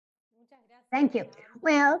Thank you.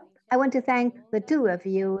 Well, I want to thank the two of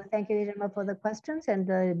you. Thank you, Irma, for the questions and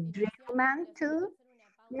the drill man too.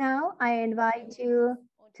 Now I invite you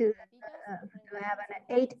to have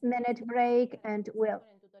an 8-minute break, and we'll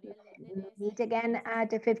meet again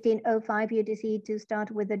at 15:05 UTC to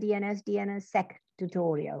start with the DNS DNSSEC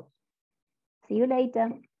tutorial. See you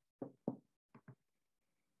later.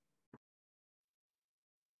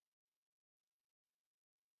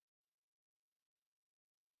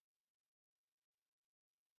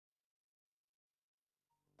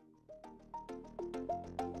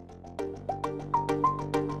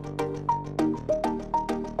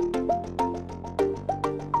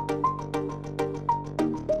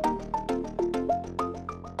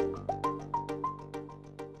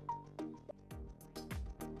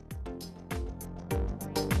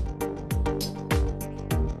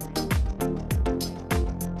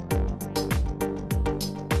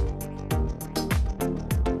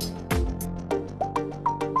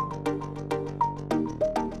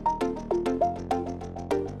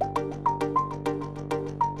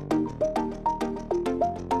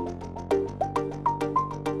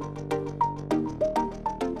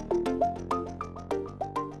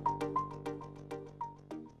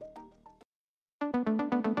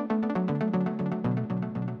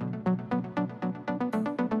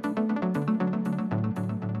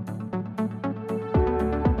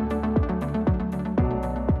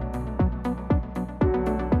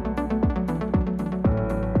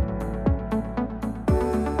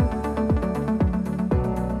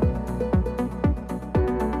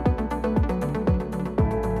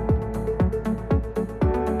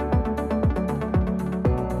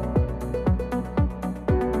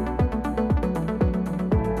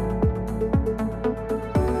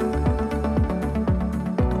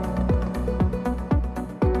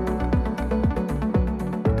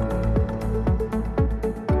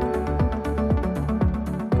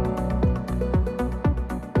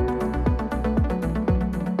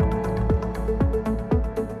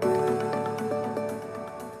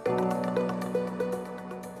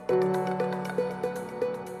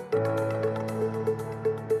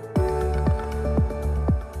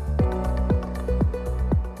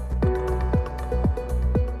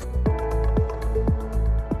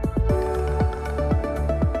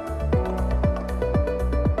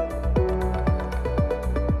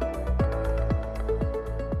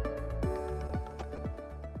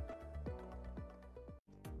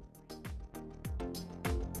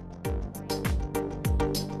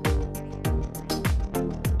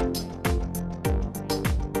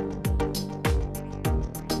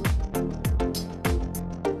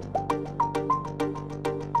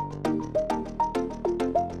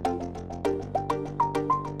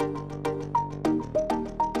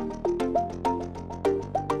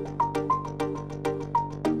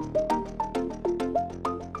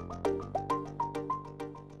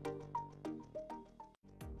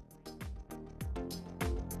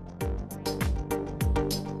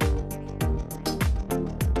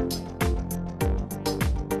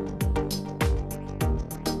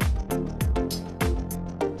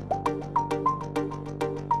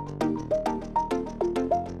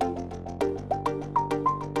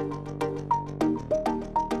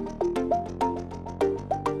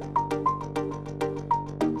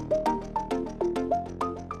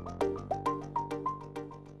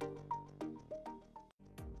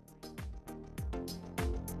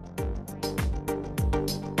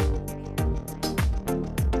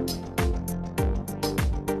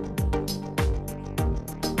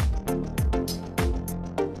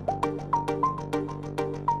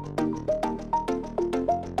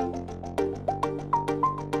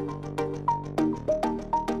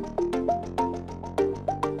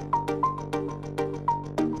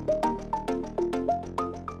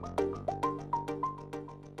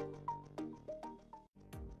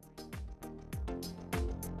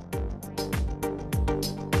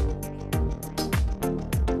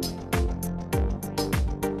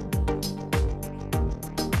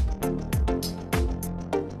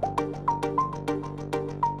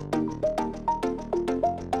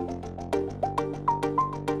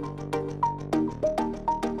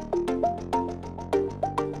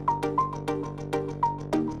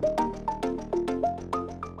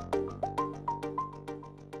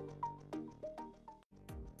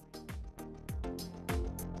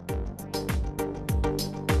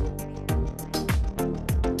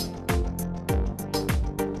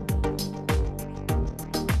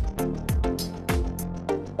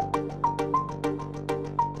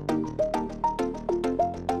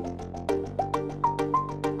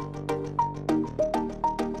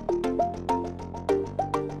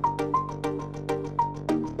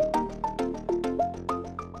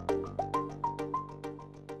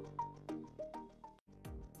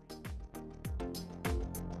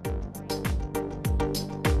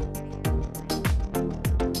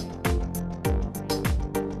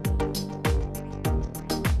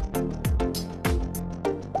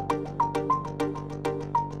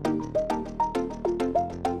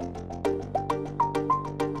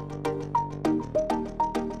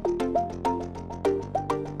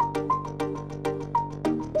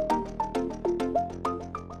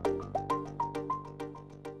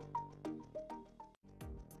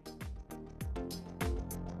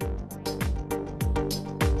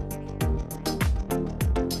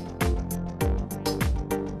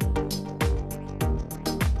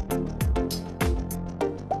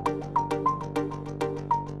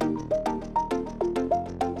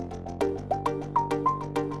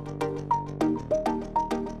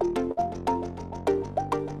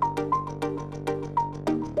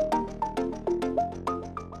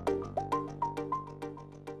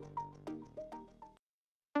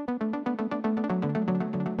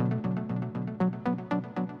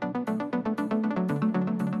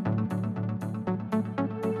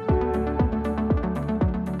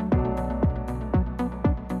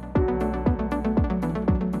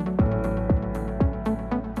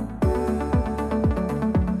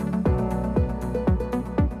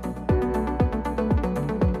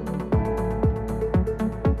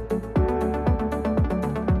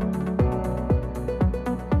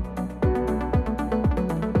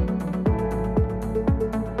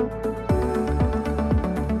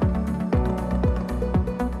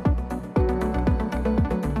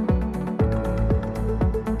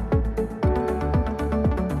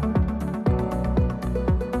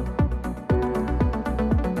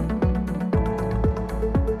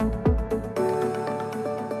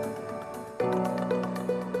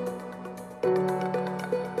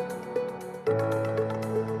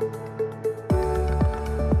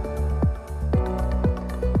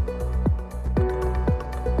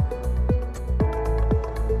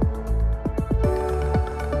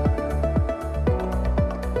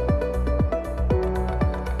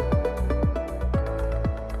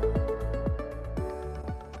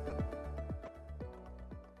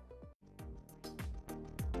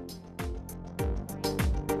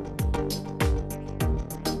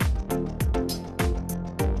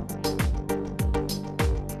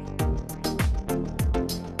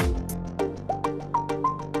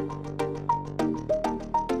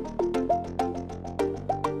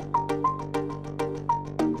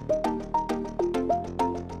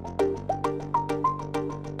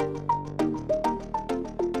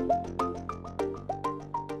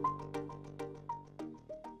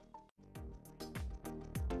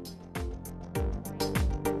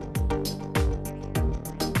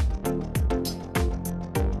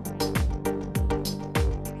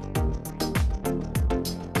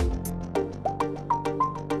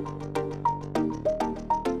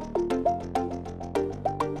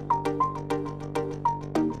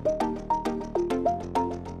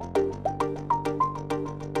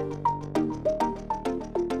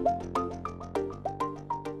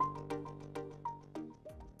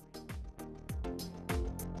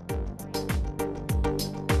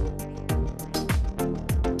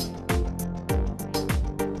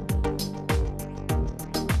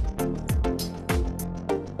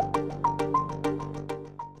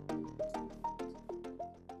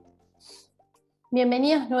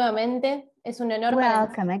 Bienvenidos nuevamente. Es un honor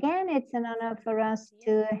Welcome again. It's an honor for us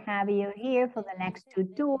to have you here for the next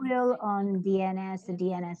tutorial on DNS and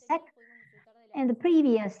DNSSEC. In the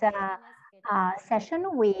previous session,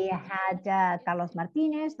 we had Carlos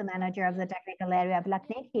Martinez, the manager of the technical area of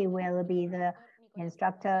LACNIC. He will be the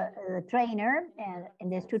instructor, the trainer in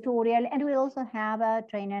this tutorial. And we also have a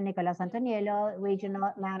trainer, Nicolas Antoniello,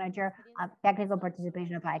 regional manager of technical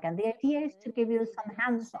participation of ICANN. The idea is to give you some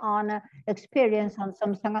hands-on experience on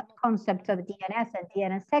some concepts of DNS and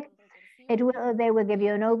DNSSEC. They will give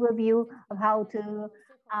you an overview of how to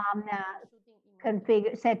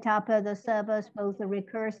configure, set up the servers, both the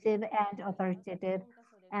recursive and authoritative,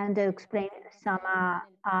 and explain some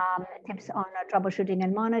tips on troubleshooting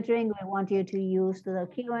and monitoring. We want you to use the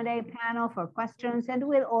Q&A panel for questions, and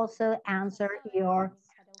we'll also answer your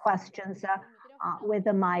questions with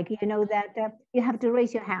the mic. You know that you have to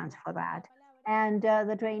raise your hands for that. And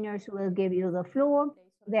the trainers will give you the floor.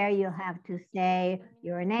 There you have to say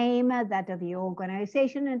your name, that of your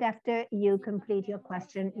organization, and after you complete your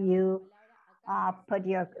question, you put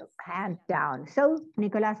your hand down. So,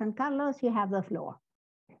 Nicolas and Carlos, you have the floor.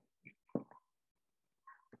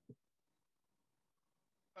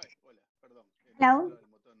 No,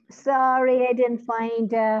 sorry, I didn't find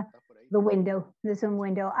the window, the Zoom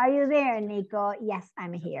window. Are you there, Nico? Yes,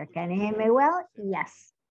 I'm here. Can you hear me well?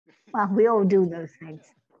 Yes. Well, we all do those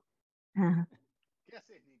things.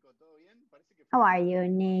 How are you,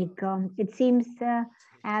 Nico? It seems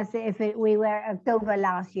as if we were October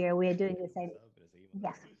last year. We are doing the same.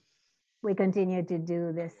 Yes, we continue to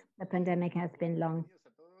do this. The pandemic has been long.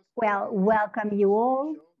 Well, welcome you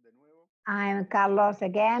all. I'm Carlos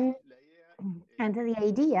again. And the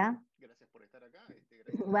idea,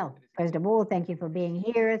 well, first of all, thank you for being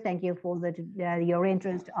here. Thank you for your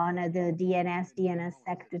interest on the DNS,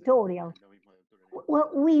 DNSSEC tutorial. Well,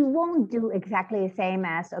 we won't do exactly the same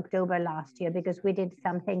as October last year because we did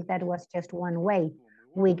something that was just one way.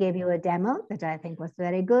 We gave you a demo that I think was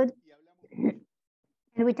very good.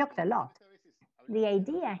 And we talked a lot. The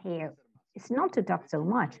idea here is not to talk so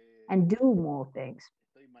much and do more things.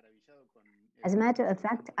 As a matter of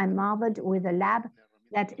fact, I marveled with a lab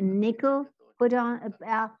that Nico put together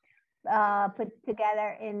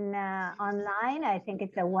in online. I think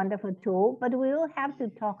it's a wonderful tool, but we will have to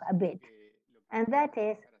talk a bit. And that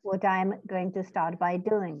is what I'm going to start by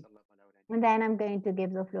doing. And then I'm going to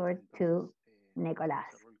give the floor to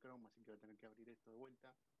Nicolas.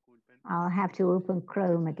 I'll have to open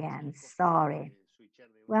Chrome again, sorry.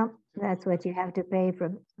 Well, that's what you have to pay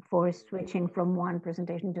for switching from one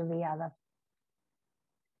presentation to the other.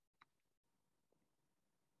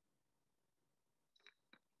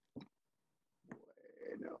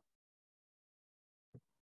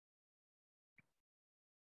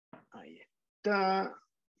 There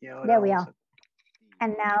we are.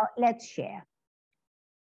 And now let's share.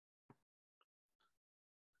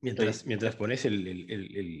 Mientras pones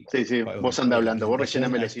Sí, vos anda hablando, vos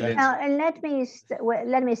rellename los silencios. Now,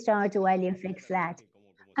 let me start while you fix that.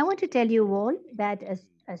 I want to tell you all that as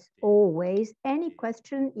always, any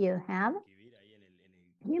question you have,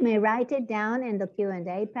 you may write it down in the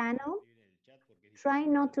Q&A panel. Try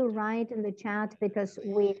not to write in the chat because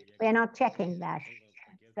we're not checking that.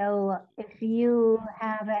 So if you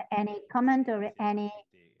have any comment or any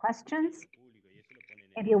questions,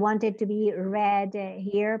 if you want it to be read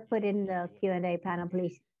here, put in the Q&A panel,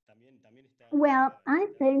 please. Well, I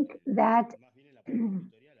think that in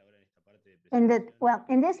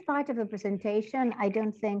this part of the presentation, I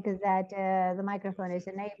don't think that the microphone is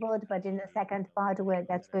enabled, but in the second part where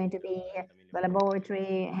that's going to be the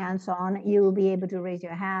laboratory hands-on, you will be able to raise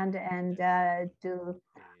your hand and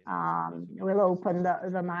we'll open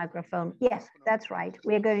the microphone. Yes, that's right.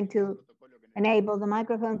 We're going to enable the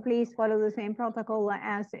microphone. Please follow the same protocol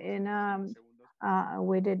as in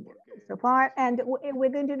we did so far, and we're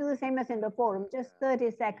going to do the same as in the forum, just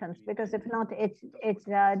 30 seconds, because if not, it's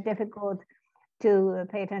difficult to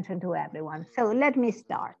pay attention to everyone. So let me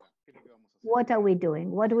start. What are we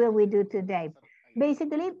doing? What will we do today?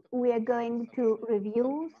 Basically, we are going to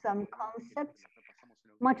review some concepts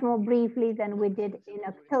much more briefly than we did in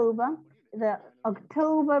October. The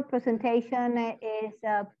October presentation is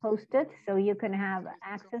posted, so you can have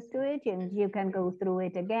access to it and you can go through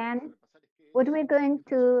it again. What we're going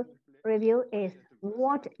to review is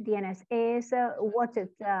what DNS is, what's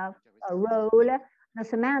its role, the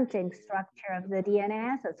semantic structure of the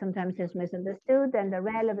DNS that sometimes is misunderstood, and the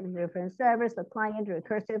relevant different servers, the client,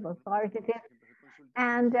 recursive, authoritative.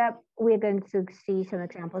 And we're going to see some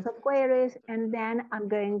examples of queries, and then I'm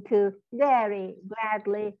going to very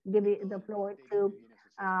gladly give you the floor to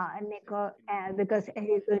Nico, because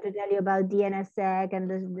he's going to tell you about DNSSEC and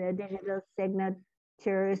the digital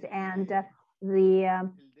signatures and the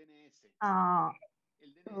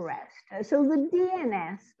rest. So the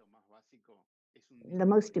DNS, the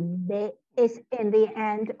most big, is in the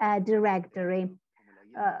end a directory,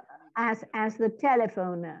 as the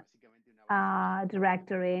telephone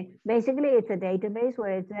directory. Basically, it's a database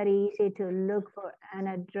where it's very easy to look for an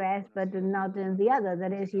address, but not in the other.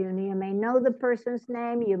 That is, you may know the person's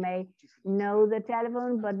name, you may know the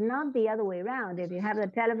telephone, but not the other way around. If you have the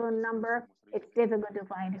telephone number, it's difficult to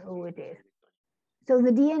find who it is. So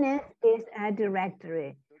the DNS is a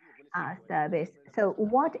directory service. So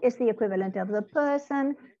what is the equivalent of the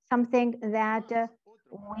person? Something that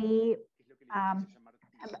we,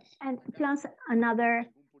 and plus another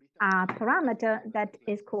parameter that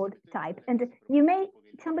is called type. And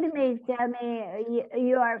somebody may tell me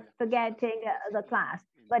you are forgetting the class,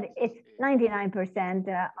 but it's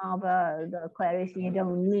 99% of the queries you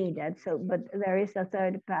don't need it. So, but there is a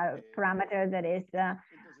third parameter that is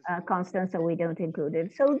constant, so we don't include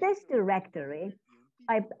it. So this directory,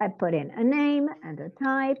 I put in a name and a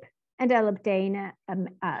type, and I'll obtain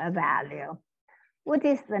a value. What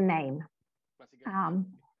is the name?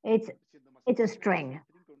 It's a string.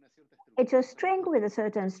 It's a string with a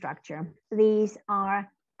certain structure. These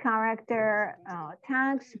are character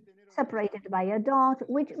tags separated by a dot,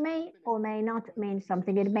 which may or may not mean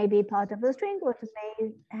something. It may be part of the string, or it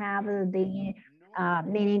may have the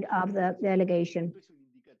meaning of the delegation.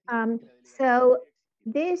 So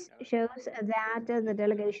this shows that the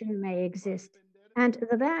delegation may exist, and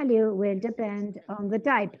the value will depend on the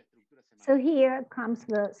type. So here comes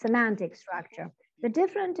the semantic structure. The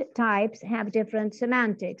different types have different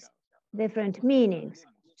semantics, different meanings.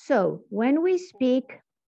 So when we speak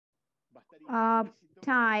of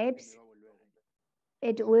types,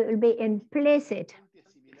 it will be implicit.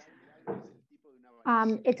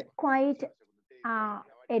 It's quite,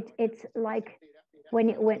 it's like when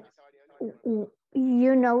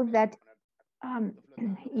you know that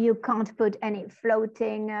you can't put any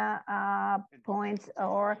floating points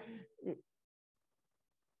or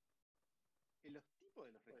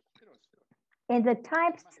in the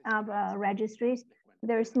types of registries,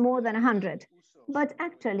 there's more than 100, but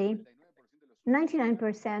actually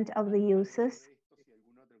 99% of the uses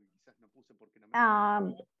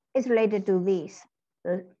is related to these.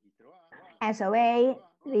 The SOA,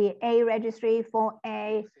 the A registry for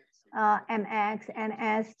A, MX,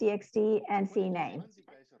 NS, TXT, and CNAME.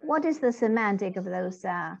 What is the semantic of those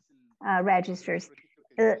registers?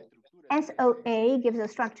 SOA gives a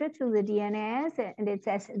structure to the DNS, and it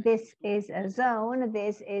says this is a zone,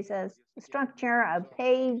 this is a structure, a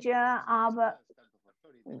page of,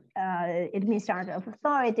 it means start of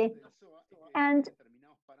authority, and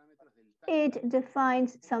it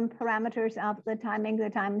defines some parameters of the timing, the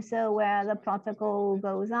time so where the protocol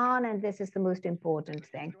goes on, and this is the most important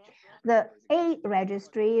thing. The A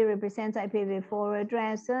registry represents IPv4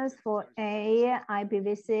 addresses for A,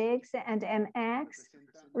 IPv6, and MX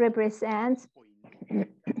represents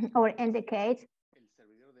or indicates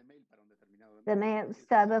the mail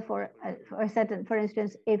server for a certain, for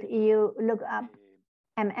instance, if you look up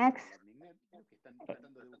MX,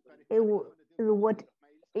 what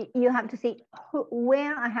you have to see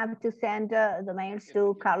where I have to send the mails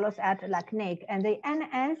to Carlos at LACNIC, and the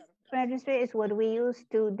NS registry is what we use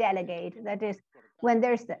to delegate. That is, when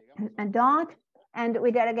there's a dot and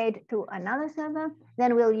we delegate to another server,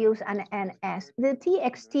 then we'll use an NS. The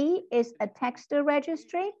TXT is a text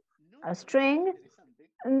registry, a string,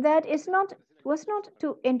 that was not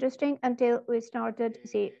too interesting until we started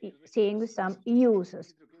seeing some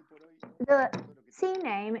uses. The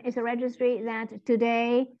CNAME is a registry that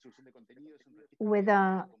today with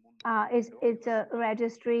it's a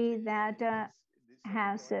registry that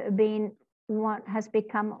has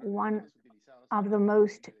become one of the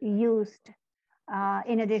most used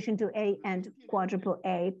in addition to A and quadruple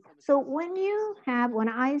A. So when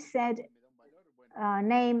I said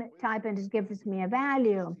name, type, and it gives me a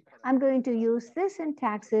value, I'm going to use this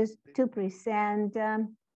syntaxes to present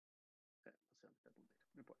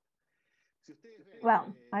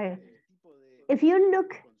well, if you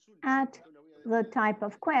look at the type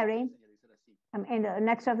of query, in the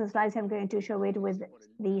next of the slides, I'm going to show it with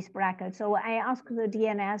these brackets. So I ask the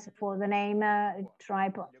DNS for the name,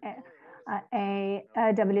 type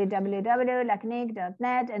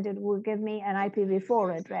www.lacnic.net, and it will give me an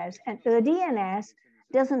IPv4 address. And the DNS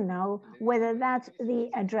doesn't know whether that's the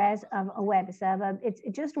address of a web server. It's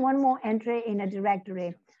just one more entry in a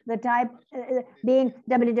directory. The type being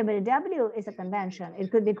www is a convention. It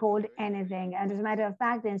could be called anything. And as a matter of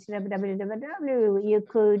fact, instead of www, you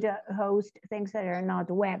could host things that are not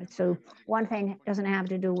web. So one thing doesn't have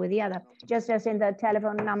to do with the other. Just as in the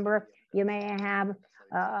telephone number, you may have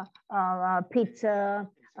Pizza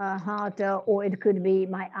Hut, or it could be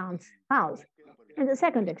my aunt's house. In the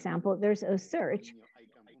second example, there's a search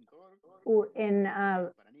in,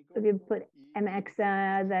 if you put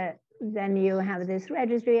MX, then you have this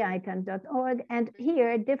registry, icon.org, and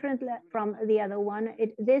here, different from the other one,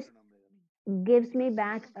 this gives me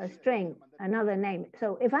back a string, another name.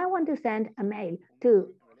 So if I want to send a mail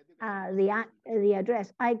to the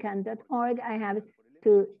address icon.org, I have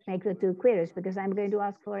to make the two queries because I'm going to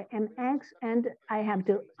ask for MX and I have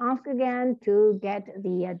to ask again to get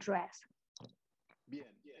the address.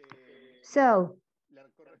 So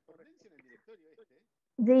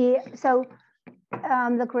the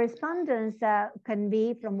correspondence can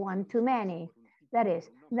be from one to many. That is,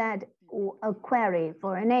 that a query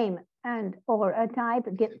for a name and or a type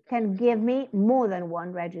can give me more than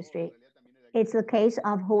one registry. It's the case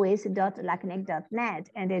of whois.lacnic.net,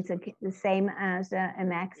 and it's the same as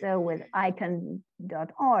MX with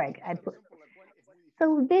icon.org.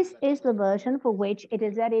 So this is the version for which it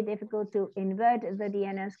is very difficult to invert the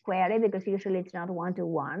DNS query because usually it's not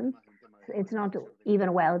one-to-one. It's not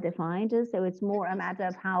even well defined, so it's more a matter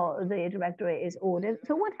of how the directory is ordered.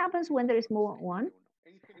 So what happens when there is more than one?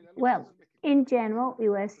 Well, in general,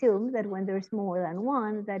 you assume that when there's more than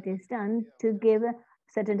one, that is done to give a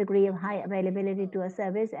certain degree of high availability to a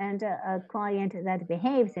service, and a client that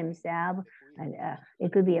behaves himself, and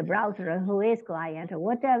it could be a browser, a whois client, or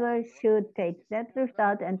whatever, should take that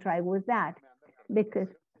result and try with that.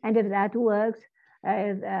 And if that works,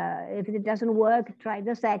 if it doesn't work, try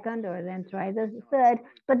the second or then try the third.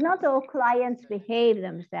 But not all clients behave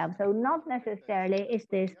themselves. So not necessarily is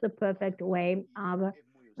this the perfect way of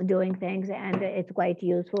doing things, and it's quite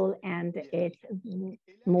useful and it's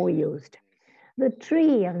more used. The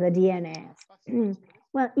tree of the DNS.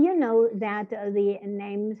 Well, you know that the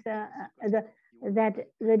names, that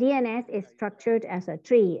the DNS is structured as a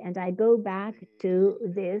tree, and I go back to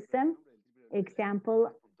this example,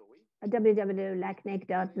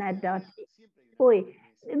 www.lacnic.net.ui,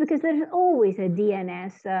 because there's always a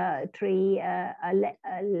DNS tree, a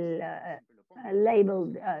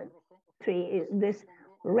labeled tree, this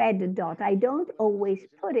red dot. I don't always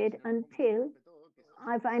put it until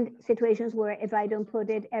I find situations where if I don't put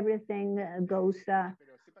it, everything goes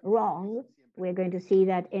wrong. We're going to see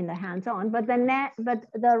that in the hands-on, but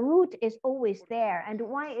the root is always there. And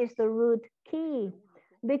why is the root key?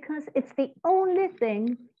 Because it's the only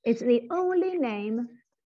thing, it's the only name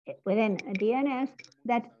within a DNS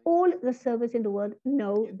that all the servers in the world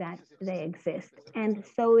know that they exist. And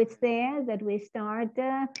so it's there that we start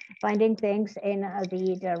finding things in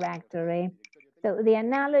the directory. So the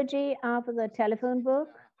analogy of the telephone book,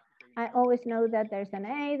 I always know that there's an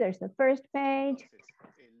A, there's the first page.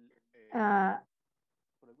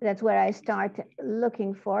 That's where I start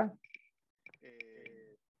looking for.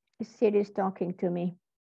 Siri's talking to me.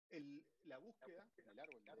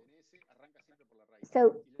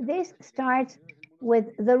 So this starts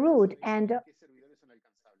with the root, and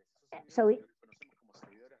so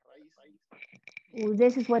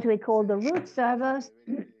this is what we call the root servers.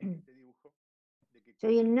 So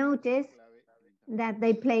you notice that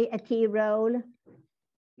they play a key role.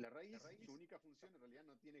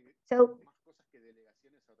 So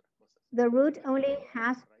the root only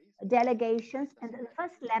has delegations, and the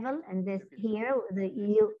first level, and this here, the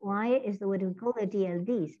UI is what we call the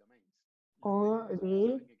DLDs, or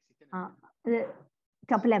the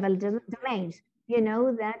top level domains. You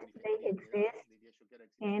know that they exist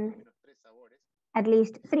in at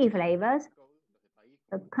least 3 flavors: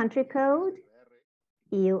 the country code,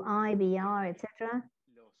 EUI, BR, etc.,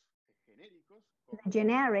 the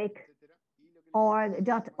generic org,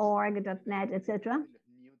 .org, .net, etc.,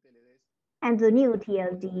 and the new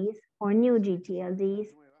TLDs or new GTLDs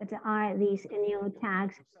that are these new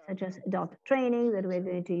tags such as .training that we're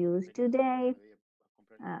going to use today.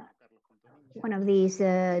 One of these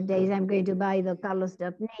days I'm going to buy the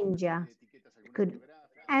Carlos.ninja.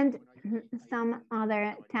 And some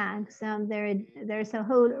other tags. There's a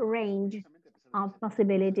whole range of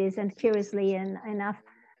possibilities, and curiously enough,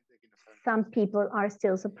 some people are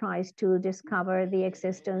still surprised to discover the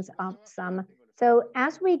existence of some. So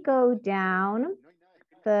as we go down,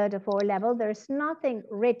 third or fourth level, there's nothing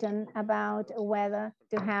written about whether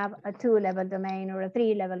to have a 2-level domain or a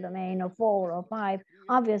 3-level domain or 4 or 5.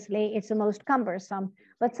 Obviously, it's the most cumbersome,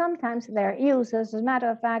 but sometimes there are users. As a matter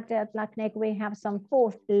of fact, at LACNIC, we have some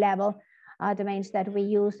 4th-level domains that we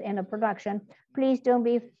use in a production. Please don't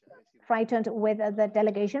be frightened with the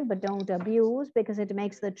delegation, but don't abuse, because it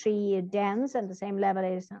makes the tree dense, and the same level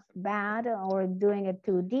is bad, or doing it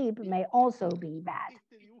too deep may also be bad.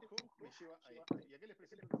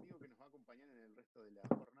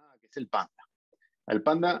 El panda. El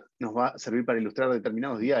panda nos va a servir para ilustrar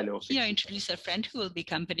determinados diálogos. Here I introduce a friend who will be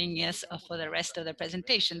accompanying us for the rest of the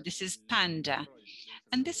presentation. This is Panda.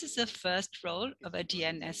 And this is the first role of a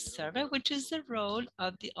DNS server, which is the role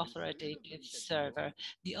of the authoritative server.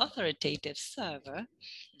 The authoritative server,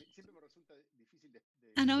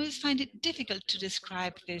 and I always find it difficult to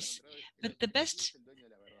describe this, but the best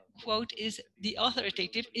quote is, the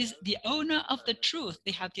authoritative is the owner of the truth.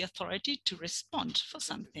 They have the authority to respond for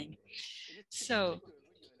something. So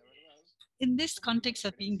in this context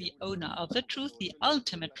of being the owner of the truth, the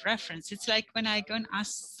ultimate reference, it's like when I go and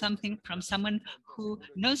ask something from someone who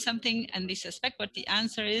knows something and they suspect what the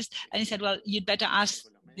answer is, and he said, well, you'd better ask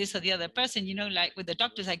this or the other person. You know, like with the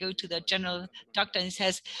doctors, I go to the general doctor and he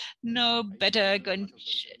says, no, better go and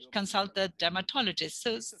consult the dermatologist.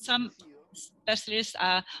 So some specialists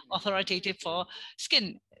are authoritative for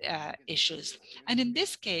skin issues. And in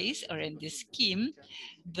this case, or in this scheme,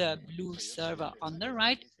 the blue server on the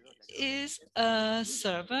right is a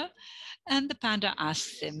server, and the Panda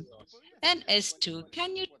asks him, NS2,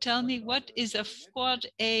 can you tell me what is a quad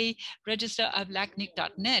A register of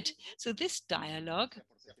LACNIC.net? So this dialogue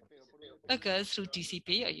occurs through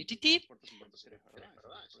TCP or UDP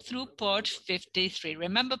through port 53.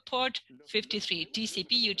 Remember port 53,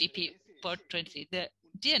 TCP, UDP, port 23. The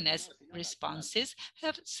DNS responses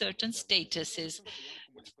have certain statuses.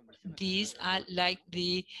 These are like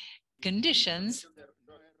the conditions,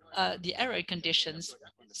 the error conditions.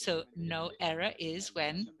 So no error is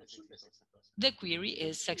when the query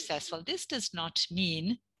is successful. This does not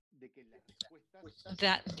mean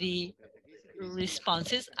that the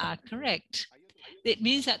responses are correct. It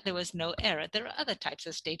means that there was no error. There are other types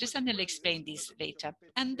of status, and I'll explain these later.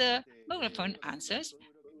 And the mobile phone answers,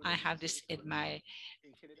 I have this in my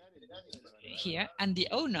here, and the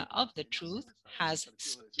owner of the truth has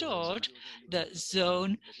stored the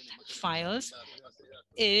zone files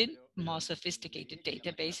in more sophisticated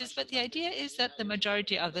databases, but the idea is that the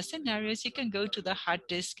majority of the scenarios you can go to the hard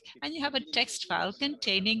disk and you have a text file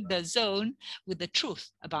containing the zone with the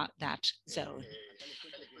truth about that zone.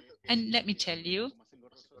 And let me tell you,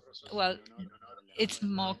 well, it's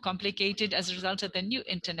more complicated as a result of the new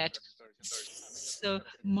internet. So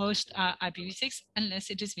most are IPv6 unless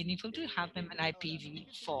it is meaningful to have them in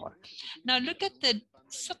IPv4. Now look at the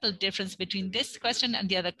subtle difference between this question and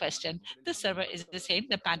the other question. The server is the same,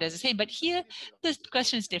 the Panda is the same, but here the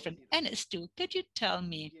question is different. NS2, could you tell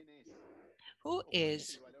me who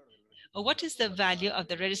is, or what is the value of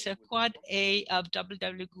the register quad A of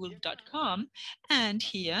www.google.com? And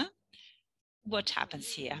here, what happens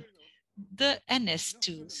here? The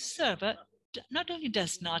NS2 server not only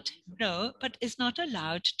does not know, but is not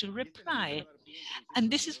allowed to reply.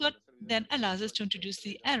 And this is what then allows us to introduce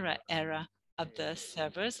the error of the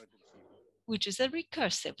servers, which is a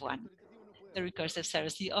recursive one. The recursive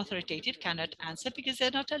servers, the authoritative cannot answer because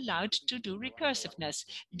they're not allowed to do recursiveness.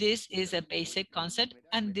 This is a basic concept,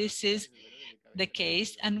 and this is the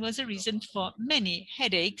case and was a reason for many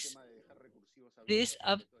headaches, this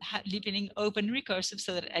of leaving open recursive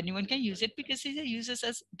so that anyone can use it, because it uses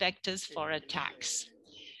as vectors for attacks.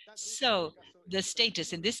 So the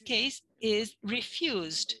status in this case is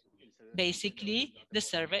refused. Basically, the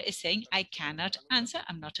server is saying, I cannot answer,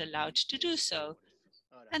 I'm not allowed to do so.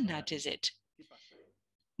 And that is it.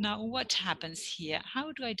 Now, what happens here?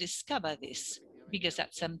 How do I discover this? Because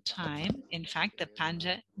at some time, in fact, the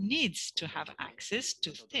Panda needs to have access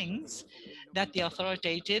to things that the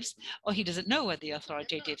authoritatives, or he doesn't know what the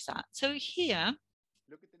authoritatives are. So here,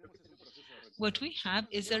 what we have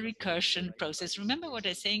is a recursion process. Remember what I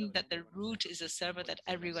was saying, that the root is a server that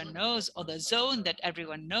everyone knows, or the zone that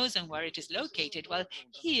everyone knows and where it is located. Well,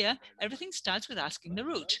 here, everything starts with asking the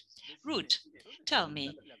root. Root, tell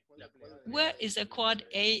me, where is a quad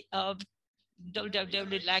A of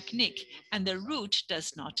www.LACNIC? And the root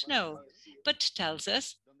does not know, but tells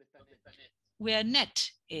us where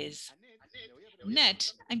net is.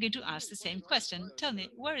 Net, I'm going to ask the same question. Tell me,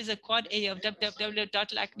 where is a quad A of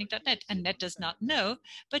www.lacnic.net? And net does not know,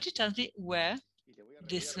 but it tells me where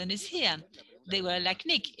this one is here. Where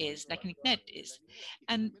LACNIC is, LACNIC.net is.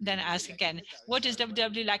 And then I ask again, what is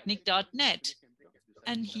www.lacnic.net?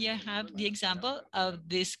 And here I have the example of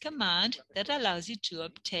this command that allows you to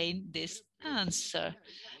obtain this answer.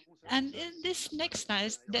 And in this next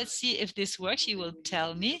slide, let's see if this works. You will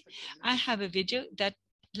tell me. I have a video that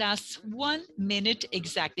lasts 1 minute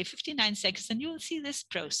exactly, 59 seconds, and you will see this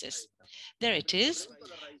process. There it is.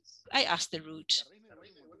 I asked the root,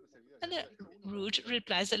 and the root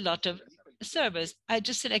replies a lot of servers. I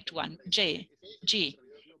just select one, G. G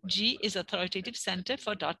is authoritative center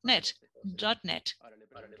for .NET.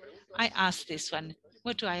 I ask this one.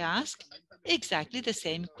 What do I ask? Exactly the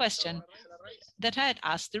same question that I had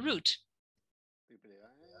asked the root.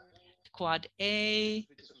 Quad A,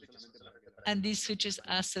 and these switches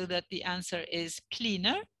are so that the answer is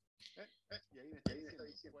cleaner.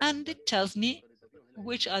 And it tells me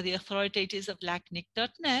which are the authoritatives of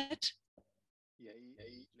LACNIC.NET.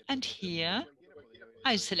 And here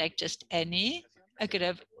I select just any. I could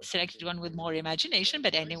have selected one with more imagination,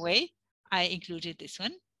 but anyway, I included this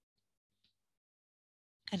one.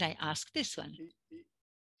 And I ask this one.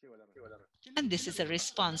 And this is a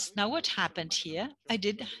response. Now what happened here? I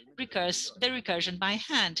did the recursion by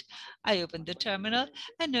hand. I opened the terminal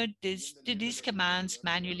and did these commands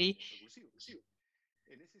manually,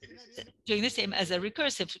 doing the same as a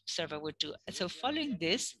recursive server would do. So following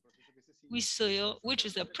this, we saw which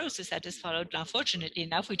is a process that is followed. Now, fortunately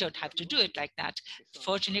enough, we don't have to do it like that.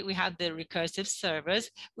 Fortunately, we have the recursive servers,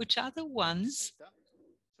 which are the ones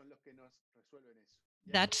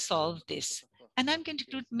that solve this. And I'm going to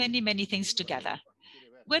do many, many things together.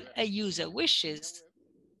 When a user wishes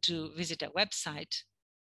to visit a website,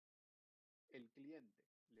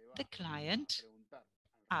 the client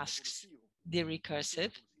asks the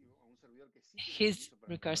recursive, his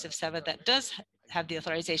recursive server that does have the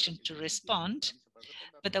authorization to respond,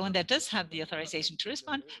 but the one that does have the authorization to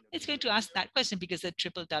respond, it's going to ask that question because the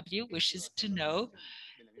W wishes to know.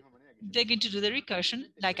 They're going to do the recursion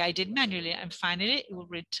like I did manually, and finally it will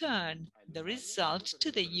return the result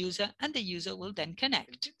to the user, and the user will then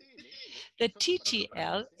connect. The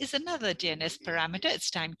TTL is another DNS parameter. It's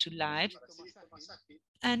time to live.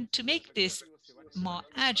 And to make this more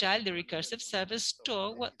agile, the recursive servers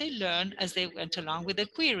store what they learn as they went along with the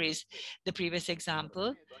queries. The previous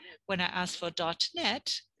example, when I asked for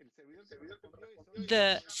 .NET,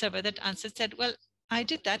 the server that answered said, well, I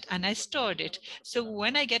did that and I stored it. So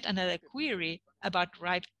when I get another query about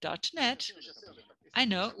ripe.net, I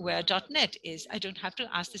know where .NET is. I don't have to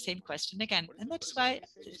ask the same question again. And that's why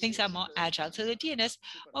things are more agile. So the DNS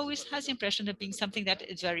always has the impression of being something that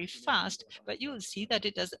is very fast, but you will see that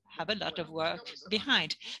it does have a lot of work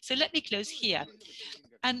behind. So let me close here.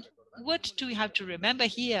 And what do we have to remember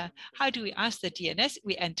here? How do we ask the DNS?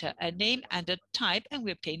 We enter a name and a type, and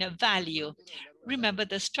we obtain a value. Remember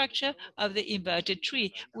the structure of the inverted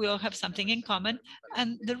tree. We all have something in common,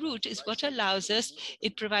 and the root is what allows us,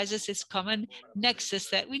 it provides us this common nexus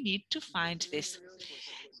that we need to find this.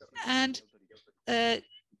 And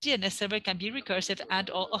DNS server can be recursive and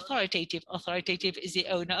or authoritative. Authoritative is the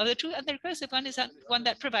owner of the truth, and the recursive one is one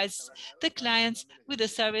that provides the clients with a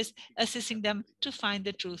service, assisting them to find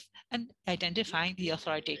the truth and identifying the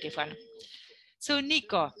authoritative one. So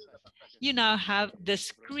Nico, you now have the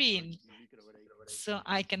screen, so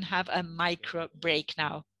I can have a micro break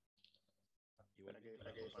now.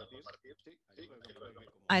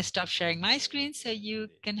 I stop sharing my screen so you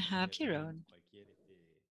can have your own.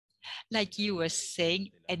 Like you were saying,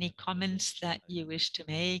 any comments that you wish to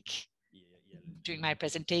make during my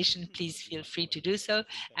presentation, please feel free to do so.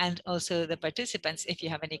 And also the participants, if you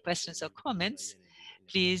have any questions or comments,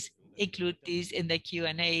 please include these in the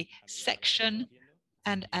Q&A section.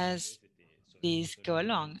 And as these go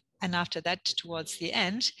along, and after that, towards the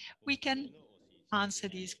end, we can answer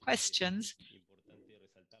these questions.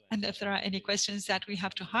 And if there are any questions that we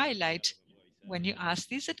have to highlight when you ask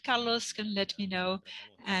these, that Carlos can let me know,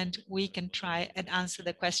 and we can try and answer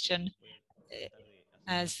the question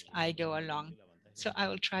as I go along. So I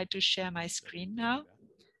will try to share my screen now.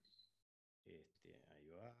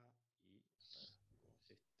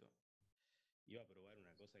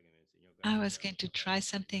 I was going to try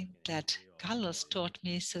something that Carlos taught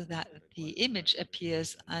me so that the image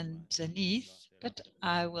appears underneath, but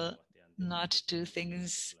I will not do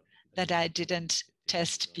things that I didn't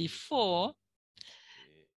test before.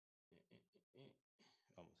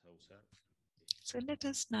 So let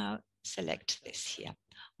us now select this here.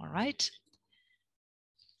 All right.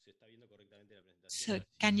 So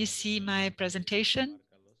can you see my presentation?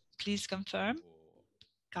 Please confirm.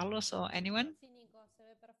 Carlos or anyone?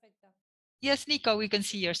 Yes, Nico, we can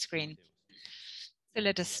see your screen. So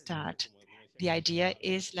let us start. The idea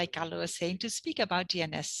is, like Carlos was saying, to speak about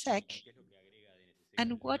DNSSEC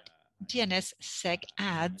and what DNSSEC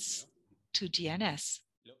adds to DNS.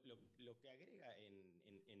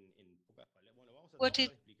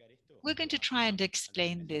 We're going to try and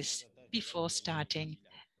explain this before starting.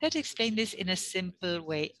 Let's explain this in a simple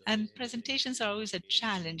way. And presentations are always a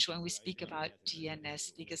challenge when we speak about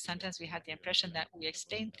DNS, because sometimes we have the impression that we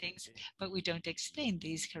explain things, but we don't explain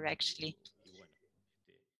these correctly.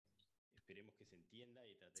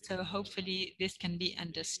 So hopefully this can be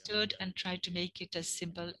understood, and try to make it as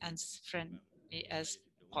simple and friendly as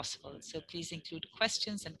possible. So please include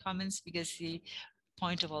questions and comments, because the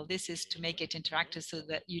point of all this is to make it interactive so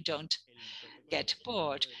that you don't get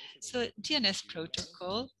bored. So DNS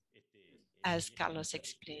protocol, as Carlos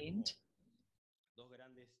explained,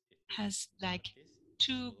 has like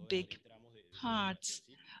two big parts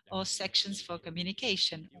or sections for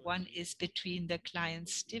communication. One is between the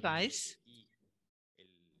client's device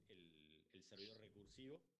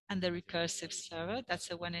and the recursive server. That's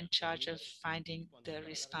the one in charge of finding the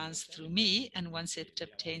response through me. And once it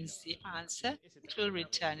obtains the answer, it will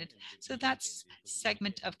return it. So that's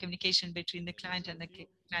segment of communication between the client and the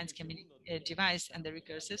client's device and the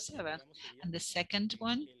recursive server. And the second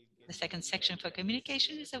one, the second section for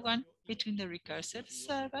communication, is the one between the recursive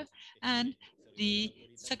server and the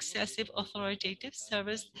successive authoritative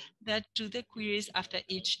servers that do the queries after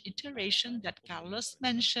each iteration that Carlos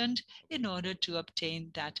mentioned in order to obtain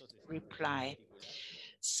that reply.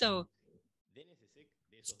 So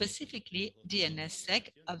specifically,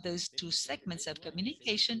 DNSSEC, of those two segments of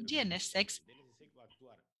communication, DNSSEC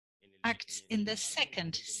acts in the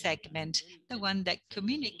second segment, the one that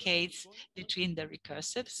communicates between the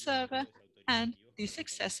recursive server and the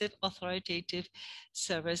successive authoritative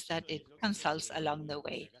servers that it consults along the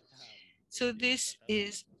way. So this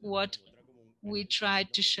is what we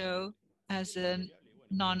tried to show as a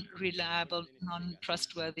non-reliable,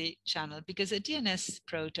 non-trustworthy channel, because a DNS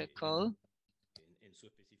protocol,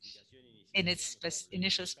 in its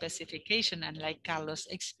initial specification, and like Carlos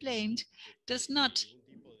explained, does not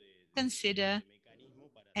consider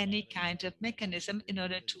any kind of mechanism in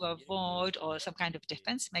order to avoid, or some kind of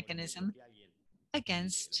defense mechanism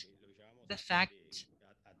against the fact,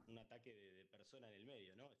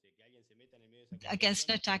 against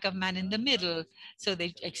an attack of man in the middle. So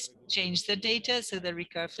they exchange the data, so the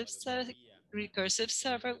recursive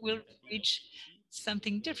server will reach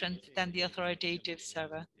something different than the authoritative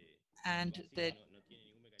server. And the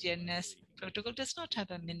DNS protocol does not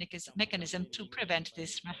have a mechanism to prevent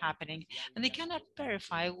this from happening. And they cannot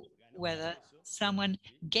verify whether someone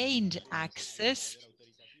gained access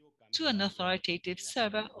to an authoritative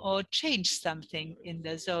server or change something in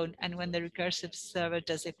the zone. And when the recursive server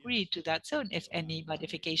does agree to that zone, if any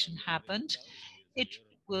modification happened, it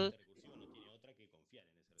will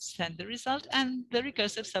send the result, and the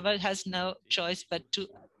recursive server has no choice but to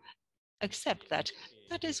accept that.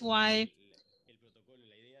 That is why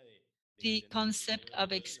the concept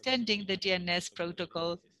of extending the DNS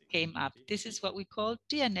protocol came up. This is what we call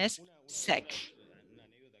DNSSEC.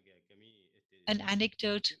 An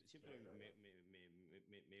anecdote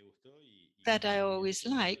that I always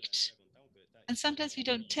liked, and sometimes we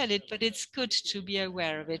don't tell it, but it's good to be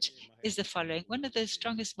aware of it, is the following. One of the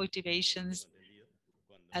strongest motivations,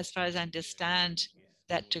 as far as I understand,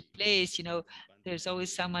 that took place, there's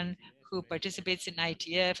always someone who participates in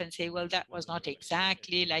ITF and say, well, that was not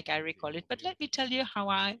exactly like I recall it, but let me tell you how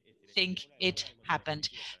I think it happened.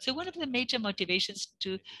 So one of the major motivations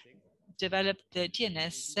to develop the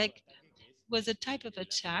DNSSEC was a type of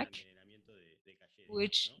attack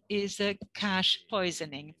which is a cache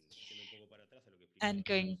poisoning. And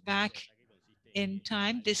going back in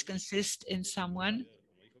time, this consists in someone,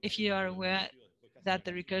 if you are aware that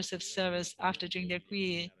the recursive servers, after doing their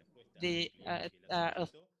query, the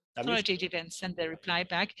authoritative and send the reply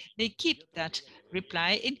back, they keep that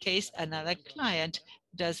reply in case another client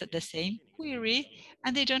does the same query,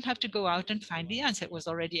 and they don't have to go out and find the answer. It was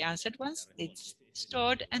already answered once, it's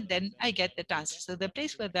stored, and then I get that answer. So the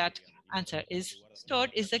place where that answer is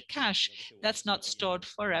stored is a cache. That's not stored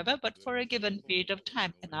forever, but for a given period of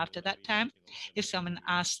time. And after that time, if someone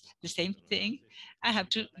asks the same thing, I have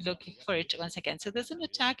to look for it once again. So there's an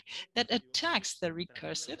attack that attacks the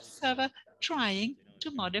recursive server trying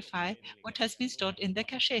to modify what has been stored in the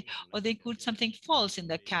cache, or they include something false in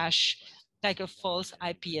the cache, like a false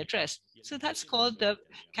IP address. So that's called the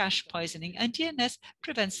cache poisoning, and DNS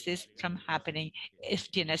prevents this from happening.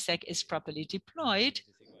 If DNSSEC is properly deployed,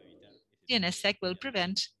 DNSSEC will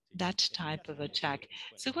prevent that type of attack.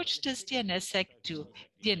 So what does DNSSEC do?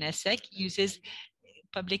 DNSSEC uses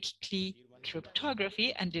public key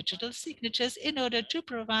cryptography and digital signatures in order to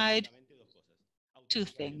provide two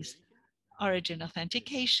things: origin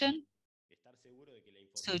authentication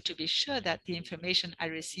So to be sure that the information I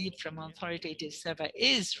received from authoritative server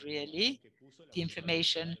is really the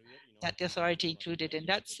information that the authority included in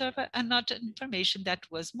that server and not information that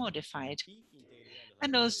was modified.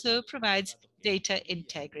 And also provides data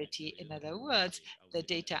integrity. In other words, the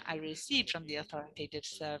data I receive from the authoritative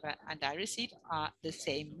server and I receive are the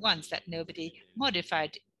same ones, that nobody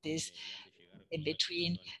modified this in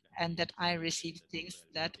between, and that I receive things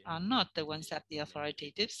that are not the ones that the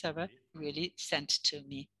authoritative server really sent to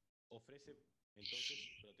me.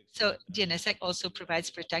 So DNSSEC also provides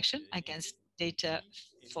protection against data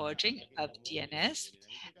forging of DNS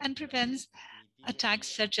and prevents attacks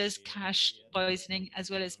such as cache poisoning, as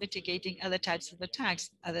well as mitigating other types of attacks.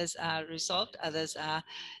 Others are resolved, others are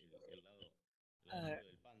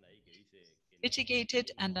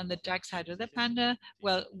mitigated. And on the dark side of the panda,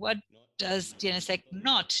 well, what does DNSSEC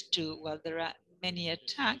not do? Well, there are many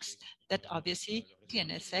attacks that obviously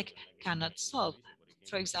DNSSEC cannot solve.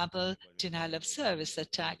 For example, denial of service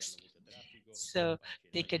attacks. So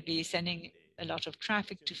they could be sending a lot of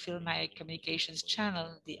traffic to fill my communications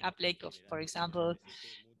channel, the uplink of, for example,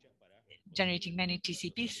 generating many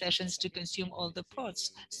TCP sessions to consume all the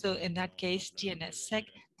ports. So in that case, DNSSEC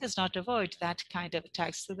does not avoid that kind of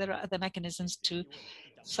attacks. So there are other mechanisms to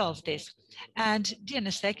solve this. And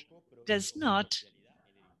DNSSEC does not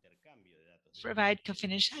provide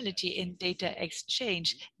confidentiality in data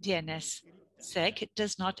exchange. DNSSEC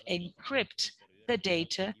does not encrypt the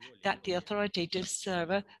data that the authoritative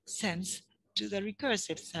server sends to the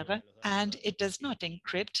recursive server, and it does not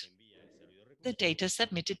encrypt the data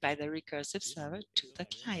submitted by the recursive server to the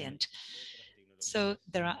client. So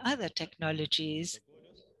there are other technologies,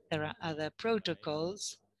 there are other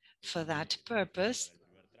protocols for that purpose.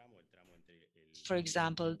 For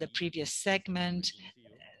example, the previous segment,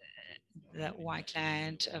 the Y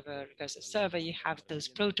client of a recursive server, you have those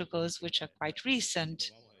protocols which are quite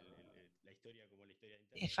recent.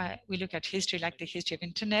 If we look at history, like the history of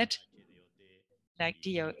internet, like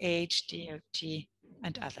DOH, DOT,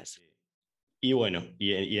 and others. Y bueno,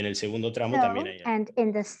 y en el segundo tramo también hay. And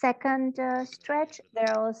in the second stretch, there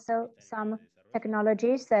are also some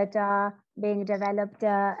technologies that are being developed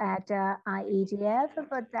at IETF,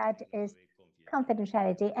 but that is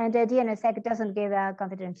confidentiality. And DNSSEC doesn't give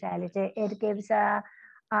confidentiality. It gives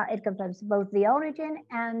it confirms both the origin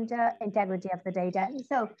and integrity of the data.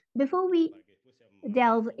 So before we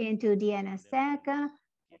delve into DNSSEC,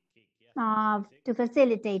 to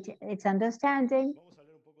facilitate its understanding,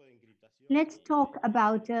 let's talk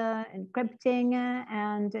about encrypting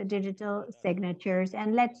and digital signatures.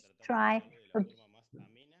 And let's try,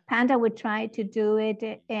 Panda would try to do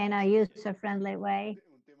it in a user-friendly way,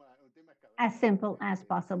 as simple as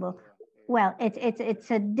possible. Well,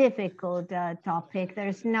 it's a difficult topic,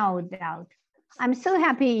 there's no doubt. I'm so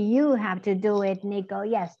happy you have to do it, Nico.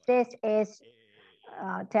 Yes, this is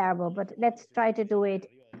terrible, but let's try to do it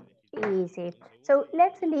easy. So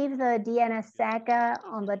let's leave the DNSSEC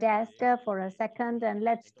on the desk for a second, and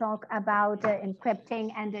let's talk about encrypting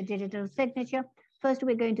and the digital signature. First,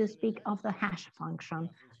 we're going to speak of the hash function.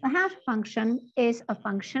 The hash function is a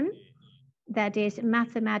function that is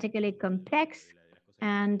mathematically complex,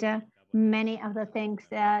 and many of the things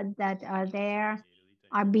that are there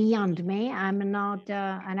are beyond me. I'm not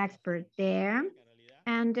an expert there.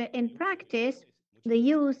 And in practice, the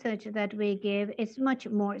usage that we give is much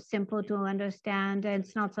more simple to understand.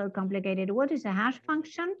 It's not so complicated. What is a hash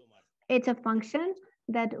function? It's a function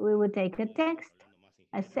that we would take a text,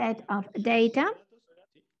 a set of data.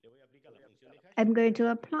 I'm going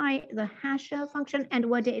to apply the hash function, and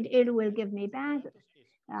what it will give me back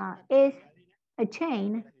is a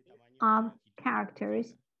chain of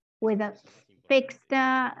characters with a fixed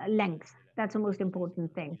length. That's the most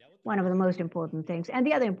important thing, one of the most important things. And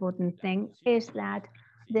the other important thing is that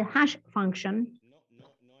the hash function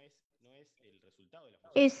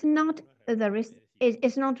is not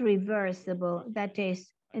reversible. That is,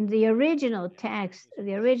 in the original text,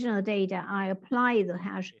 the original data, I apply the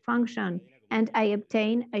hash function and I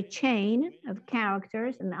obtain a chain of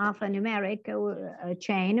characters, an alphanumeric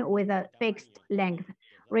chain with a fixed length,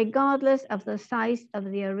 regardless of the size of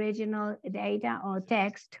the original data or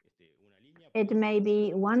text. It may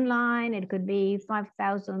be one line, it could be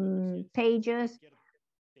 5,000 pages.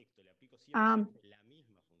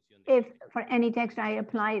 If for any text I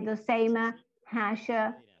apply the same hash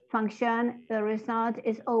function, the result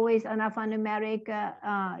is always an alphanumeric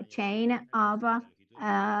chain of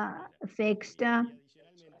fixed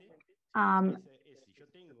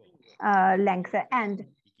length. And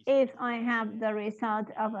if I have the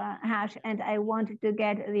result of a hash and I want to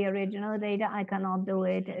get the original data, I cannot do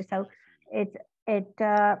it. So it's it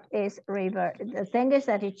is reverse. The thing is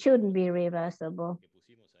that it shouldn't be reversible.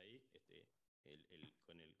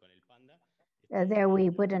 There we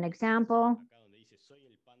put an example.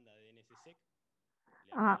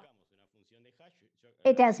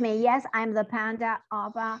 It tells me, yes, I'm the panda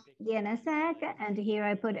of DNSSEC, and here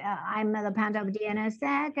I put, I'm the panda of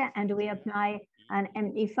DNSSEC, and we apply an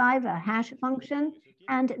MD5, a hash function,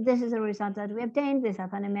 and this is the result that we obtained, this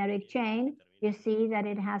alphanumeric chain. You see that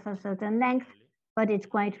it has a certain length, but it's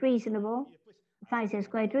quite reasonable. Size is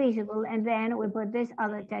quite reasonable, and then we put this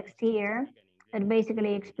other text here that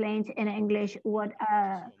basically explains in English what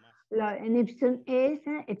an ipsum is.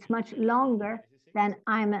 It's much longer than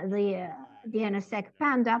I'm the DNSSEC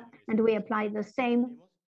panda, and we apply the same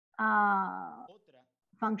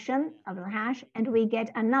function of the hash, and we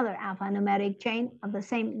get another alphanumeric chain of the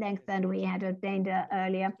same length that we had obtained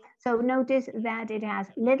earlier. So notice that it has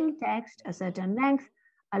little text, a certain length,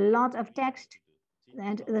 a lot of text,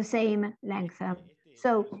 and the same length.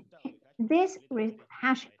 So this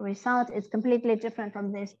hash result is completely different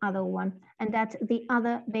from this other one, and that's the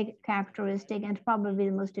other big characteristic, and probably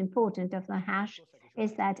the most important of the hash,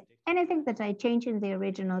 is that anything that I change in the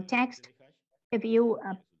original text, if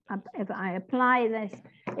I apply this,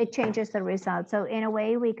 it changes the result. So in a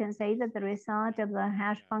way, we can say that the result of the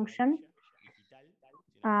hash function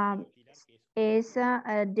is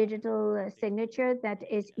a digital signature that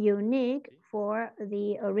is unique for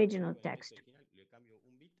the original text.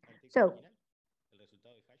 So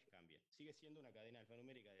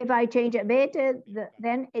if I change a bit,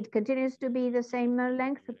 then it continues to be the same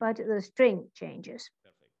length, but the string changes.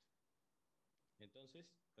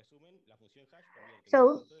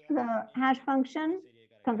 So the hash function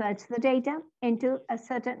converts the data into a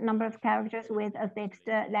certain number of characters with a fixed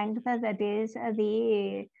length that is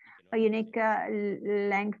the unique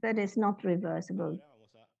length that is not reversible.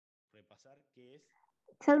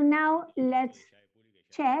 So now let's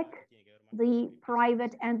check the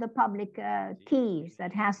private and the public keys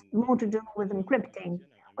that has more to do with encrypting.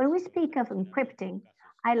 When we speak of encrypting,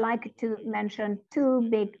 I like to mention two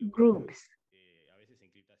big groups: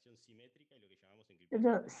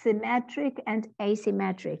 the symmetric and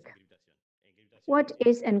asymmetric. What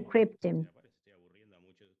is encrypting?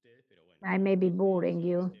 I may be boring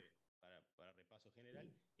you.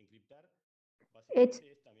 It's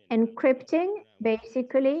encrypting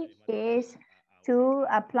basically is to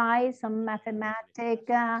apply some mathematic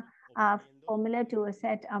formula to a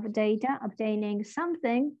set of data, obtaining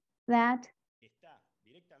something that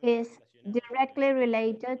is directly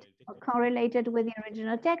related or correlated with the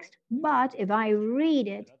original text. But if I read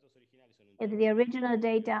it, if the original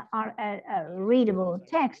data are a readable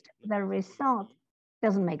text, the result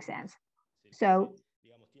doesn't make sense. So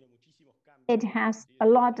it has a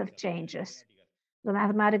lot of changes. The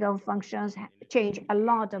mathematical functions change a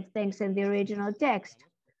lot of things in the original text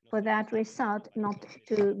for that result not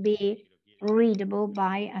to be readable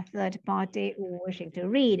by a third party wishing to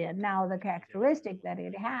read it. Now, the characteristic that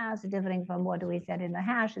it has, differing from what we said in the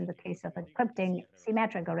hash in the case of encrypting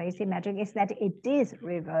symmetric or asymmetric, is that it is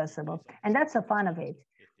reversible. And that's the fun of it.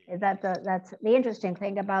 That's the interesting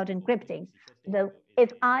thing about encrypting.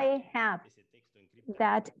 If I have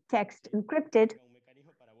that text encrypted,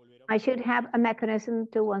 I should have a mechanism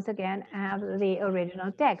to once again have the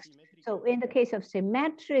original text. So in the case of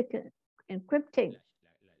symmetric encrypting,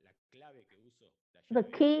 the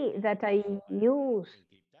key that I use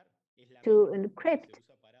to encrypt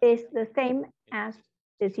is the same as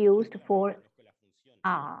is used for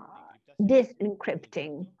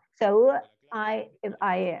disencrypting. So if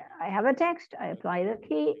I have a text, I apply the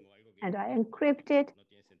key and I encrypt it,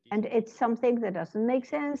 and it's something that doesn't make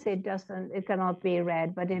sense. It cannot be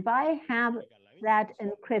read. But if I have that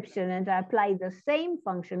encryption and I apply the same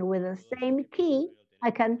function with the same key,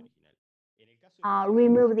 I can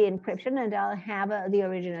remove the encryption and I'll have the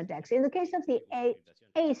original text. In the case of the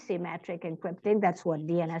asymmetric encrypting, that's what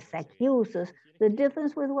DNSSEC uses. The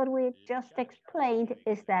difference with what we just explained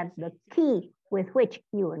is that the key with which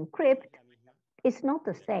you encrypt is not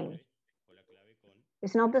the same.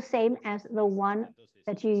 It's not the same as the one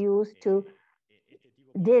that you use to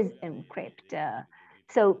disencrypt.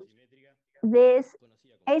 So this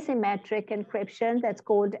asymmetric encryption that's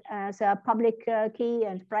called as a public key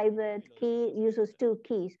and private key uses two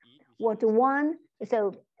keys.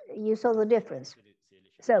 So you saw the difference.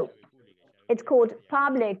 So it's called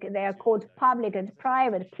public, they're called public and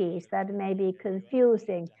private keys. That may be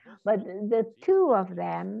confusing, but the two of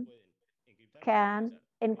them can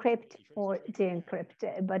encrypt or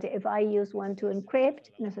decrypt. But if I use one to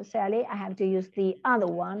encrypt, necessarily I have to use the other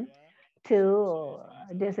one to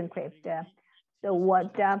disencrypt. So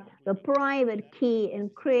what the private key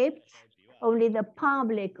encrypts, only the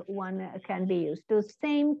public one can be used. The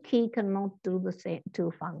same key cannot do the same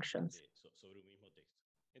two functions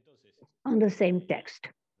on the same text.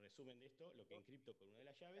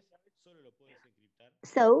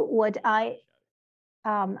 So what I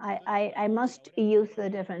must use the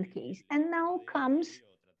different keys. And now comes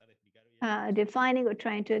defining or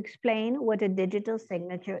trying to explain what a digital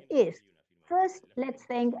signature is. First, let's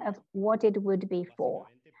think of what it would be for.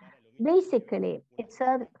 Basically, it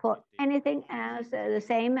serves for anything as the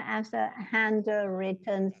same as a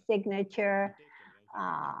handwritten signature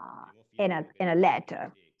in a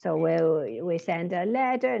letter. So we send a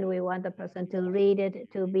letter and we want the person to read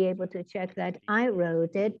it, to be able to check that I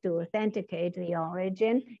wrote it, to authenticate the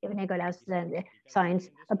origin. If Nicolas signs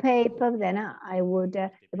a paper, then I would,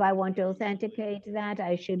 if I want to authenticate that,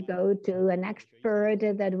 I should go to an expert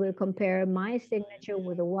that will compare my signature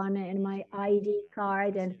with the one in my ID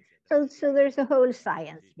card. And so there's a whole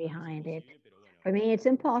science behind it. For me, it's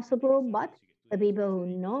impossible, but the people who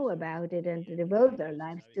know about it and devote their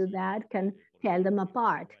lives to that can tell them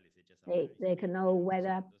apart. They can know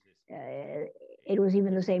whether it was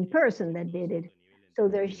even the same person that did it. So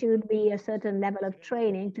there should be a certain level of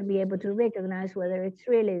training to be able to recognize whether it's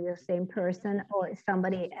really the same person or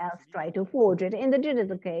somebody else tried to forge it. In the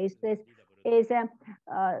digital case, this is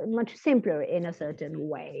much simpler in a certain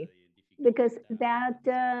way, because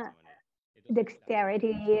that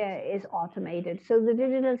dexterity is automated. So the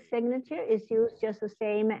digital signature is used just the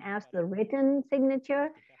same as the written signature,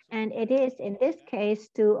 and it is in this case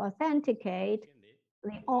to authenticate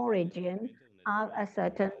the origin of a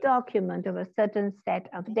certain document, of a certain set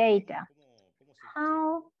of data.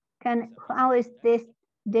 How is this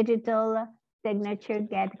digital signature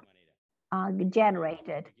get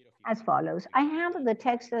generated? As follows. I have the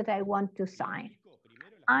text that I want to sign.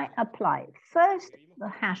 I apply first the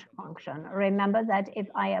hash function. Remember that if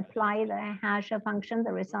I apply the hash function,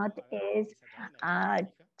 the result is a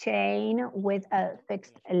chain with a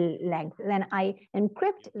fixed length. Then I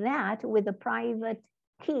encrypt that with a private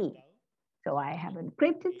key. So I have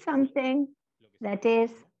encrypted something that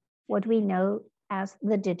is what we know as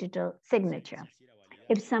the digital signature.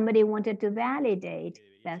 If somebody wanted to validate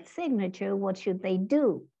that signature, what should they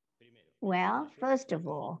do? Well, first of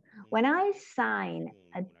all, when I sign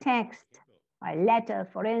a text or letter,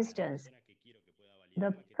 for instance,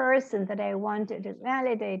 the person that I wanted to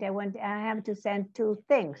validate, I have to send two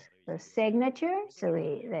things: the signature,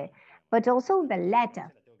 but also the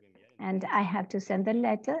letter. And I have to send the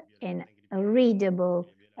letter in a readable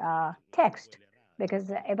text,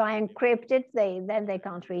 because if I encrypt it, then they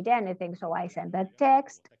can't read anything. So I send the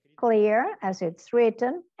text clear as it's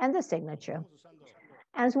written and the signature.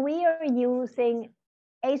 As we are using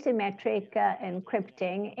asymmetric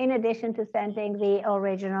encrypting, in addition to sending the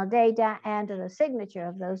original data and the signature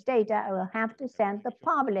of those data, I will have to send the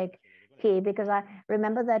public key, because I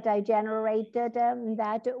remember that I generated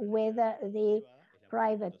that with the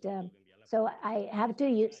private. So I have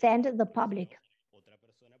to send the public.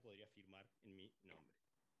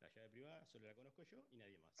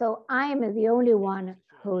 So I'm the only one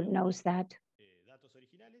who knows that.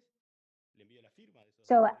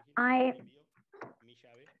 So I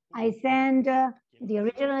send the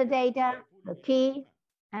original data, the key,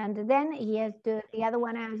 and then the other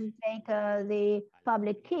one has to take the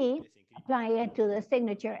public key, apply it to the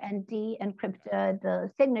signature, and de-encrypt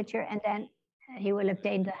the signature, and then he will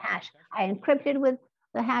obtain the hash. I encrypted with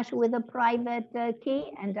the hash with a private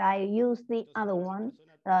key, and I use the other one,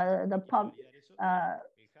 the pub,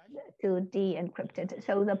 to de-encrypt it.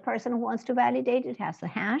 So the person who wants to validate it has the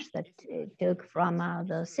hash that it took from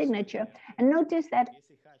the signature. And notice that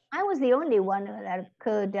I was the only one that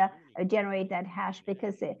could generate that hash,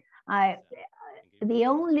 because the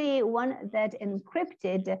only one that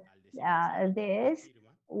encrypted this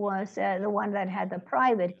was the one that had the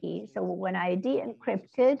private key. So when I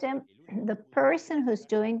de-encrypted, the person who's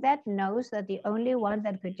doing that knows that the only one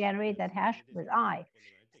that could generate that hash was I.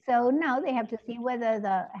 So now they have to see whether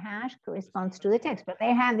the hash corresponds to the text, but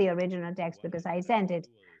they have the original text because I sent it.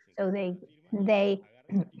 So they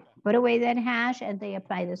put away that hash and they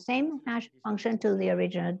apply the same hash function to the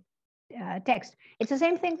original text. It's the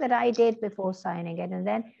same thing that I did before signing it, and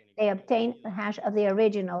then they obtain the hash of the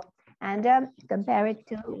original and compare it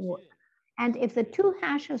to. And if the two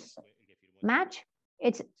hashes match,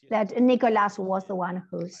 it's that Nicolas was the one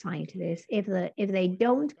who signed this. If they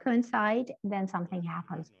don't coincide, then something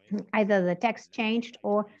happens. Either the text changed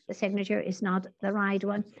or the signature is not the right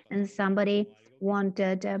one, and somebody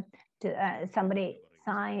wanted somebody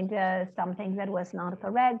signed something that was not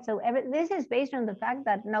correct. So this is based on the fact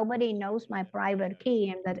that nobody knows my private key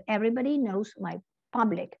and that everybody knows my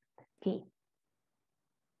public key.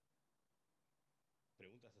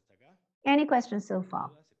 Any questions so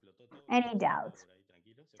far? Any doubts?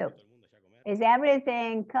 So, is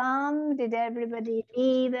everything calm? Did everybody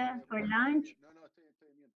leave for lunch?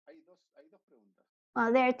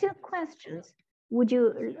 Well, there are two questions. Would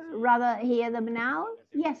you rather hear them now?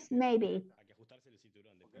 Yes, maybe.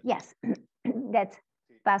 Yes, let's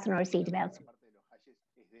fasten our seatbelts.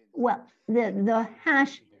 Well, the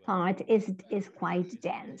hash part is quite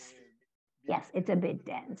dense. Yes, it's a bit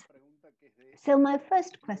dense. So my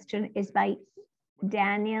first question is by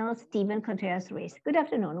Daniel Stephen Contreras Ruiz. Good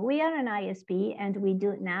afternoon. We are an ISP and we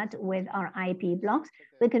do NAT with our IP blocks.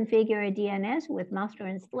 We configure a DNS with master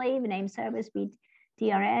and slave, name service,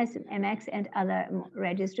 TRS, MX, and other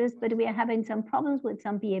registers, but we are having some problems with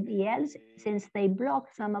some PBLs since they block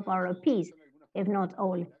some of our OPs, if not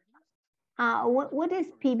all. What is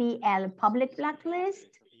PBL? Public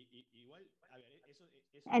blacklist?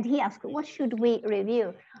 And he asked, what should we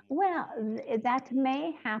review? Well, that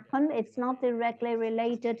may happen. It's not directly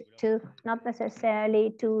related to, not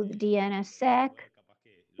necessarily to DNSSEC.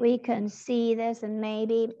 We can see this and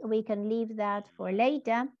maybe we can leave that for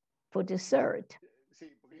later, for dessert.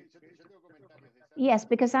 Yes,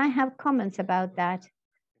 because I have comments about that.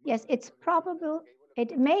 Yes, it's probable.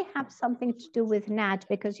 It may have something to do with NAT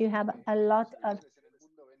because you have a lot of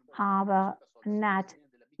Java NAT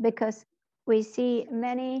because we see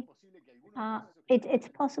many, it's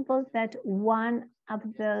possible that one of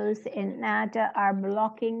those in NAT are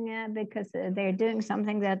blocking because they're doing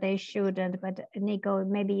something that they shouldn't. But Nico,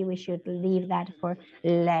 maybe we should leave that for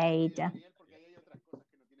later.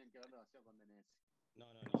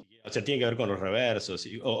 O sea, tiene que ver con los reversos,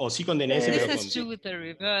 o sí con DNS. This has to do with the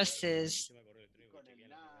reverses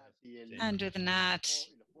and with NAT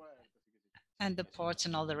and the ports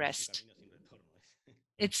and all the rest.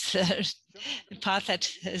 It's a path that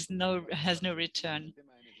has no return.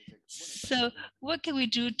 So what can we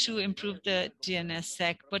do to improve the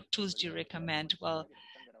DNSSEC? What tools do you recommend? Well,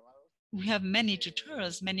 we have many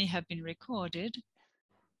tutorials, many have been recorded.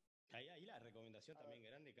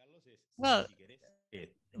 Well,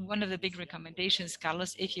 one of the big recommendations,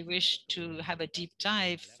 Carlos, if you wish to have a deep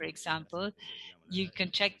dive, for example, you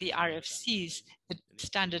can check the RFCs, the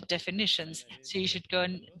standard definitions. So you should go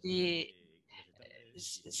on the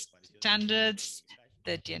standards,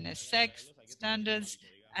 the DNSSEC standards,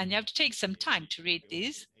 and you have to take some time to read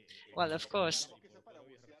these. Well, of course.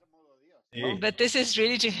 But this is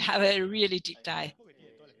really to have a really deep dive.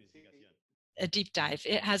 A deep dive.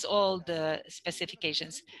 It has all the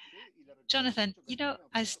specifications. Jonathan, you know,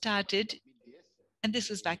 I started, and this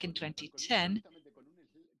was back in 2010,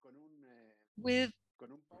 with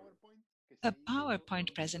a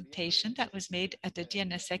PowerPoint presentation that was made at the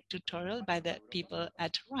DNSSEC tutorial by the people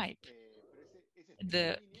at RIPE.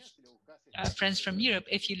 The friends from Europe,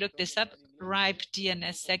 if you look this up, RIPE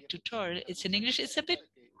DNSSEC tutorial, it's in English, it's a bit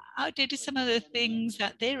outdated. Some of the things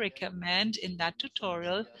that they recommend in that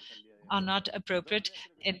tutorial are not appropriate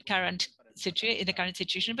in the current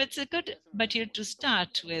situation, but it's a good material to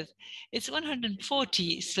start with. It's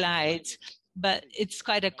 140 slides, but it's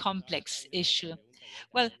quite a complex issue.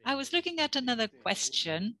 Well, I was looking at another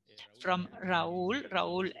question from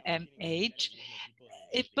Raul MH.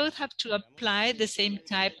 If both have to apply the same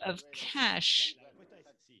type of cache.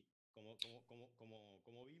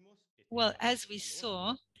 Well, as we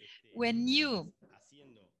saw, when you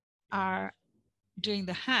are doing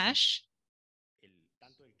the hash,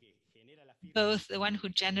 both the one who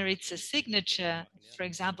generates a signature, for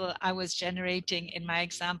example, I was generating in my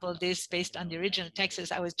example this based on the original text,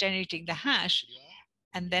 I was generating the hash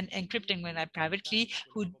and then encrypting with my private key,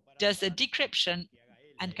 who does the decryption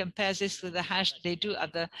and compares this with the hash they do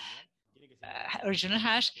of the original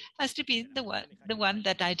hash, has to be the one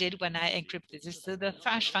that I did when I encrypted this. So the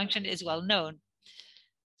hash function is well known.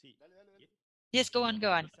 Yes, go on,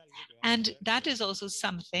 go on. And that is also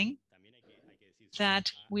something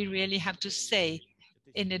that we really have to say.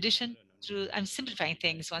 In addition to, I'm simplifying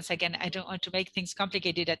things once again, I don't want to make things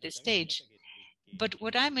complicated at this stage. But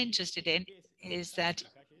what I'm interested in is that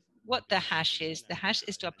what the hash is. The hash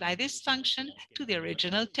is to apply this function to the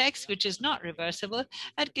original text, which is not reversible.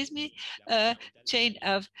 That gives me a chain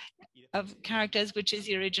of characters, which is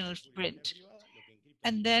the original print.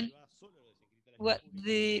 And then what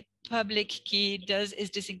the public key does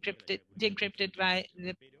is decrypted by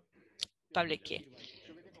the public key.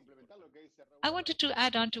 I wanted to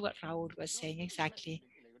add on to what Raul was saying exactly.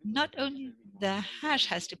 not only the hash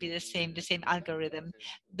has to be the same algorithm.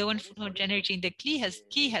 The one for generating the key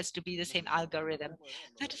has to be the same algorithm.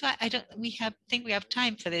 That is why think we have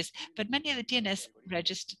time for this. But many of the DNS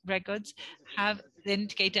records have the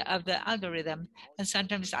indicator of the algorithm, and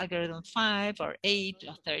sometimes algorithm 5 or 8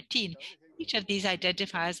 or 13. Each of these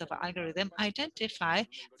identifiers of an algorithm identify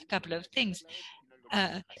a couple of things.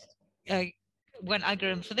 One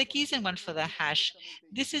algorithm for the keys and one for the hash.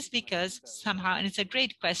 This is because somehow, and it's a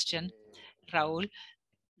great question, Raul,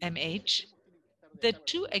 MH, the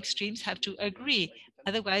two extremes have to agree.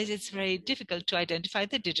 Otherwise, it's very difficult to identify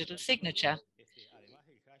the digital signature.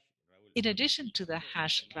 In addition to the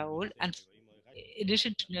hash, Raul, and in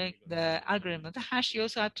addition to knowing the algorithm of the hash, you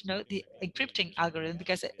also have to know the encrypting algorithm,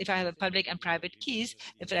 because if I have a public and private keys,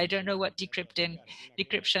 if I don't know what decryption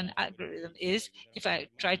algorithm is, if I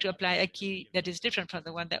try to apply a key that is different from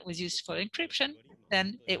the one that was used for encryption,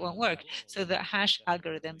 then it won't work. So the hash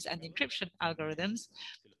algorithms and the encryption algorithms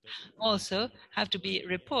also have to be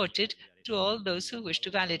reported to all those who wish to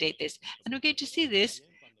validate this. And we're going to see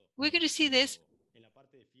this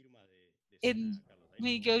in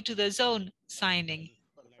we go to the zone signing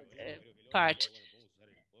part.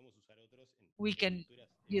 We can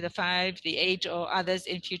do the 5, the 8, or others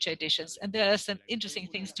in future editions. And there are some interesting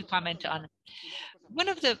things to comment on. One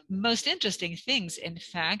of the most interesting things, in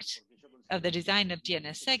fact, of the design of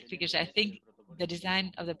DNSSEC, because I think the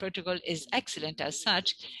design of the protocol is excellent as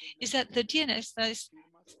such, is that the DNSSEC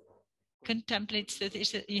contemplates that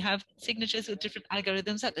you have signatures with different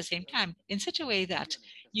algorithms at the same time, in such a way that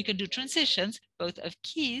you can do transitions both of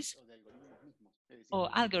keys or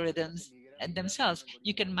algorithms themselves.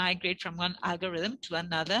 You can migrate from one algorithm to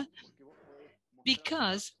another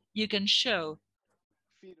because you can show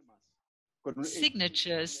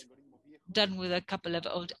signatures done with a couple of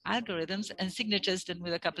old algorithms and signatures done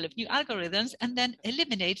with a couple of new algorithms, and then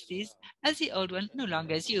eliminate these as the old one no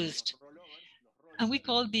longer is used. And we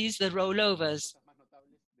call these the rollovers.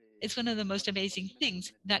 It's one of the most amazing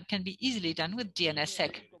things that can be easily done with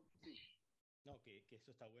DNSSEC.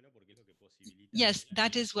 Yes,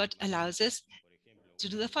 that is what allows us to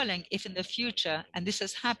do the following. If in the future, and this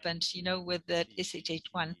has happened, with the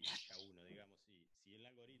SH81,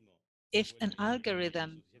 if an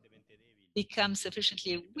algorithm becomes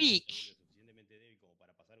sufficiently weak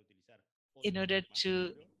in order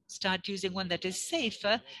to start using one that is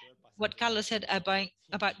safer, what Carlos said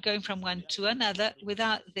about going from one to another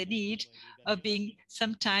without the need of being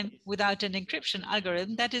sometime without an encryption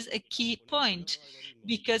algorithm, that is a key point,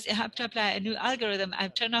 because you have to apply a new algorithm. I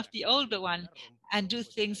turn off the older one and do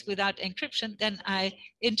things without encryption, then I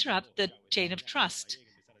interrupt the chain of trust.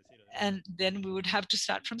 And then we would have to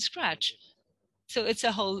start from scratch. So it's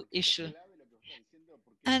a whole issue.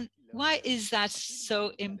 And why is that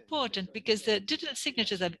so important? Because the digital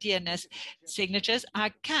signatures of DNS signatures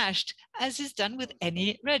are cached, as is done with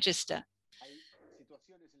any register.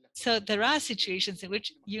 So there are situations in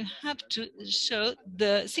which you have to show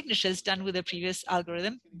the signatures done with the previous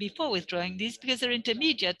algorithm before withdrawing these, because they're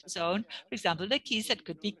intermediate zone, for example, the keys that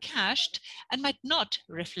could be cached and might not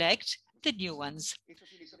reflect the new ones.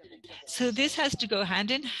 So this has to go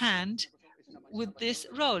hand in hand with this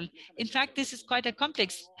role. In fact, this is quite a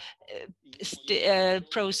complex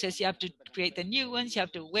process. You have to create the new ones, you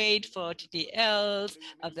have to wait for TTLs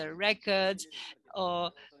of the records,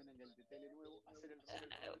 or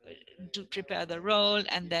to prepare the role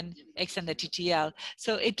and then extend the TTL.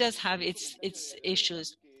 So it does have its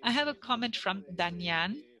issues. I have a comment from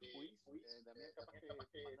Danyan.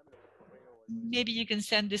 Maybe you can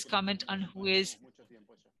send this comment on who is.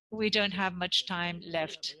 We don't have much time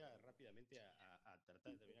left.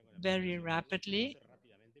 Very rapidly,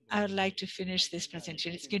 I would like to finish this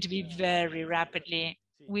presentation. It's going to be very rapidly.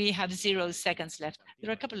 We have 0 seconds left.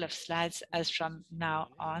 There are a couple of slides as from now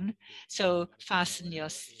on. So fasten your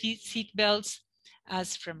seat belts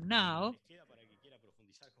as from now.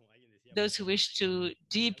 Those who wish to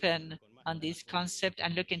deepen on this concept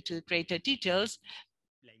and look into greater details,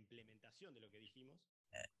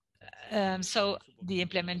 so the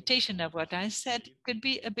implementation of what I said could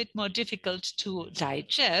be a bit more difficult to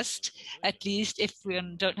digest, at least if we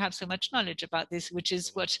don't have so much knowledge about this, which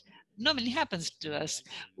is what normally happens to us.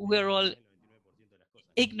 We're all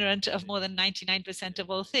ignorant of more than 99% of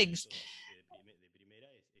all things.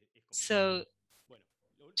 So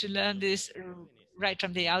to learn this right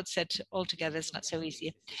from the outset altogether is not so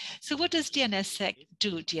easy. So what does DNSSEC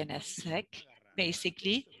do? DNSSEC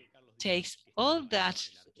basically takes all that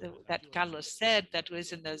Carlos said that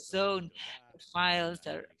was in the zone files,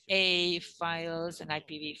 the A files, an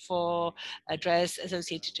IPv4 address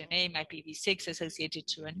associated to a name, IPv6 associated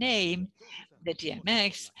to a name, the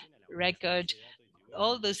DMX record,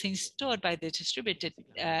 all those things stored by the distributed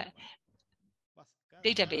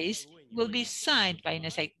database will be signed by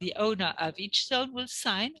NSEC. The owner of each zone will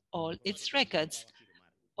sign all its records.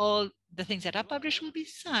 All the things that are published will be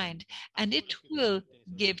signed, and it will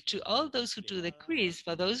give to all those who do the queries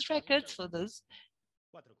for those records,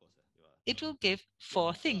 it will give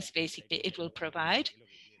 4 things, basically. It will provide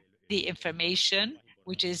the information,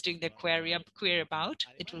 which is doing the query about.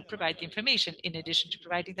 It will provide the information. In addition to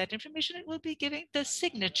providing that information, it will be giving the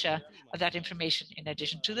signature of that information. In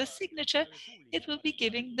addition to the signature, it will be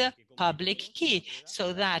giving the public key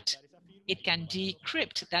so that it can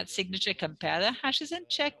decrypt that signature, compare the hashes, and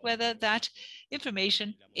check whether that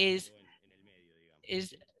information is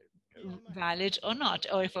valid or not,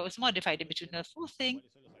 or if it was modified. In between, the 4th thing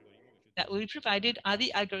that will be provided are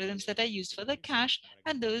the algorithms that are used for the cache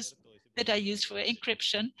and those that are used for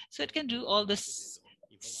encryption, so it can do all this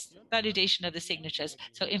validation of the signatures.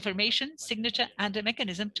 So information, signature, and a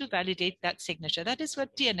mechanism to validate that signature. That is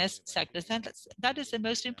what DNSSEC does, and that is the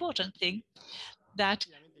most important thing that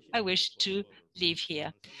I wish to leave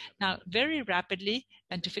here. Now, very rapidly,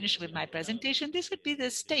 and to finish with my presentation, this would be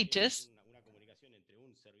the status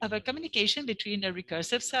of a communication between a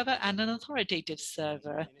recursive server and an authoritative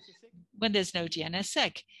server when there's no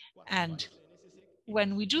DNSSEC. And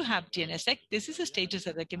when we do have DNSSEC, this is the status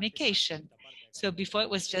of the communication. So before it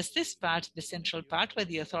was just this part, the central part, where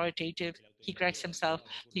the authoritative, he corrects himself,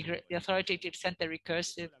 the authoritative sent the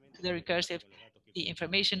recursive, the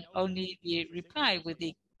information, only the reply with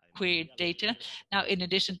the queried data. Now, in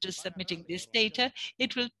addition to submitting this data,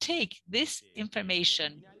 it will take this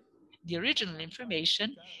information, the original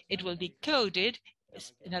information, it will be coded.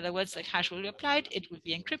 In other words, the hash will be applied, it will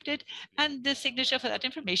be encrypted, and the signature for that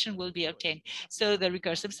information will be obtained. So the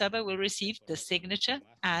recursive server will receive the signature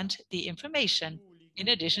and the information, in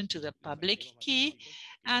addition to the public key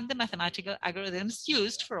and the mathematical algorithms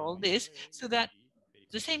used for all this, so that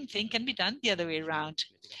the same thing can be done the other way around.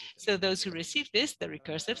 So those who receive this, the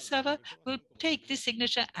recursive server, will take the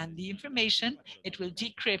signature and the information, it will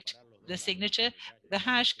decrypt the signature, the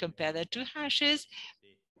hash, compare the 2 hashes,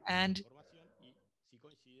 and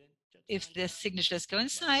if the signatures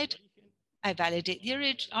coincide, I validate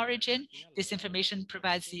the origin. This information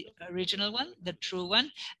provides the original one, the true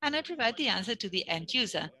one, and I provide the answer to the end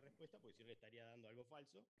user.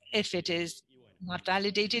 If it is not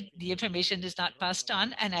validated, the information is not passed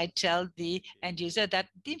on, and I tell the end user that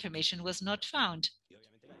the information was not found.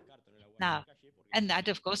 Now, and that,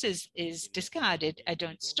 of course, is discarded. I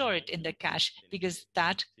don't store it in the cache because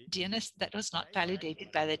that was not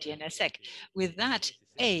validated by the DNSSEC. With that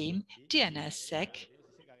aim, DNSSEC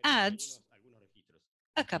adds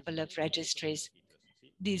a couple of registries,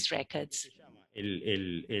 these records. El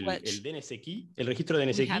DNS key, el registro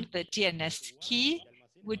DNS We key. have the DNS key,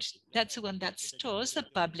 which that's the one that stores the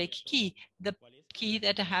public key, the key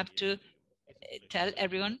that I have to tell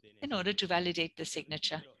everyone in order to validate the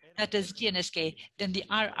signature. That is DNSK. Then the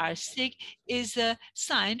RRSIG is a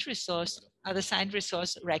signed resource, the signed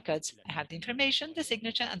resource records. I have the information, the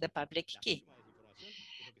signature, and the public key.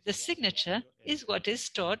 The signature is what is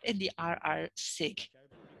stored in the RRSIG,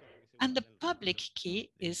 and the public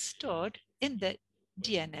key is stored in the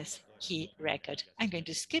DNS key record. I'm going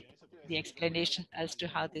to skip the explanation as to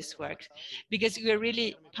how this works because we're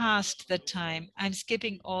really past the time. I'm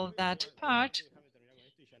skipping all that part.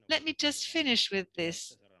 Let me just finish with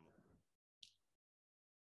this.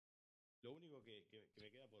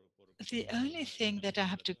 The only thing that I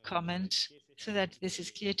have to comment so that this is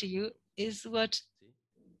clear to you is what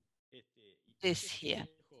this here.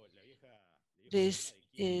 This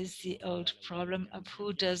is the old problem of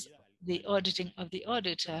who does the auditing of the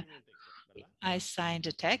auditor. I signed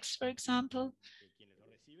a text, for example,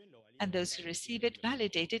 and those who receive it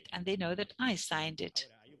validate it, and they know that I signed it.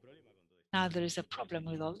 Now, there is a problem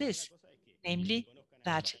with all this, namely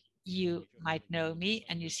that you might know me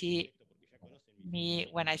and you see me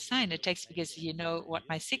when I sign a text because you know what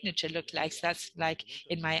my signature looked like. So that's like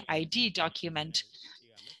in my ID document.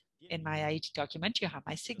 In my ID document, you have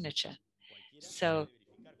my signature. So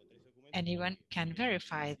anyone can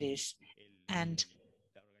verify this. And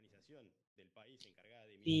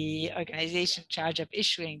the organization in charge of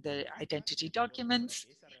issuing the identity documents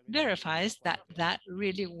verifies that that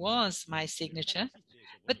really was my signature.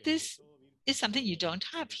 But this is something you don't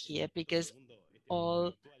have here because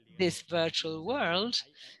all this virtual world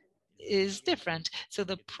is different. So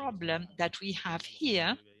the problem that we have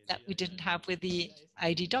here that we didn't have with the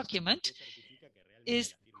ID document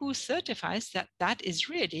is who certifies that that is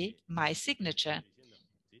really my signature.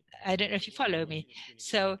 I don't know if you follow me.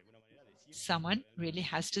 So someone really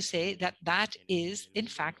has to say that that is, in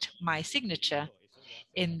fact, my signature.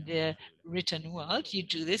 In the written world, you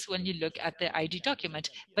do this when you look at the ID document.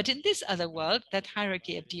 But in this other world, that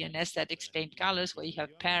hierarchy of DNS that explained Carlos, where you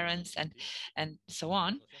have parents and so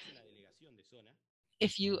on,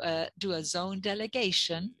 if you do a zone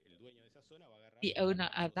delegation, the owner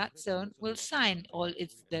of that zone will sign all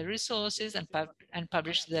the resources and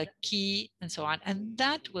publish the key and so on. And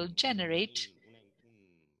that will generate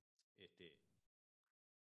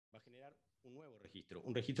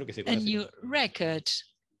a new record,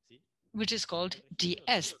 which is called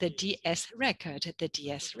DS, the DS record. The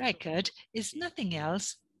DS record is nothing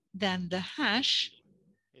else than the hash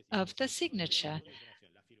of the signature.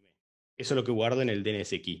 Eso es lo que guarda en el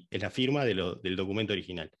DNS key, es la firma del documento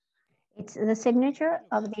original. It's the signature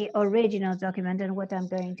of the original document. And what I'm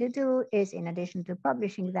going to do is, in addition to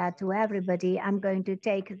publishing that to everybody, I'm going to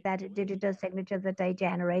take that digital signature that I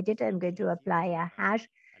generated, I'm going to apply a hash,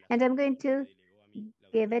 and I'm going to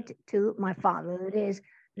give it to my father. It is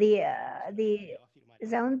the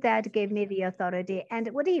zone that gave me the authority. And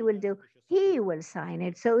what he will do, he will sign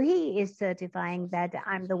it. So he is certifying that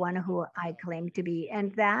I'm the one who I claim to be,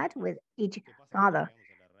 and that with each father.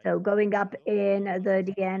 So going up in the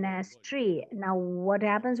DNS tree. Now, what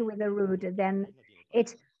happens with the root? Then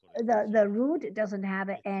it's the root doesn't have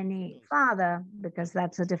any father, because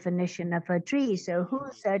that's a definition of a tree. So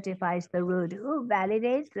who certifies the root? Who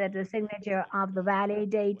validates that the signature of the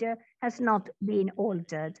validator has not been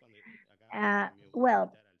altered?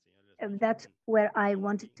 Well, that's where I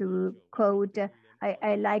wanted to quote.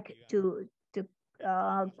 I like to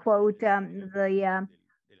quote the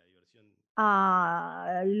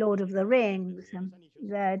Lord of the Rings,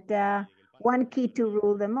 that one key to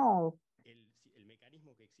rule them all.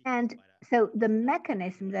 And so the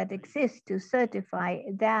mechanism that exists to certify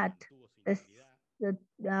that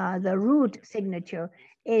the root signature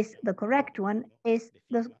is the correct one is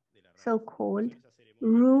the so-called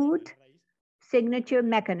root signature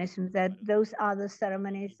mechanisms. That those are the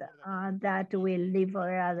ceremonies that we'll leave for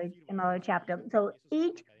another chapter. So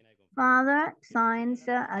each father signs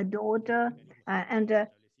a daughter, and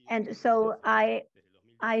so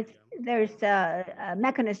there's a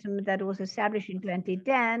mechanism that was established in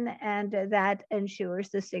 2010, and that ensures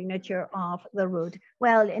the signature of the root.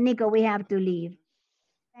 Well, Nico, we have to leave.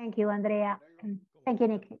 Thank you, Andrea. Thank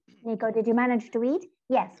you, Nico. Did you manage to eat?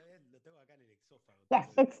 Yes. Yes,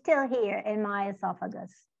 it's still here in my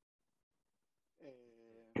esophagus.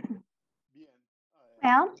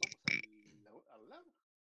 Well,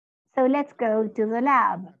 so let's go to the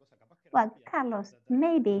lab. Well, Carlos,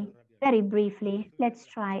 maybe very briefly, let's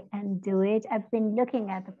try and do it. I've been looking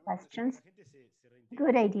at the questions.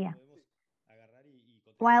 Good idea.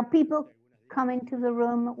 While people come into the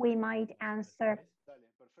room, we might answer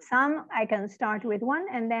some. I can start with one,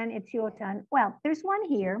 and then it's your turn. Well, there's one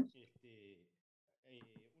here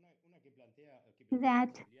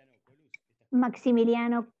that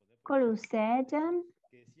Maximiliano Colu said,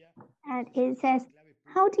 and it says,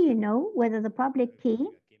 how do you know whether the public key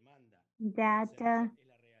that the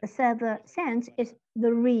server sends is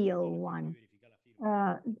the real one?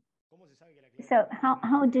 So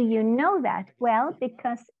how do you know that? Well,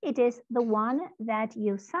 because it is the one that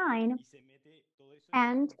you sign,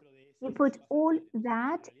 and you put all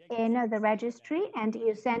that in the registry and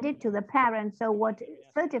you send it to the parent. So what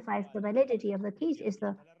certifies the validity of the keys is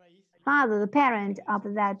the father, the parent of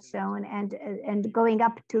that zone, and going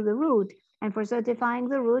up to the root. And for certifying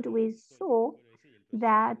the root, we saw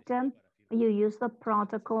that you use the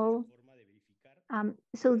protocol.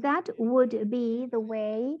 So that would be the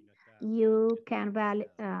way you can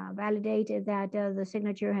validate that the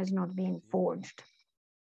signature has not been forged.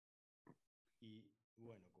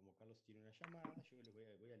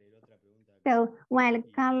 So while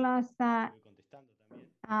Carlos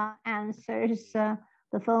answers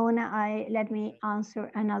the phone, let me answer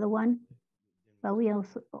another one. But we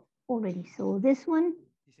also already saw this one.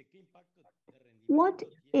 What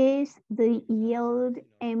is the yield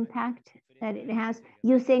impact that it has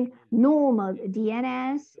using normal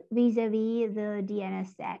DNS vis-a-vis the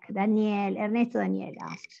DNSSEC? Ernesto Daniel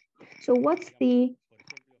asks. So what's the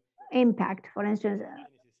impact, for instance,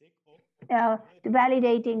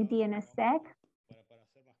 validating DNSSEC?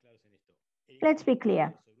 Let's be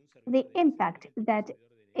clear. The impact that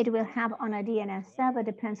it will have on a DNS server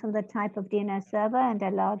depends on the type of DNS server and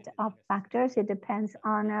a lot of factors. It depends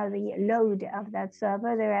on the load of that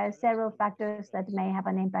server. There are several factors that may have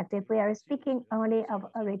an impact. If we are speaking only of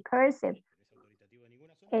a recursive,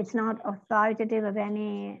 it's not authoritative of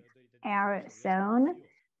any error zone,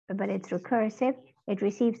 but it's recursive. It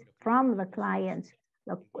receives from the client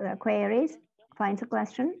the queries, finds a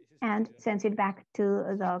question, and sends it back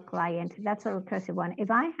to the client. That's a recursive one.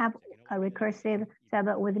 If I have a recursive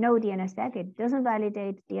server with no DNSSEC, it doesn't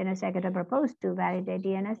validate DNSSEC at a proposed to validate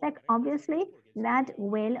DNSSEC. Obviously, that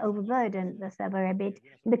will overburden the server a bit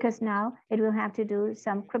because now it will have to do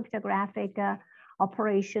some cryptographic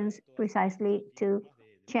operations precisely to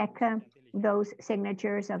check those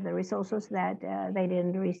signatures of the resources that they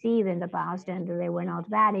didn't receive in the past and they were not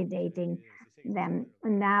validating them.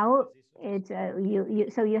 Now it's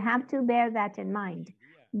so you have to bear that in mind.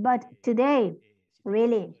 But today,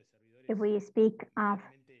 really, if we speak of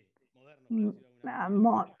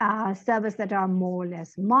servers that are more or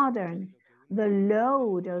less modern, the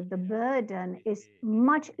load or the burden is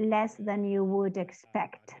much less than you would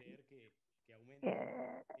expect.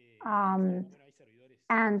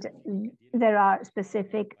 And there are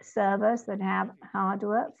specific servers that have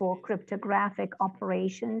hardware for cryptographic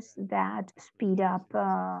operations that speed up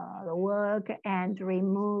the work and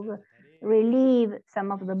relieve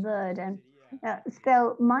some of the burden.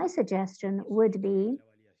 So my suggestion would be,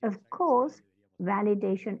 of course,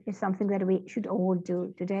 validation is something that we should all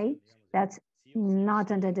do today. That's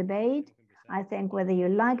not under debate. I think whether you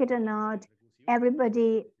like it or not,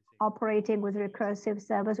 everybody operating with recursive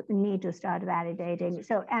servers need to start validating.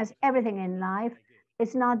 So as everything in life,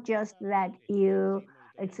 it's not just that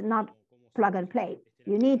it's not plug and play.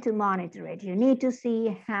 You need to monitor it. You need to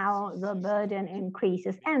see how the burden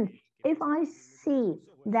increases. And if I see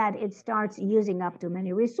that it starts using up too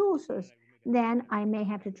many resources, then I may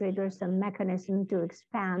have to trigger some mechanism to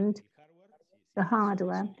expand the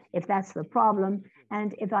hardware, if that's the problem.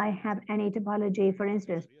 And if I have any topology, for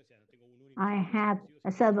instance, I have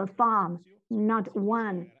a server farm, not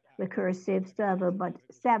one recursive server, but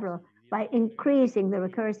several. By increasing the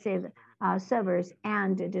recursive servers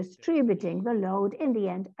and distributing the load, in the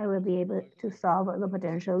end, I will be able to solve the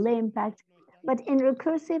potential impact. But in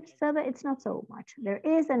recursive server, it's not so much. There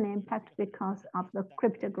is an impact because of the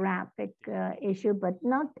cryptographic issue, but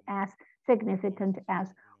not as significant as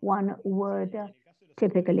one would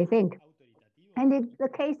typically think. And in the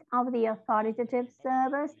case of the authoritative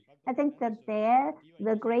servers, I think that there,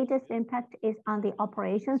 the greatest impact is on the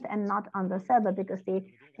operations and not on the server, because the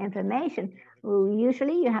information,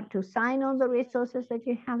 usually you have to sign all the resources that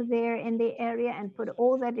you have there in the area and put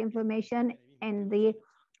all that information in the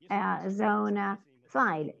zone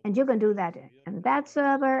file. And you can do that in that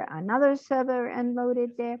server, another server, and load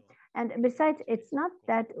it there. And besides, it's not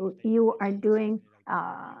that you are doing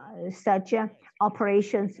such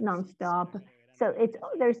operations nonstop. So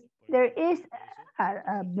there is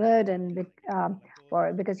a burden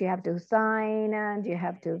because you have to sign and you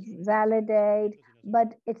have to validate,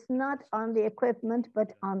 but it's not on the equipment,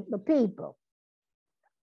 but on the people.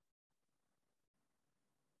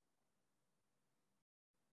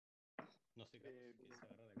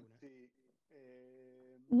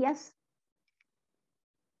 Yes.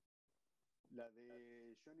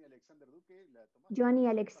 Johnny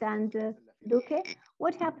Alexander Duque.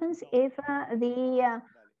 What happens if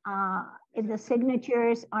the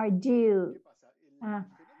signatures are due?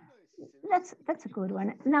 That's a good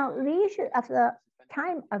one. Now, the issue of the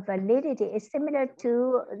time of validity is similar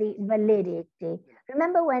to the validity.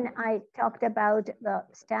 Remember when I talked about the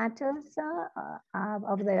status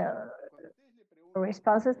of the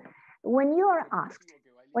responses? When you ask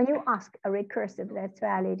a recursive that's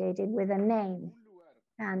validated with a name,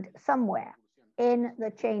 and somewhere in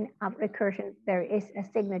the chain of recursion, there is a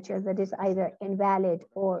signature that is either invalid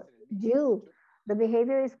or due, the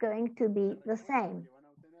behavior is going to be the same.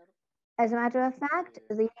 As a matter of fact,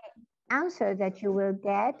 the answer that you will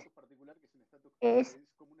get is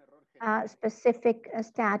a specific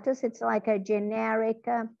status. It's like a generic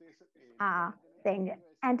thing.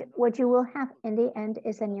 And what you will have in the end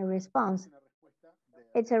is a new response.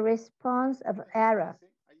 It's a response of error.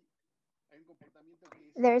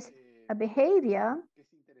 There's a behavior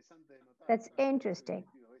that's interesting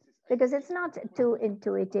because it's not too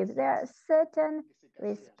intuitive. There are certain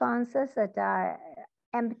responses that are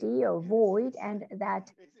empty or void and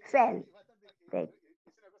that fell, they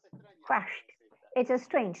crashed. It's a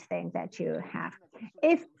strange thing that you have.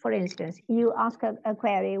 If, for instance, you ask a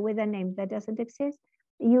query with a name that doesn't exist,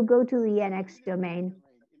 you go to the NX domain.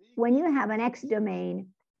 When you have an X domain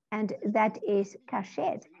and that is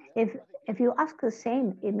cached, if you ask the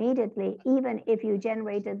same immediately, even if you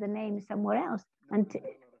generated the name somewhere else, and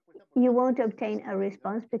you won't obtain a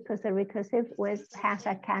response because the recursive has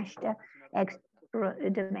a cached X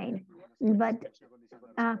domain. But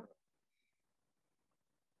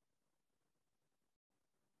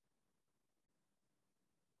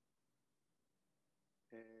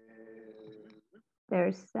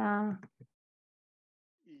There's, well,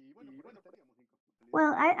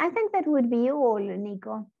 I think that would be all,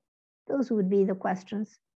 Nico. Those would be the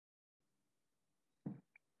questions.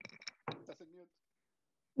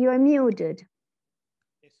 You're muted.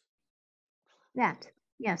 That,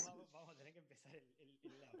 yes.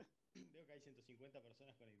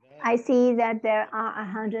 I see that there are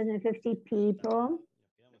 150 people.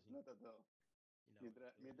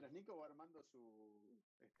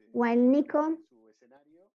 While Nico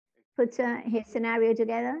puts his scenario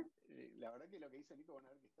together,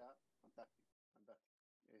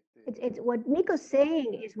 it's what Nico's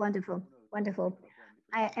saying is wonderful, wonderful.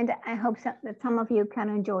 And I hope that some of you can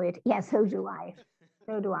enjoy it. Yes, so do I.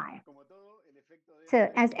 So do I. So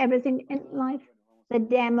as everything in life, the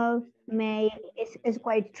demo is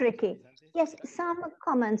quite tricky. Yes, some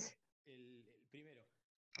comments.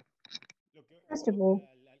 First of all,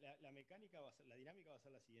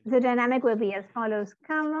 the dynamic will be as follows.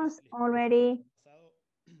 Carlos already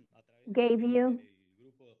gave you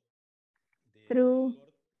through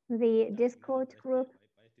the Discord group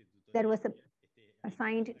that was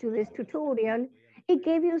assigned to this tutorial. It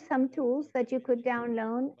gave you some tools that you could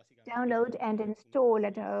download and install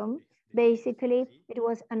at home. Basically, it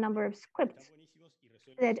was a number of scripts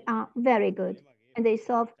that are very good, and they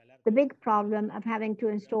solve the big problem of having to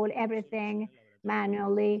install everything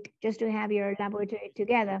manually just to have your laboratory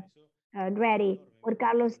together ready. What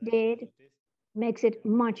Carlos did makes it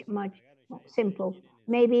much simple.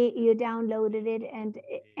 Maybe you downloaded it and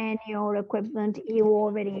in your equipment you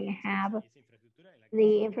already have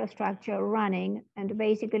the infrastructure running, and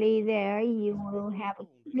basically there you will have,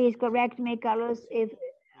 please correct me, Carlos, if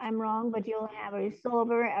I'm wrong, but you'll have a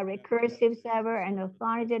solver, a recursive server, an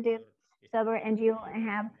authoritative server, and you'll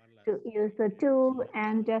have to use the tool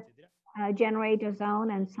and generate a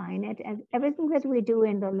zone and sign it. And everything that we do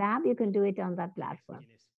in the lab, you can do it on that platform.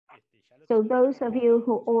 So those of you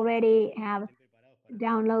who already have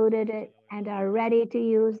downloaded it and are ready to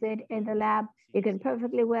use it in the lab, you can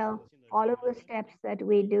perfectly well follow the steps that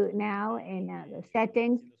we do now in the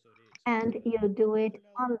settings, and you do it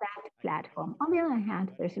on that platform. On the other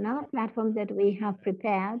hand, there's another platform that we have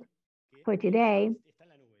prepared for today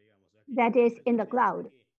that is in the cloud.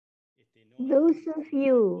 Those of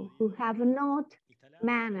you who have not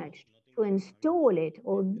managed to install it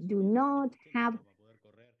or do not have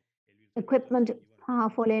equipment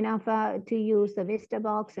powerful enough to use the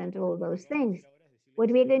VistaBox and all those things, what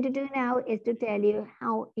we're going to do now is to tell you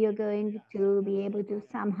how you're going to be able to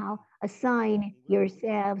somehow assign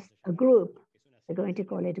yourselves a group. We're going to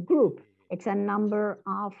call it a group. It's a number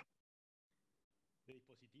of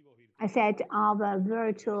a set of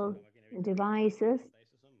virtual devices,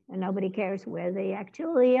 and nobody cares where they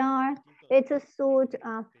actually are. It's a sort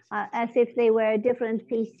of as if they were different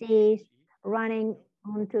PCs running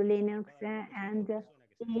onto Linux, and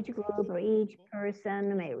each group or each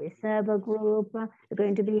person may reserve a group. There's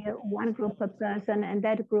going to be one group per person, and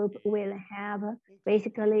that group will have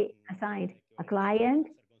basically assigned a client,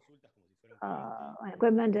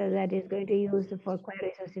 equipment that is going to use for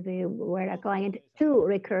queries as if you were a client, two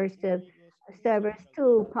recursive servers,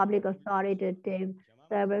 two public authoritative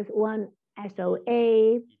servers, one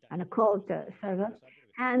SOA and a cold server,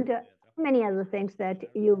 and many other things that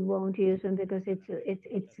you won't use them because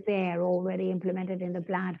it's there already implemented in the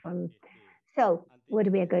platform. So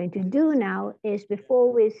what we are going to do now is,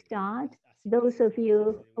 before we start, those of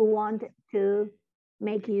you who want to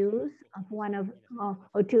make use of one of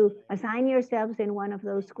or to assign yourselves in one of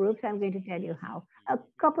those groups, I'm going to tell you how. A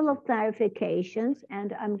couple of clarifications,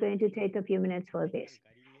 and I'm going to take a few minutes for this.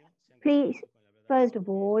 Please, first of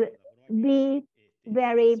all, be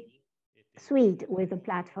very sweet with the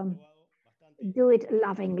platform. Do it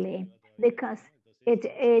lovingly, because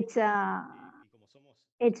it's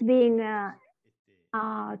being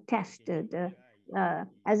tested.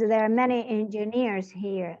 As there are many engineers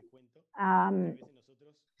here,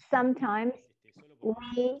 sometimes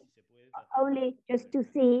we only just to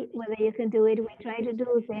see whether you can do it, we try to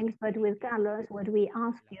do things, but with Carlos, what we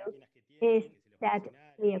ask you is that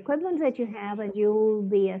the equipment that you have and you will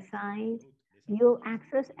be assigned, you'll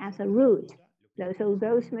access as a root. So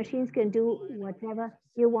those machines can do whatever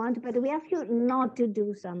you want, but we ask you not to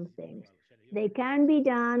do some things. They can be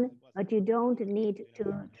done, but you don't need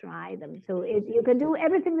to try them. So you can do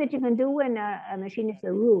everything that you can do when a machine is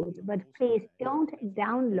a root, but please don't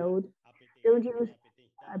download, don't use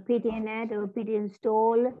a ptnet or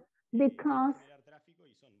ptinstall, because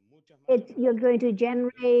you're going to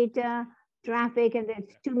generate traffic, and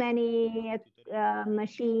it's too many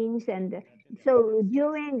machines. And so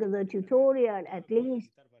during the tutorial, at least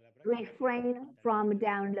refrain from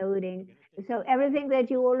downloading So everything that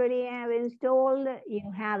you already have installed,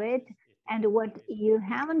 you have it. And what you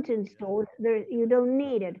haven't installed, you don't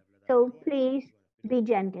need it. So please be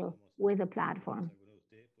gentle with the platform.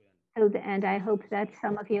 So and I hope that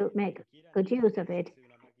some of you make good use of it.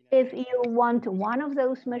 If you want one of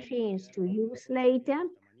those machines to use later,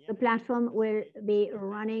 the platform will be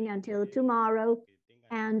running until tomorrow.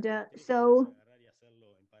 And so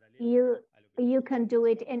you can do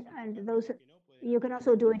it you can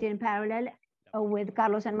also do it in parallel with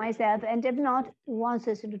Carlos and myself. And if not, once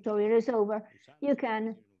this tutorial is over, you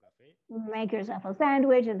can make yourself a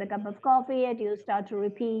sandwich and a cup of coffee, and you start to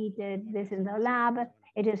repeat this in the lab.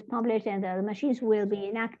 It is published and the machines will be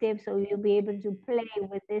inactive, so you'll be able to play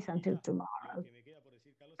with this until tomorrow.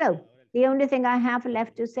 So the only thing I have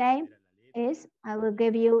left to say is I will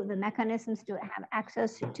give you the mechanisms to have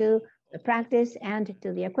access to the practice and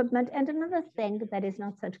to the equipment. And another thing that is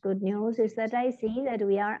not such good news is that I see that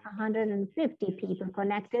we are 150 people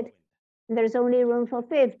connected. And there's only room for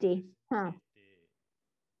 50.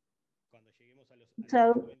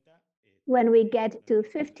 So when we get to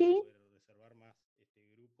 50,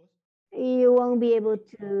 you won't be able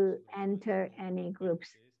to enter any groups.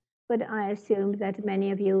 But I assume that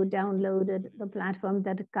many of you downloaded the platform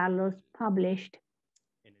that Carlos published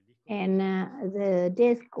in the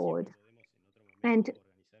Discord. And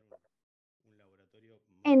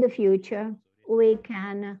in the future, we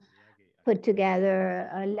can put together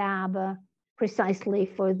a lab precisely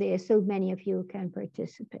for this, so many of you can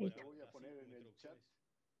participate.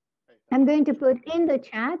 I'm going to put in the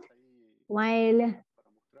chat while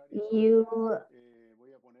you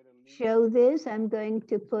show this. I'm going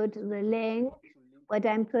to put the link. What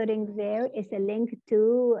I'm putting there is a link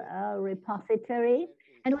to a repository.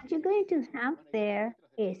 And what you're going to have there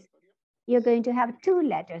is you're going to have two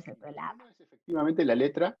letters of the lab. Efectivamente, la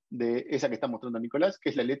letra de esa que está mostrando Nicolás, que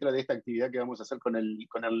es la letra de esta actividad que vamos a hacer con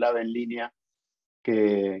el lab en línea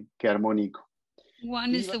que armó Nico.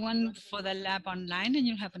 One is the one for the lab online, and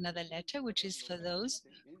you have another letter, which is for those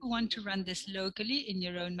who want to run this locally in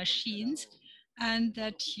your own machines, and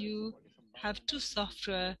that you have two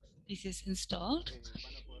software pieces installed.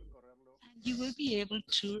 And you will be able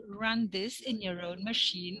to run this in your own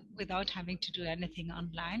machine without having to do anything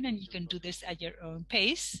online, and you can do this at your own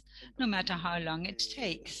pace, no matter how long it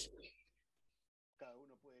takes.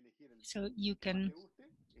 So you can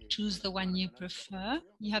choose the one you prefer.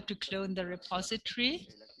 You have to clone the repository.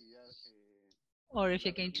 Or if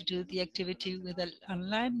you're going to do the activity with an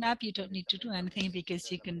online lab, you don't need to do anything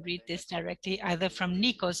because you can read this directly either from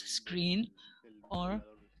Nico's screen or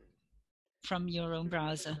from your own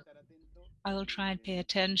browser. I will try and pay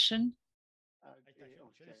attention.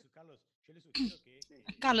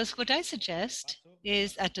 Carlos, what I suggest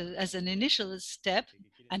is as an initial step,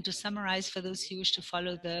 and to summarize for those who wish to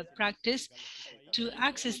follow the practice, to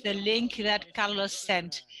access the link that Carlos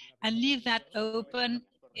sent and leave that open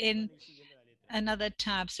in another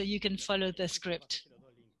tab so you can follow the script.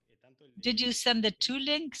 Did you send the two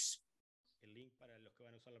links?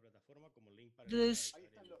 This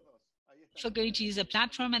for going to use a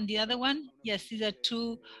platform and the other one? Yes, these are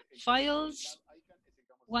two files.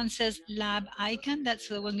 One says lab icon, that's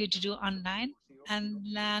the one you're going to do online, and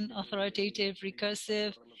LAN authoritative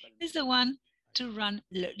recursive is the one to run,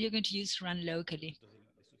 you're going to use to run locally.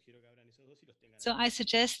 So I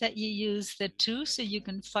suggest that you use the two so you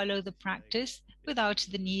can follow the practice without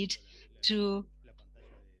the need to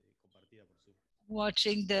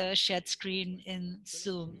watching the shared screen in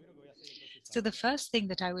Zoom. So the first thing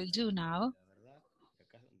that I will do now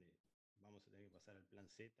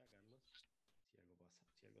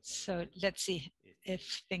So let's see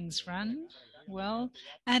if things run well.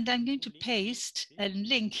 And I'm going to paste a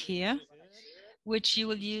link here, which you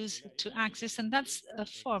will use to access. And that's a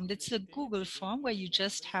form. It's a Google form where you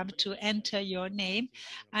just have to enter your name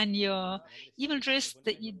and your email address.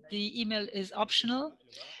 The email is optional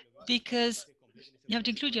because you have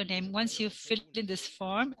to include your name. Once you fill in this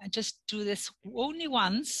form, and just do this only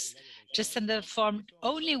once, just send the form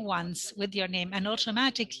only once with your name, and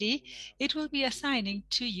automatically it will be assigning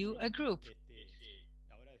to you a group.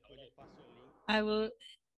 I will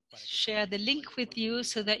share the link with you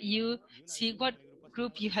so that you see what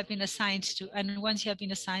group you have been assigned to. And once you have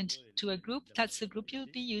been assigned to a group, that's the group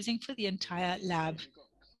you'll be using for the entire lab.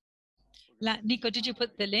 Nico, did you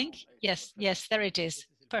put the link? Yes, yes, there it is.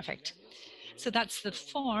 Perfect. So that's the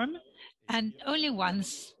form, and only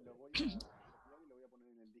once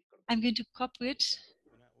I'm going to copy it.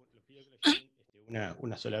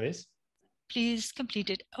 Una sola vez. Please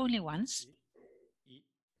complete it only once.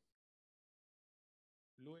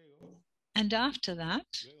 And after that,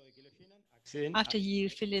 After you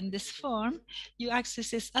fill in this form, you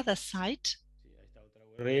access this other site,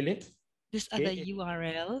 this other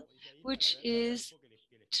URL, which is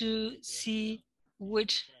to see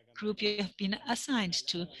which group you have been assigned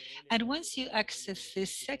to. And once you access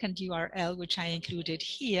this second URL, which I included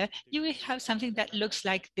here, you will have something that looks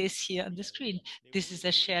like this here on the screen. This is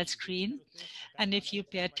a shared screen. And if you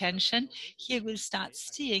pay attention, here we'll start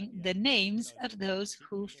seeing the names of those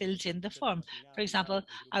who filled in the form. For example,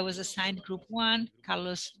 I was assigned group 1,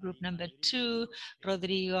 Carlos group number 2,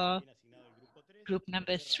 Rodrigo group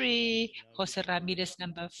number 3, Jose Ramirez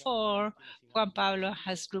number 4, Juan Pablo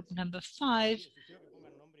has group number 5.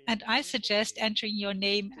 And I suggest entering your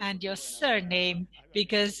name and your surname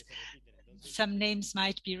because some names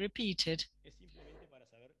might be repeated.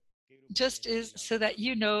 Just is so that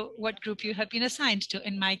you know what group you have been assigned to.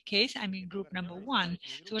 In my case, I'm in group number 1.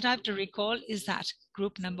 So what I have to recall is that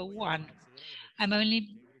group number 1. I'm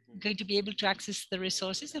only going to be able to access the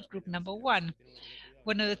resources of group number 1.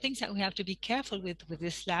 One of the things that we have to be careful with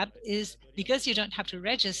this lab is because you don't have to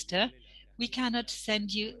register, we cannot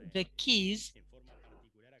send you the keys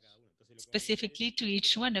specifically to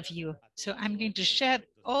each one of you. So I'm going to share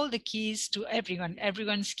all the keys to everyone,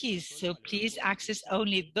 everyone's keys. So please access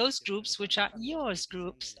only those groups which are yours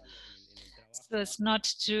groups, so as not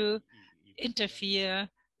to interfere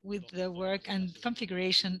with the work and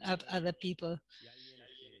configuration of other people.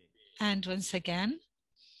 And once again,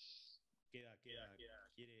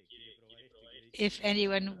 if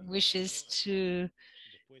anyone wishes to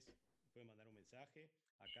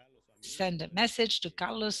send a message to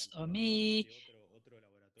Carlos or me,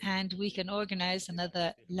 and we can organize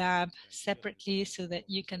another lab separately so that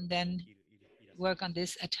you can then work on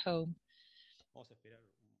this at home.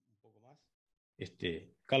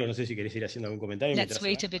 Carlos, no sé si querés ir haciendo algún comentario. Let's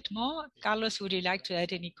wait a bit more. Carlos, would you like to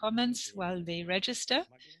add any comments while they register?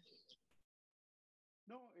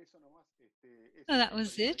 No, that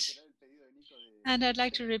was it. And I'd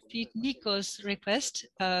like to repeat Nico's request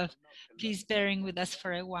of please bearing with us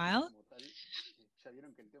for a while.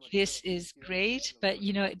 This is great, but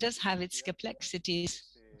you know, it does have its complexities.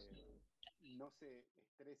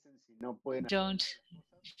 Don't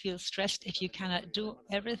feel stressed if you cannot do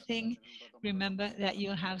everything. Remember that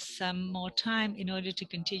you'll have some more time in order to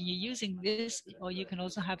continue using this, or you can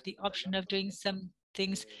also have the option of doing some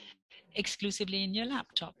things exclusively in your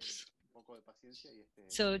laptops.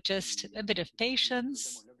 So just a bit of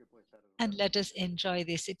patience and let us enjoy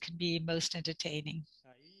this. It can be most entertaining.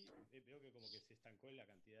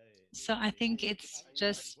 So I think it's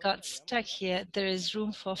just got stuck here. There is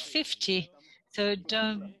room for 50. So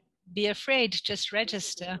don't be afraid, just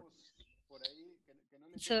register.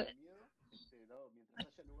 So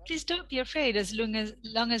please don't be afraid. As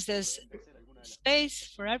long as there's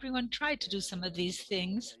space for everyone, try to do some of these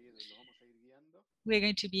things. We're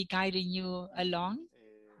going to be guiding you along.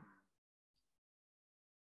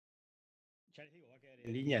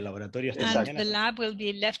 En línea, el laboratorio hasta And mañana. the lab will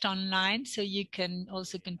be left online, so you can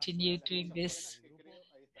also continue doing this.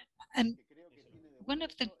 And one of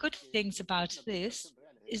the good things about this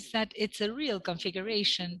is that it's a real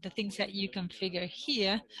configuration. The things that you configure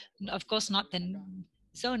here, of course not the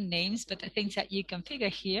zone names, but the things that you configure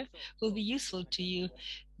here will be useful to you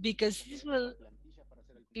because this will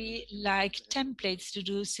be like templates to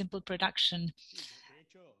do simple production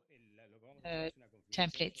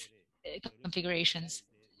templates, configurations.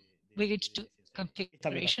 We're going to do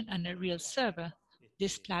configuration on a real server.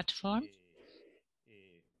 This platform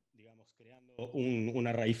un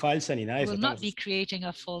array falsa ni nada de eso. will not be creating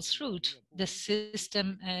a false root. The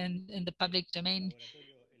system and in the public domain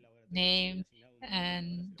name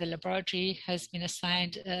and the laboratory has been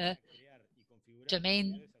assigned a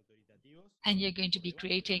domain, and you're going to be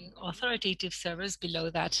creating authoritative servers below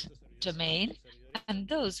that domain, and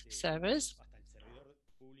those servers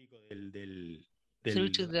through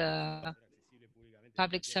to the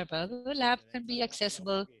public server. The lab can be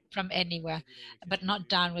accessible from anywhere, but not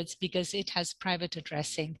downwards because it has private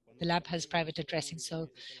addressing. The lab has private addressing, so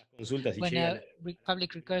when a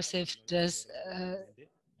public recursive does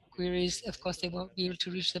queries, of course, they won't be able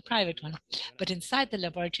to reach the private one. But inside the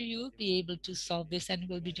laboratory, you will be able to solve this and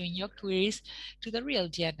will be doing your queries to the real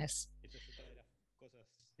DNS.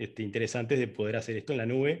 Interesantes de poder hacer esto en la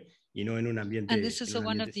nube y no en un ambiente. And this is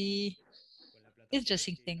one of the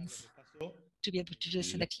interesting things, to be able to do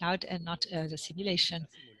this in the cloud and not as a simulation.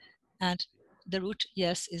 And the root,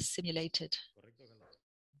 yes, is simulated.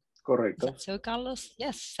 Correcto. Is that so, Carlos?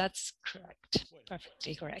 Yes, that's correct.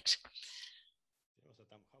 Perfectly correct.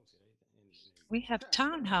 We have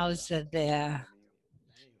Townhauser there.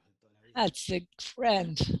 That's a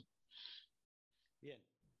friend.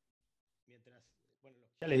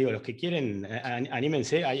 Ya les digo, los que quieren,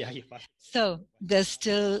 anímense, hay espacio. So there's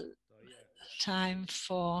still time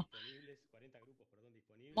for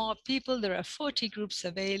more people. There are 40 groups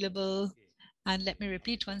available. And let me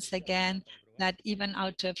repeat once again that even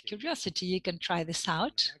out of curiosity, you can try this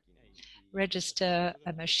out, register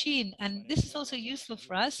a machine. And this is also useful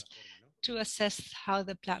for us to assess how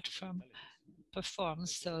the platform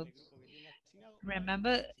performs. So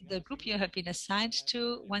remember the group you have been assigned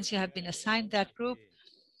to. Once you have been assigned that group,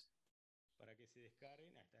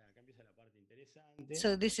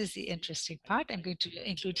 so this is the interesting part. I'm going to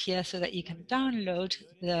include here so that you can download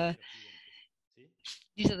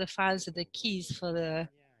these are the files of the keys for the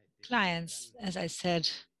clients, as I said,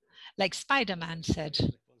 like Spider-Man said,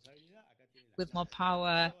 with more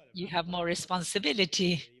power, you have more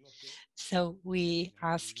responsibility. So we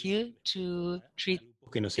ask you to treat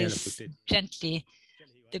this gently,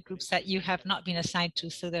 the groups that you have not been assigned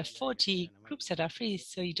to. So there are 40 groups that are free,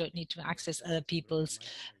 so you don't need to access other people's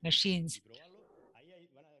machines.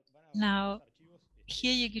 Now,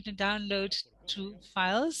 here you're going to download 2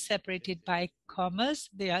 files separated by commas.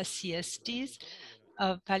 They are CSTs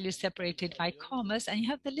of values separated by commas, and you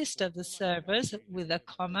have the list of the servers with a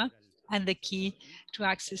comma and the key to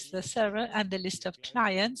access the server, and the list of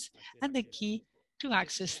clients and the key to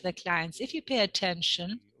access the clients. If you pay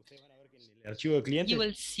attention, you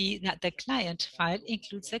will see that the client file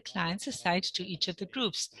includes the clients assigned to each of the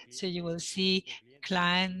groups. So you will see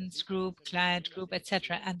client group,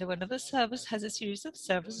 etc. And the one of the servers has a series of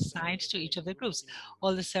servers assigned to each of the groups.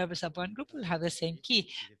 All the servers of one group will have the same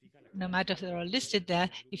key. No matter if they're all listed there,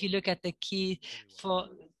 if you look at the key for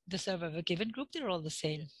the server of a given group, they're all the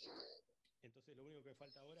same.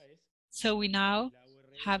 So we now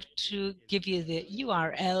have to give you the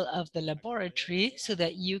URL of the laboratory so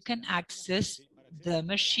that you can access the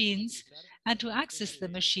machines. And to access the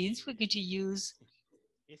machines, we're going to use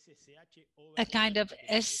a kind of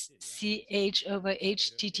SCH over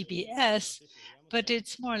HTTPS, but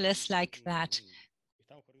it's more or less like that.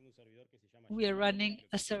 We are running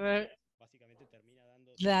a server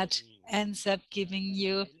that ends up giving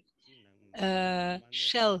you a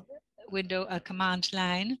shell window, a command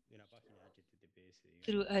line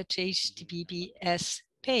through a HTTPS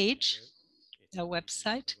page, a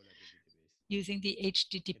website, using the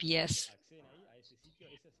HTTPS.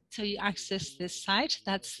 So you access this site.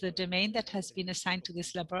 That's the domain that has been assigned to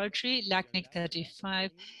this laboratory, LACNIC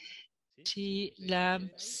 35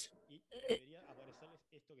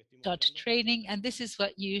 training, and this is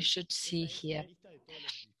what you should see here.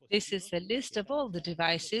 This is a list of all the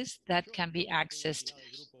devices that can be accessed.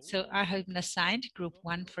 So I have been assigned group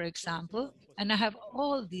 1, for example, and I have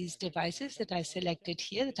all these devices that I selected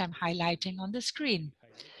here that I'm highlighting on the screen.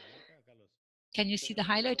 Can you see the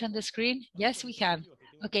highlight on the screen? Yes, we have.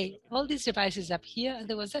 Okay, all these devices up here are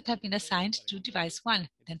the ones that have been assigned to device 1,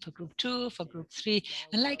 then for group 2, for group 3,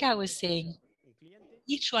 and like I was saying,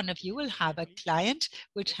 each one of you will have a client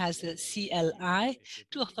which has the CLI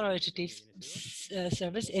to authoritative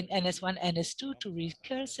servers in NS1, NS2 to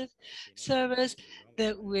recursive servers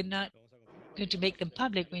that we're not going to make them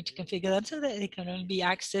public. We're going to configure them so that they can only be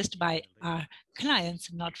accessed by our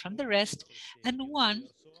clients, not from the rest. And one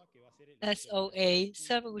SOA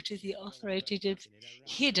server, which is the authoritative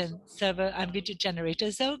hidden server. I'm going to generate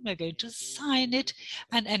a zone. We're going to sign it,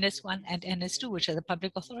 and NS1 and NS2, which are the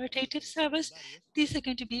public authoritative servers. These are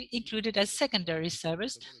going to be included as secondary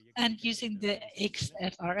servers. And using the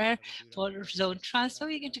XFRR for zone transfer,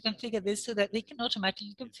 we're going to configure this so that they can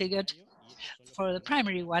automatically be configured for the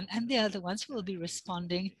primary one, and the other ones will be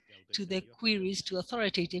responding to the queries, to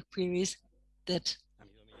authoritative queries that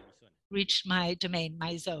reach my domain,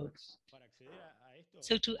 my zone.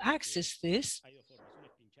 So to access this,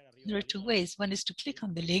 there are 2 ways. One is to click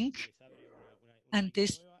on the link, and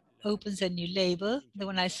this opens a new label. The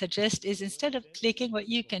one I suggest is, instead of clicking, what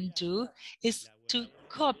you can do is to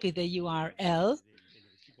copy the URL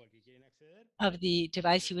of the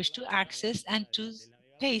device you wish to access and to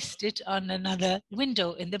paste it on another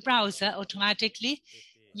window in the browser. Automatically,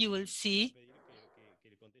 you will see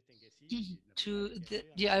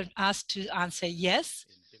you are asked to answer yes.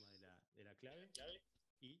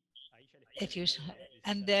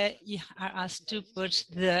 And there you are asked to put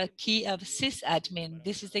the key of sysadmin.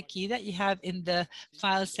 This is the key that you have in the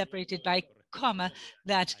file separated by comma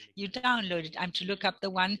that you downloaded. I'm to look up the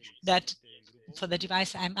one that for the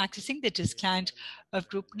device I'm accessing, that is client of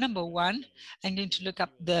group number 1. I'm going to look up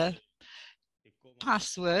the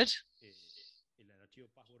password.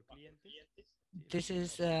 This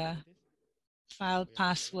is a file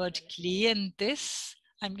password client.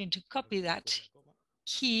 I'm going to copy that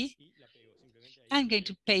key. I'm going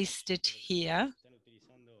to paste it here.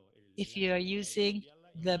 If you are using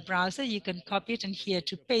the browser, you can copy it, and here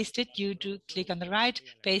to paste it, you do click on the right,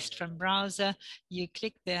 paste from browser, you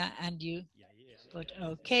click there and you put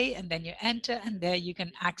OK, and then you enter, and there you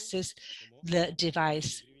can access the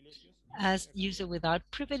device as user without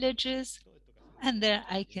privileges. And there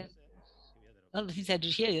I can, well, the things I do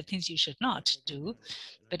here are things you should not do.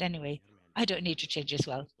 But anyway, I don't need to change as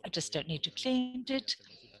well. I just don't need to claim it.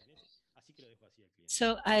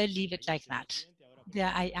 So I leave it like that.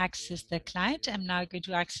 There I access the client. I'm now going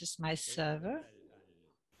to access my server.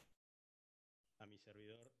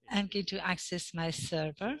 I'm going to access my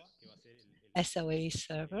server, SOA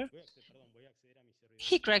server.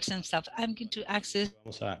 He corrects himself. I'm going to access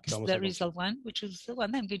the result one, which is the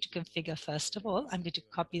one I'm going to configure first of all. I'm going to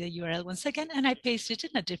copy the URL once again, and I paste it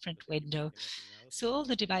in a different window. So all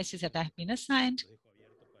the devices that have been assigned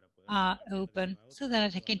are open so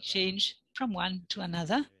that I can change from one to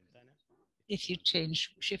another. If you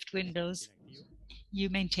change shift windows, you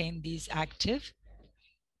maintain these active.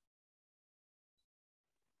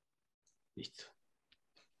 Listo.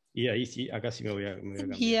 Y ahí sí, acá sí me voy a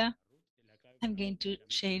cambiar. Here, I'm going to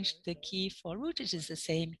change the key for root. It is the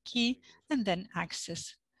same key, and then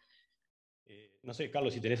access. No sé,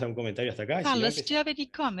 Carlos, si tenés algún comentario hasta acá. Carlos, do you have any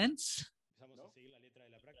comments?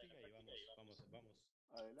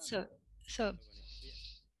 So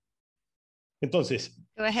Entonces,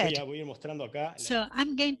 go ahead. voy a ir mostrando acá. So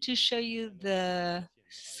I'm going to show you the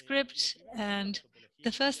script, and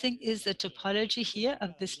the first thing is the topology here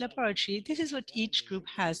of this laboratory. This is what each group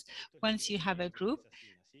has. Once you have a group,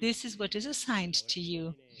 this is what is assigned to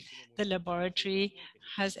you. The laboratory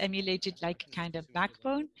has emulated like a kind of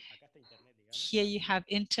backbone. Here you have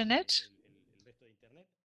internet,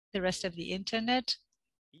 the rest of the internet,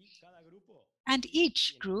 and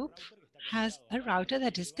each group has a router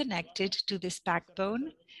that is connected to this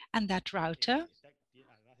backbone, and that router,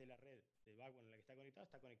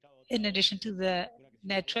 in addition to the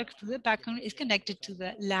network to the backbone, is connected to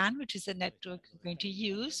the LAN, which is the network we're going to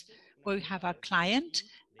use, where we have our client,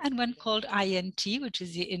 and one called INT, which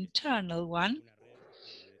is the internal one,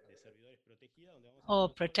 or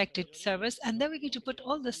protected servers. And then we're going to put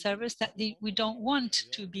all the servers that we don't want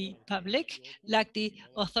to be public, like the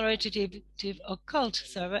authoritative occult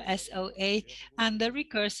server, SOA, and the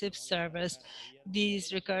recursive servers.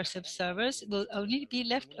 These recursive servers will only be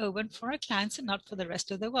left open for our clients and not for the rest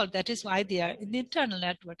of the world. That is why they are in the internal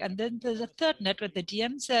network. And then there's a third network, the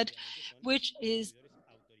DMZ, which is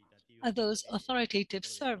those authoritative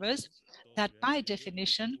servers that by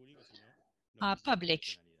definition are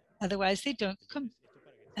public. Otherwise, they don't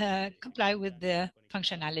comply with the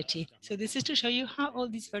functionality. So this is to show you how all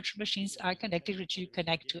these virtual machines are connected, which you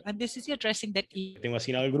connect to. And this is the addressing that each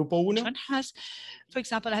one has. For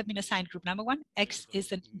example, I have been assigned group number 1. X is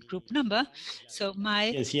the group number. So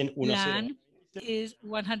my LAN is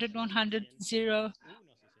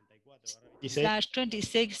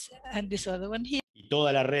 100.100.0/26, and this other one here.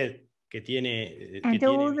 And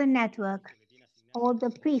all the network, all the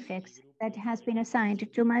prefix that has been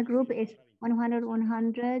assigned to my group is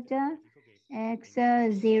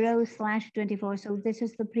 100.100x0/24. So this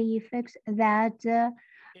is the prefix that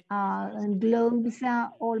globes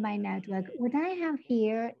all my network. What I have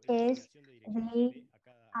here is the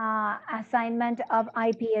assignment of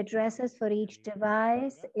IP addresses for each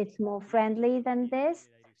device. It's more friendly than this.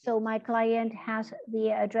 So my client has the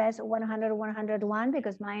address 100.100.1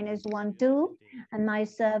 because mine is 1.2, and my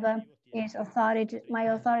server is authoritative. My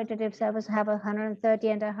authoritative servers have 130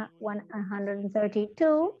 and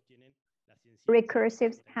 132.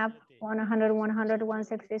 Recursives have 100, 100,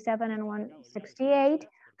 167, and 168.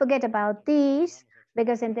 Forget about these,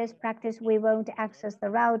 because in this practice, we won't access the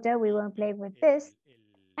router. We won't play with this.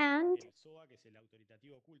 And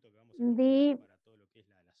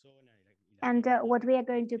what we are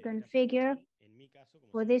going to configure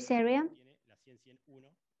for this area,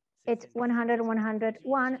 it's 100,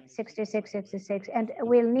 101, 66, 66. And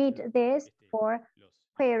we'll need this for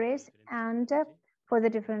queries and for the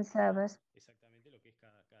different servers.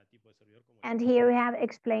 And here we have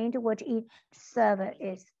explained what each server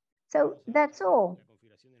is. So that's all.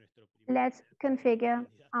 Let's configure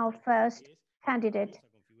our first candidate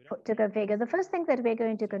to configure. The first thing that we're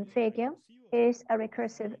going to configure is a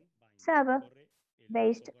recursive server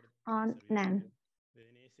based on NAN,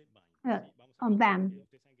 on BAM.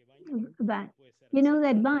 You know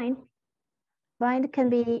that bind can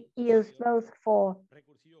be used both for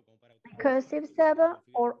recursive server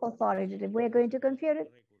or authoritative. We're going to configure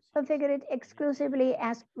it exclusively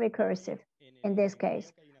as recursive in this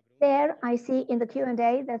case. There, I see in the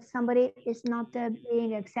Q&A that somebody is not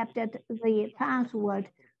being accepted the password.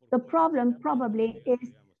 The problem probably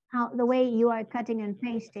is the way you are cutting and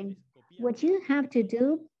pasting. What you have to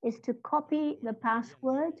do is to copy the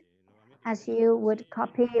password as you would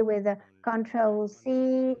copy with a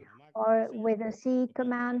Control-C or with a C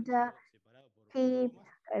command key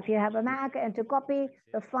if you have a Mac, and to copy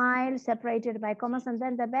the file separated by commas. And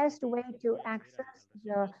then the best way to access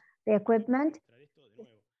the equipment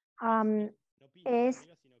is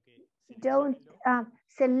don't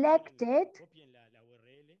select it,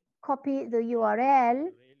 copy the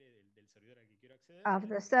URL of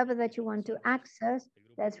the server that you want to access.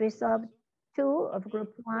 That's resolve 2 of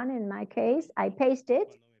group 1 in my case. I paste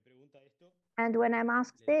it, and when I'm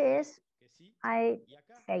asked this, I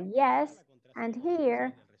say yes, and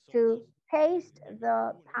here to paste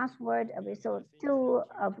the password of resolve 2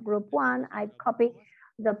 of group 1, I copy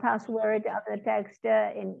the password of the text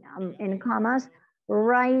in commas,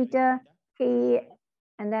 right key,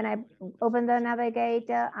 and then I open the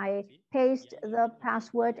navigator, I paste the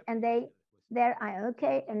password, and there I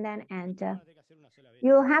okay, and then enter.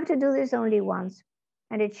 You have to do this only once,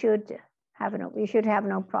 and it should have we should have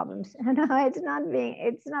no problems. No,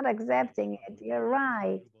 it's not accepting it. You're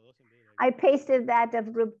right. I pasted that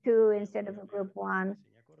of group 2 instead of group 1.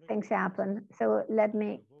 Things happen. So let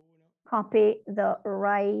me copy the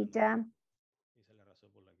right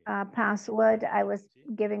password. I was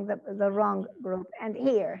giving the wrong group, and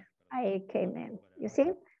here I came in, you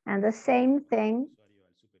see? And the same thing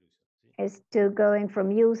is to going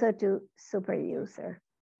from user to super user.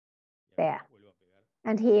 There.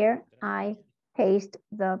 And here I paste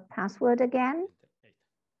the password again.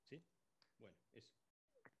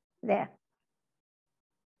 There.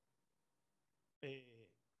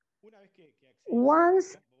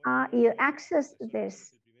 Once you access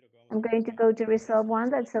this, I'm going to go to resolve 1.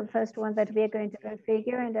 That's the first one that we are going to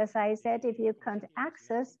configure. And as I said, if you can't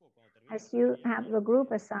access, as you have the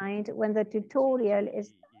group assigned, when the tutorial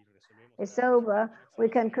is over, we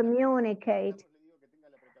can communicate.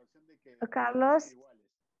 Carlos,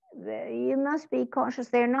 you must be cautious.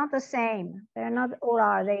 They're not the same. They're not, or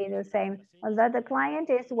are they the same? Although the client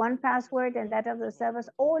is one password and that of the servers,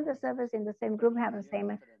 all the servers in the same group have the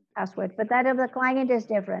same password, but that of the client is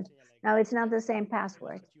different. Now it's not the same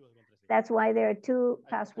password. That's why there are 2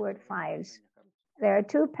 password files. There are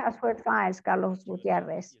 2 password files, Carlos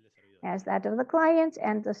Gutierrez, as that of the clients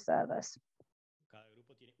and the servers.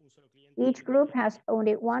 Each group has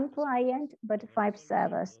only 1 client, but 5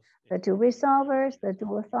 servers. The 2 resolvers, the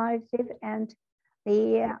 2 authoritative, and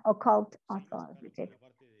the occult authoritative.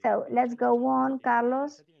 So let's go on,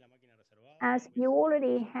 Carlos. As you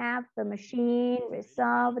already have the machine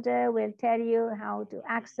resolved, we'll tell you how to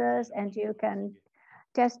access, and you can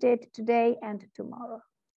test it today and tomorrow.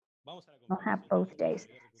 We'll have both days.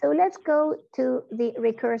 So let's go to the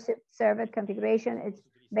recursive server configuration. It's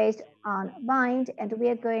based on bind, and we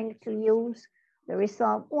are going to use the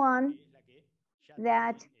resolve 1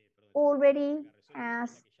 that already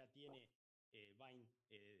has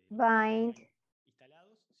bind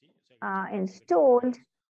installed.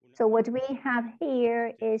 So what we have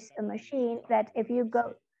here is a machine that if you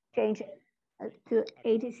go change to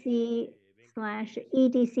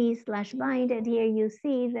etc/bind, and here you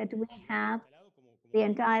see that we have the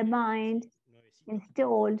entire bind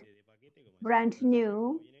installed brand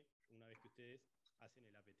new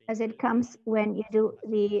as it comes when you do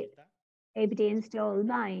the apt install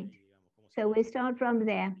bind. So we start from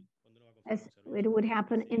there, as it would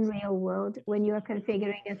happen in real world when you are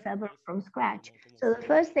configuring a server from scratch. So the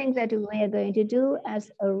first thing that we are going to do as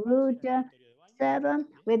a root server,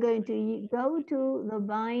 we're going to go to the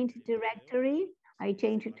bind directory. I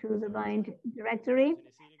change it to the bind directory.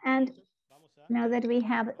 And now that we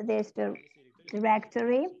have this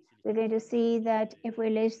directory, we're going to see that if we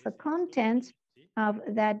list the contents of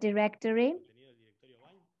that directory,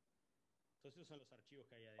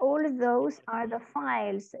 all of those are the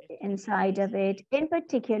files inside of it. In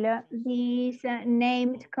particular, these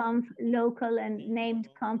named conf local and named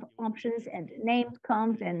conf options and named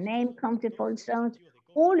conf and named conf default zones.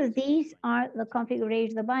 All of these are the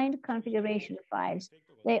configuration, the bind configuration files.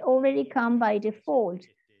 They already come by default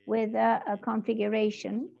with a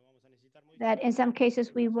configuration that in some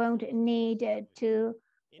cases we won't need to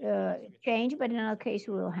change, but in other cases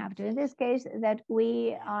we will have to. In this case, that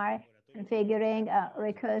we are configuring a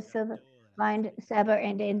recursive bind server,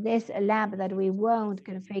 and in this lab that we won't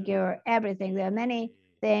configure everything. There are many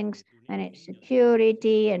things, and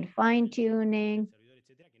security and fine-tuning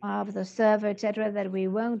of the server, etc., that we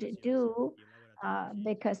won't do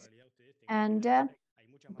because, and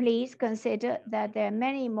please consider that there are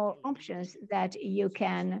many more options that you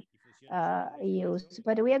can use,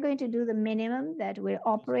 but we are going to do the minimum that will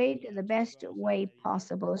operate the best way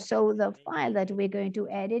possible. So the file that we're going to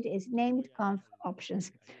edit is named conf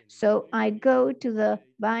options. So I go to the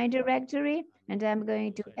bind directory and I'm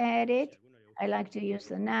going to edit. I like to use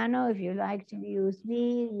the nano. If you like to use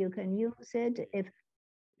V, you can use it.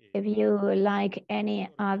 If you like any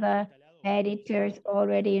other editors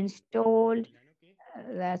already installed,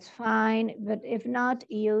 that's fine. But if not,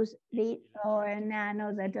 use the or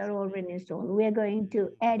nano that are already installed. We're going to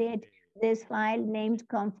edit this file named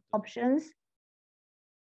conf options.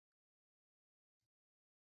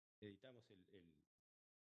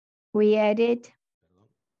 We edit.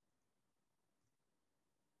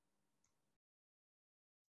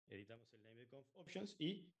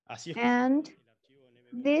 And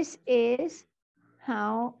this is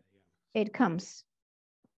how it comes.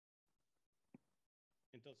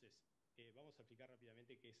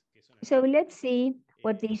 So let's see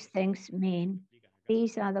what these things mean.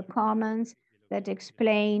 These are the comments that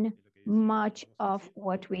explain much of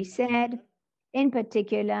what we said. In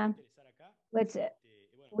particular, what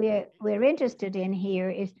we're interested in here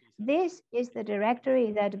is this is the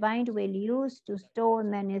directory that bind will use to store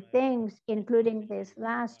many things, including this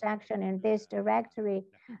last action in this directory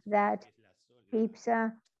that keeps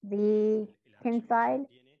the pin file,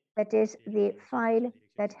 that is the file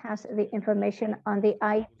that has the information on the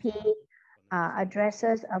IP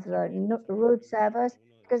addresses of the root servers,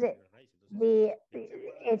 because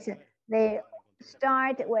they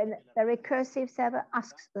start when the recursive server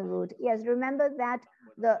asks the root. Yes, remember that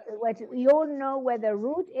what we all know where the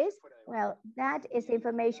root is. Well, that is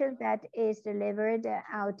information that is delivered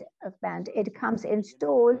out of band. It comes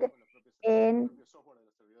installed in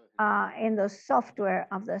the software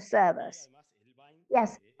of the servers.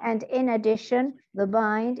 Yes, and in addition, the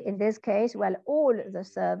bind, in this case, well, all the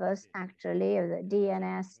servers actually, or the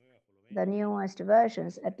DNS, the newest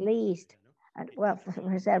versions at least, and well,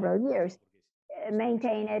 for several years,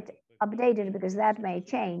 maintain it updated because that may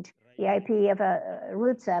change. The IP of a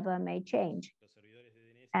root server may change.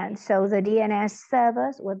 And so the DNS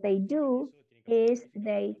servers, what they do is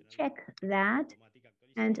they check that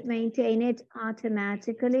and maintain it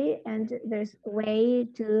automatically. And there's a way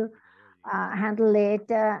to handle it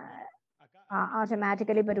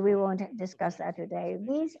automatically, but we won't discuss that today.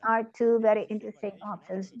 These are two very interesting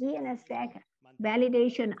options. DNSSEC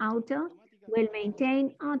validation auto will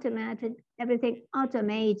maintain everything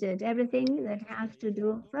automated, everything that has to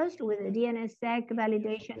do first with the DNSSEC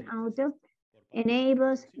validation auto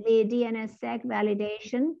enables the DNSSEC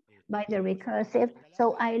validation by the recursive.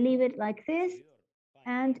 So I leave it like this,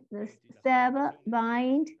 and the server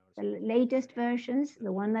bind the latest versions,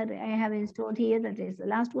 the one that I have installed here, that is the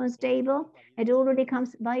last one stable, it already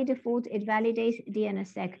comes by default, it validates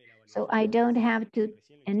DNSSEC. So I don't have to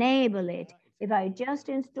enable it. If I just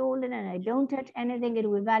install it and I don't touch anything, it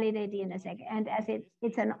will validate DNSSEC. And as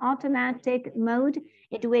it's an automatic mode,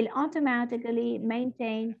 it will automatically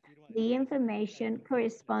maintain the information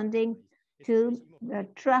corresponding to the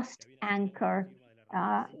trust anchor.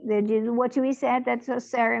 What we said, that's a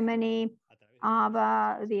ceremony of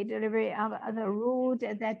the delivery of the root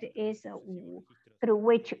that is through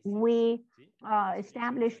which we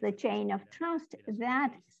establish the chain of trust.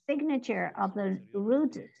 That signature of the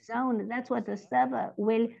root zone, that's what the server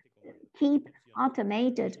will keep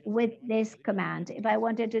automated with this command. If I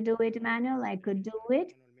wanted to do it manual, I could do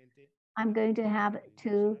it. I'm going to have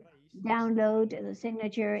to download the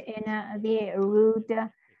signature in the root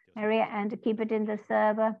area and keep it in the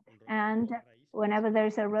server. And whenever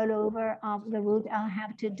there's a rollover of the root, I'll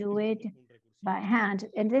have to do it by hand.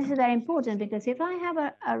 And this is very important because if I have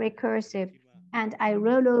a recursive and I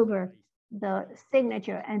roll over the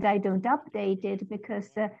signature and I don't update it because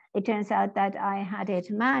it turns out that I had it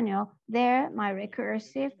manual, there my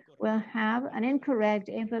recursive will have an incorrect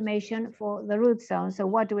information for the root zone. So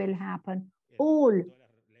what will happen? All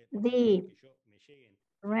the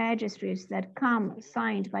registries that come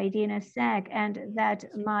signed by DNSSEC and that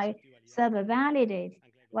my server validates,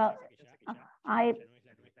 well,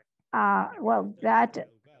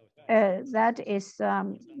 that is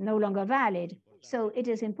no longer valid. So it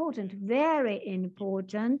is important, very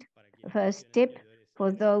important, first tip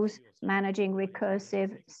for those managing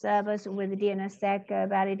recursive servers with DNSSEC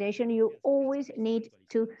validation, you always need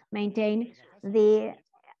to maintain the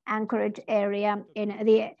anchorage area in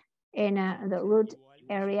the root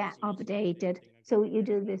area updated. So you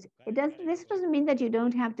do this. This doesn't mean that you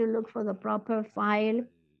don't have to look for the proper file,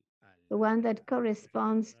 the one that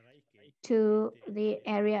corresponds to the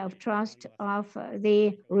area of trust of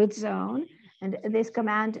the root zone. And this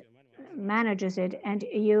command manages it. And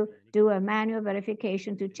you do a manual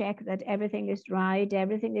verification to check that everything is right,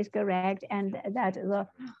 everything is correct, and that the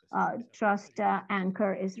trust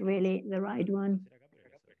anchor is really the right one.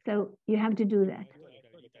 So you have to do that.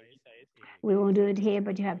 We won't do it here,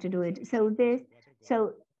 but you have to do it. So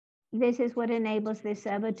this is what enables this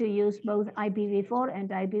server to use both IPv4 and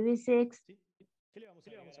IPv6.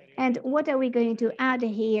 And what are we going to add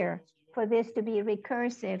here for this to be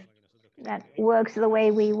recursive, that works the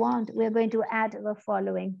way we want? We're going to add the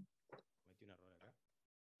following.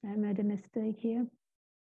 I made a mistake here.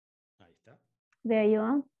 There you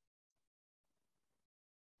are.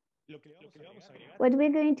 What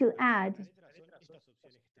we're going to add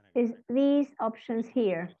is these options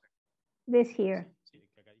here, this here.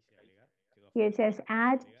 Here it says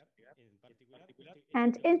add.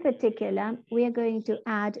 And in particular, we are going to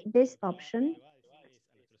add this option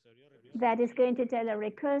that is going to tell a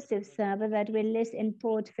recursive server that will list in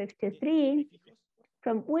port 53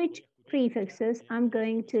 from which prefixes I'm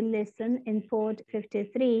going to listen in port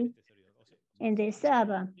 53 in this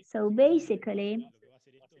server. So basically,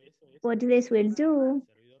 what this will do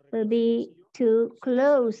will be to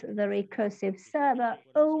close the recursive server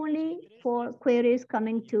only for queries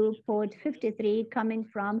coming to port 53 coming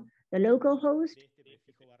from the local host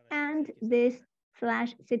and this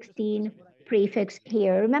 /16 prefix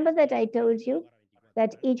here. Remember that I told you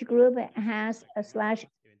that each group has a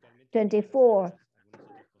 /24.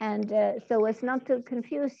 And so as not to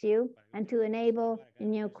confuse you and to enable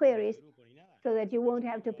new queries so that you won't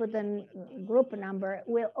have to put the group number,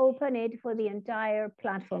 we'll open it for the entire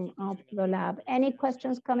platform of the lab. Any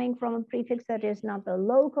questions coming from a prefix that is not the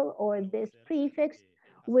local or this prefix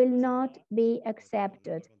will not be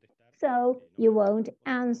accepted. So you won't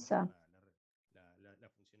answer.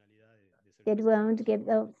 It won't give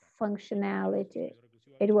the functionality.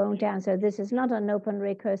 It won't answer. This is not an open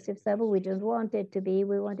recursive server. We don't want it to be.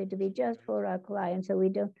 We want it to be just for our client. So we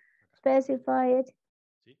don't specify it.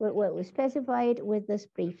 Well, we specify it with this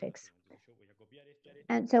prefix.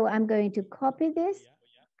 And so I'm going to copy this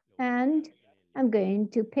and I'm going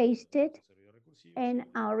to paste it in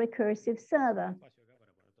our recursive server.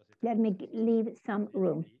 Let me leave some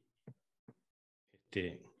room.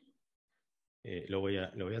 Lo voy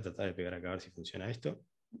a tratar de pegar acá a ver si funciona esto.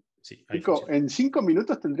 Sí, Nico, en 5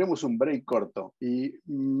 minutos tendremos un break corto y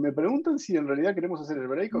me preguntan si en realidad queremos hacer el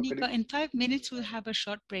break. Nico, in 5 minutes we'll have a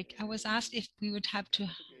short break. I was asked if we would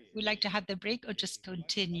like to have the break or just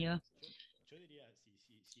continue.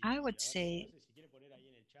 I would say,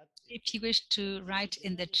 if you wish to write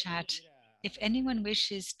in the chat, if anyone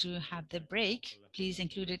wishes to have the break, please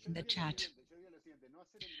include it in the chat.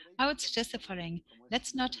 I would suggest the following.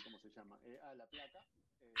 Let's not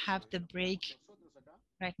have the break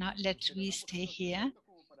right now. Let we stay here,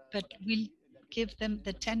 but we'll give them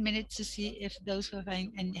the 10 minutes to see if those who are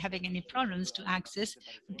having any problems to access,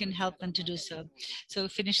 we can help them to do so. So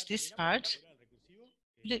finish this part.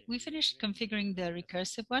 We finished configuring the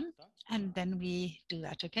recursive one, and then we do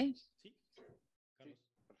that, okay?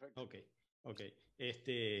 Okay.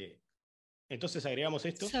 Entonces agregamos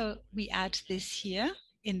esto. So we add this here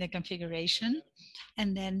in the configuration,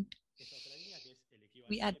 and then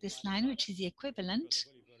we add this line, which is the equivalent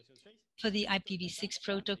for the IPv6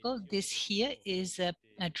 protocol. This here is an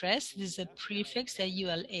address. This is a prefix, a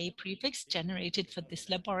ULA prefix generated for this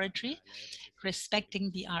laboratory,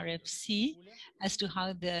 respecting the RFC as to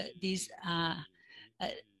how these are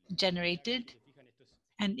generated.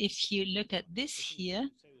 And if you look at this here,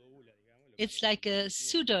 it's like a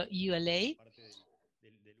pseudo ULA.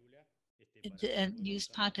 Use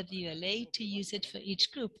part of the ULA to use it for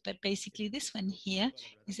each group. But basically this one here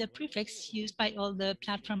is a prefix used by all the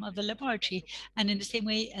platform of the laboratory. And in the same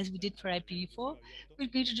way as we did for IPv4, we're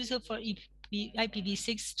going to do so for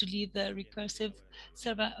IPv6 to leave the recursive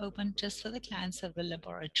server open just for the clients of the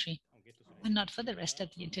laboratory and not for the rest of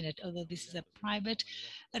the internet, although this is a private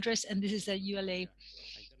address and this is a ULA.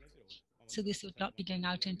 So this would not be going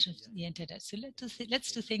out into the internet. So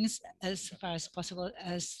let's do things as far as possible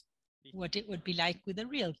as what it would be like with a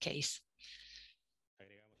real case.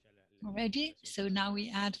 Already, so now we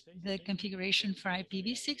add the configuration for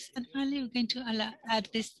IPv6, and finally we're going to add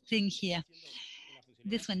this thing here,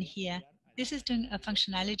 this one here. This is doing a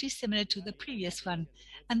functionality similar to the previous one,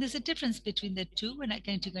 and there's a difference between the two. We're not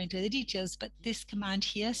going to go into the details, but this command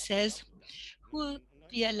here says who will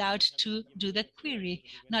be allowed to do the query,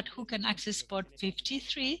 not who can access port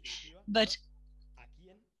 53, but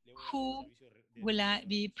who will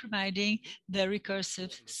be providing the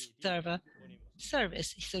recursive server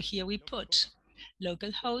service. So here we put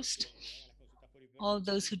localhost, all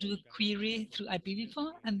those who do query through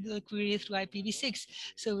IPv4 and the query through IPv6.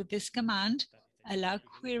 So with this command, allow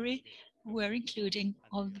query, we're including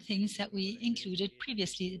all the things that we included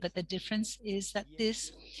previously, but the difference is that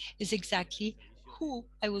this is exactly who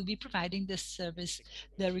I will be providing this service,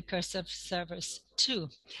 the recursive service to.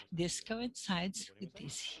 This coincides with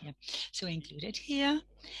this here. So include it here,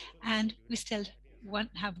 and we still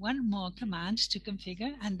have one more command to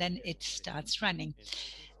configure, and then it starts running.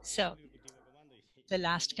 So the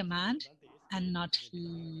last command, and not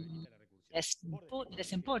less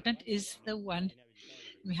important, is the one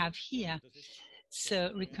we have here.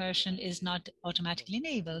 So recursion is not automatically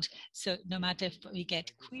enabled. So no matter if we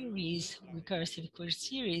get queries, recursive query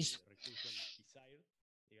series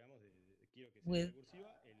with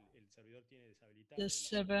the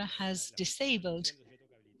server has disabled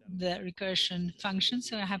the recursion function,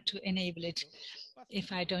 so I have to enable it.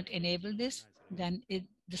 If I don't enable this, then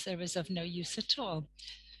the server is of no use at all.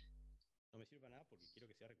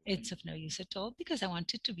 It's of no use at all because I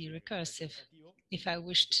want it to be recursive. If I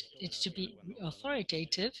wished it to be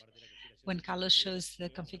authoritative, when Carlos shows the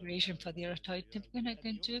configuration for the authoritative, we're not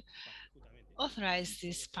going to authorize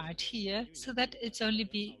this part here so that it's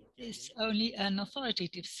only an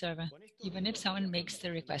authoritative server, even if someone makes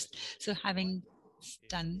the request. So having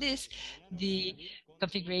done this, the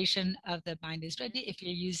configuration of the bind is ready. If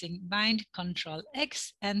you're using bind, Control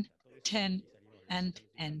X and 10 and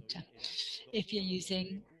enter. If you're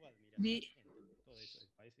using the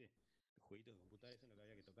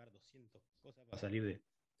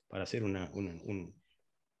para hacer una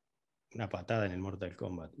patada en el Mortal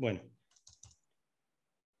Kombat. Bueno,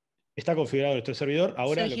 está configurado nuestro servidor.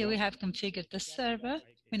 Ahora so here we have configured the server.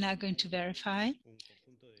 We're now going to verify.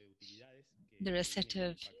 There are a set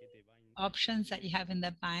of options that you have in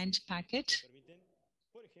the bind packet.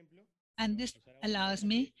 And this allows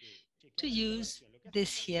me to use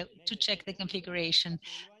this here to check the configuration.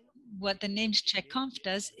 What the named checkconf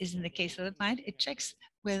does is, in the case of the bind, it checks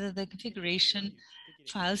whether the configuration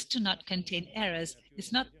files do not contain errors.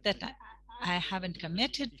 It's not that I haven't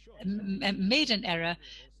made an error,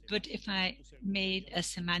 but if I made a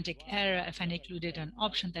semantic error, if I included an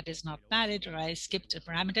option that is not valid, or I skipped a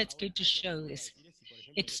parameter, it's going to show this.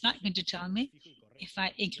 It's not going to tell me if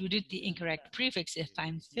I included the incorrect prefix, if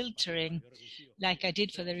I'm filtering like I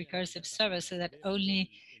did for the recursive server so that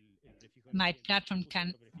only my platform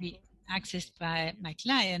can be accessed by my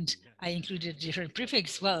client. I included a different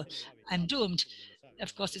prefix. Well, I'm doomed.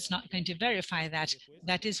 Of course, it's not going to verify that.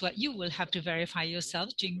 That is what you will have to verify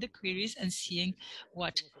yourself doing the queries and seeing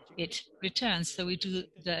what it returns. So we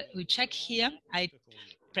check here. I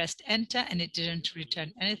pressed enter and it didn't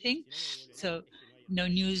return anything. So no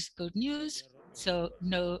news, good news. So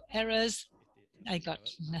no errors. I got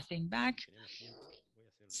nothing back.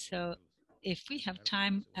 So if we have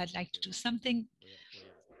time, I'd like to do something,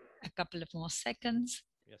 a couple of more seconds.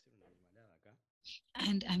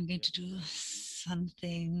 And I'm going to do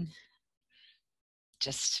something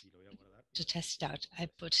just to test out. I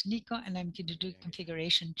put Nico and I'm going to do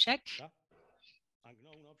configuration check.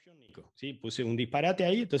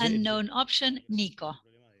 Unknown option, Nico.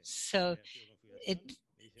 So it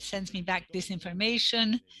sends me back this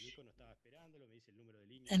information.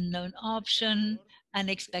 Unknown option,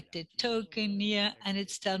 unexpected token here, and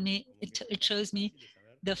it shows me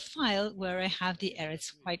the file where I have the error.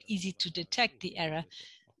 It's quite easy to detect the error.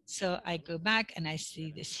 So I go back and I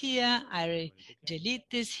see this here. I delete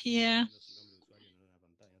this here.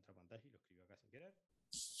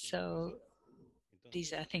 So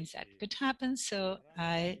these are things that could happen. So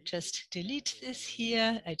I just delete this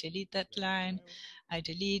here. I delete that line. I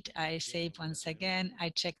delete, I save once again. I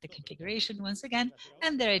check the configuration once again,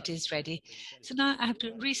 and there it is ready. So now I have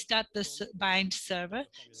to restart the bind server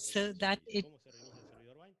so that it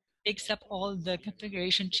picks up all the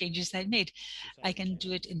configuration changes I made. I can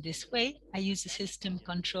do it in this way. I use the system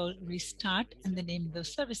control restart and the name of the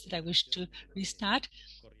service that I wish to restart.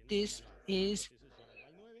 This is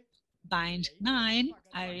bind 9.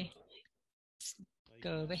 I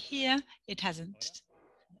go over here. It hasn't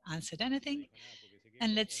answered anything.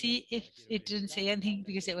 And let's see if it didn't say anything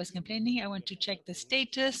because it was complaining. I want to check the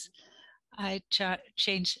status. I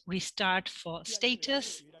change restart for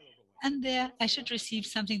status. And there I should receive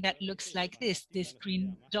something that looks like this. This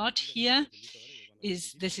green dot here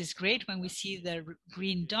this is great. When we see the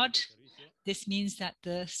green dot, this means that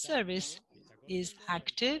the service is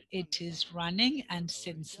active, it is running, and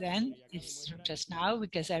since then, it's just now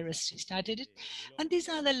because I restarted it. And these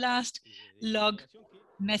are the last log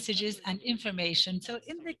messages and information. So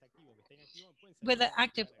whether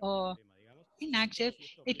active or inactive,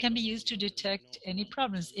 it can be used to detect any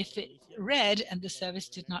problems. If it's red and the service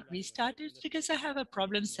did not restart, it's because I have a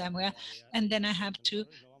problem somewhere, and then I have to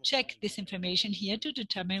check this information here to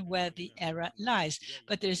determine where the error lies.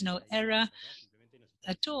 But there is no error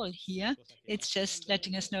at all here. It's just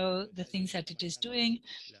letting us know the things that it is doing.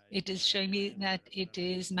 It is showing me that it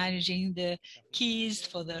is managing the keys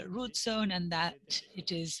for the root zone and that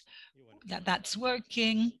that's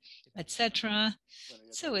working, etc.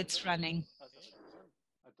 So it's running.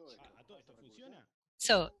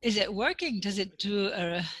 So is it working? Does it do,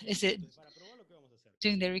 is it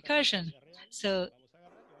doing the recursion? So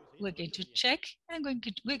we're going to check and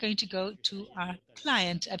we're going to go to our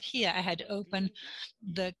client. Up here, I had opened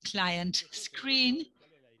the client screen,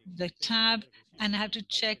 the tab, and I have to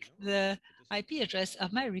check the IP address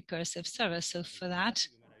of my recursive server. So for that,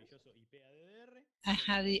 I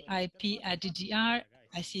have the IP ADDR.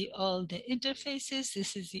 I see all the interfaces.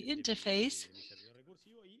 This is the interface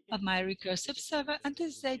of my recursive server, and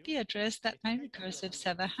this is the IP address that my recursive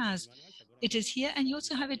server has. It is here, and you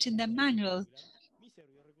also have it in the manual.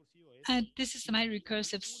 And this is my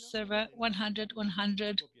recursive server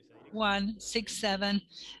 100.100.167.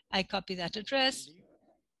 I copy that address,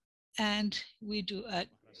 and we do a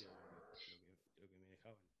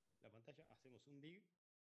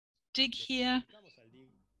dig here.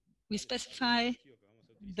 We specify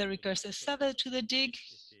the recursive server to the dig.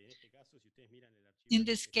 In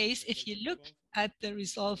this case, if you look at the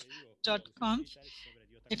resolve.conf,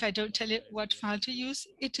 if I don't tell it what file to use,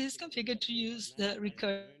 it is configured to use the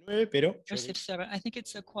recursive server. I think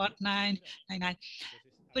it's a quad 999,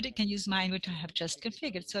 but it can use mine, which I have just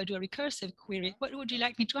configured. So I do a recursive query. What would you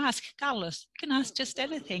like me to ask, Carlos? You can ask just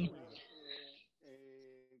anything.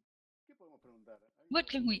 What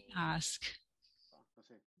can we ask?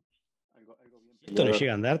 Esto no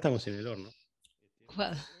llega a andar, estamos en el horno.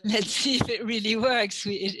 Well, let's see if it really works.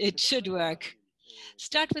 It should work.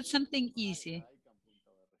 Start with something easy.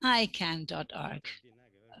 ICANN.org.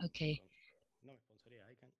 Okay.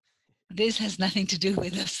 This has nothing to do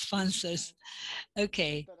with the sponsors.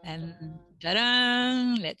 Okay, and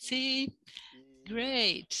ta-da! Let's see.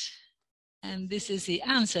 Great. And this is the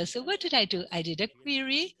answer. So what did I do? I did a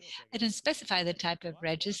query. I didn't specify the type of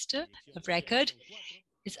register, of record.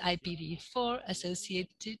 It's IPv4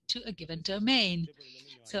 associated to a given domain.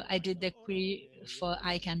 So I did the query for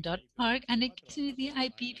ICANN.org, and it gives me the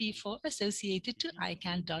IPv4 associated to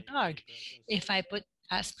ICANN.org. If I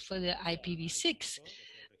ask for the IPv6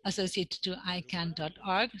 associated to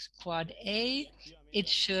ICANN.org, quad A, it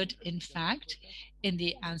should, in fact, in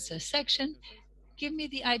the answer section, give me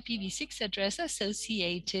the IPv6 address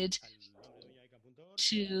associated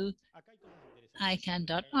to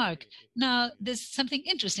ICANN.org. Now, there's something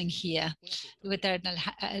interesting here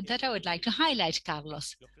that I would like to highlight,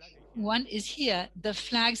 Carlos. One is here, the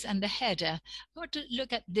flags and the header. I want to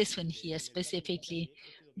look at this one here specifically.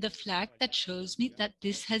 The flag that shows me that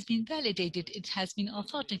this has been validated. It has been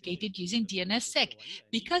authenticated using DNSSEC.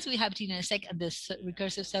 Because we have DNSSEC and the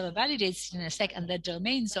recursive server validates DNSSEC and the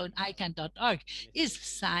domain zone ICANN.org is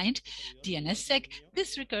signed DNSSEC,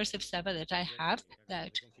 this recursive server that I have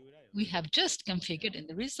that we have just configured in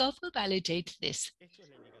the result will validate this.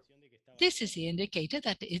 This is the indicator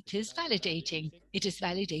that it is validating. It is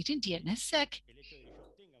validating DNSSEC.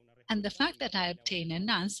 And the fact that I obtain an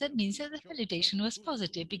answer means that the validation was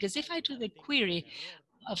positive, because if I do the query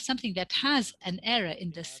of something that has an error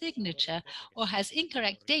in the signature or has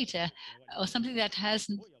incorrect data or something that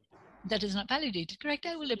is not validated correct,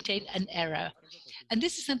 I will obtain an error. And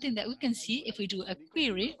this is something that we can see if we do a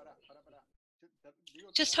query.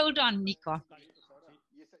 Just hold on, Nico.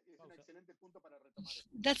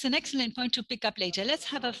 That's an excellent point to pick up later. Let's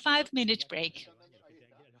have a 5-minute break.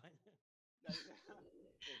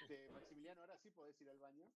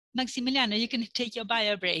 Maximiliano, you can take your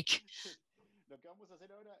bio break.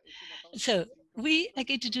 So we are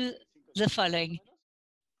going to do the following.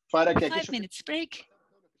 5 minutes break,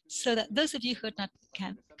 so that those of you who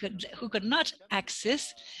could not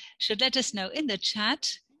access should let us know in the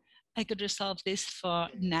chat. I could resolve this for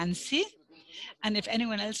Nancy. And if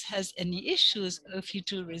anyone else has any issues, or if you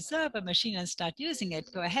to reserve a machine and start using it,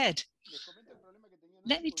 go ahead.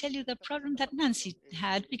 Let me tell you the problem that Nancy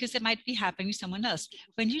had, because it might be happening to someone else.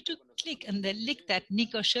 When you click on the link that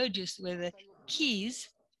Nico showed you with the keys,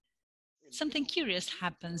 something curious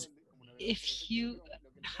happens. If you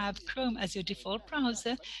have Chrome as your default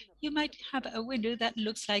browser, you might have a window that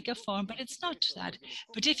looks like a form, but it's not that.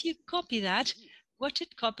 But if you copy that, what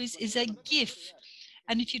it copies is a GIF.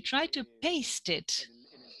 And if you try to paste it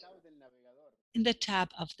in the tab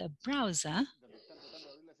of the browser,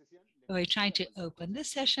 when we try to open the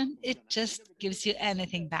session, it just gives you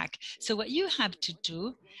anything back. So what you have to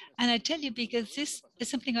do, and I tell you because this is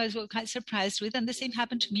something I was quite surprised with, and the same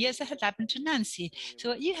happened to me as it had happened to Nancy. So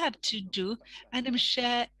what you have to do, and I'm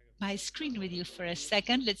share my screen with you for a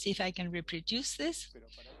second. Let's see if I can reproduce this.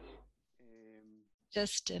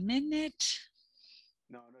 Just a minute.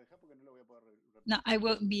 No, I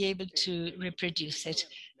won't be able to reproduce it.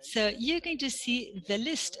 So you're going to see the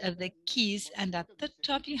list of the keys, and at the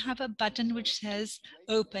top you have a button which says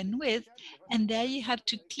open with, and there you have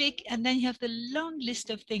to click, and then you have the long list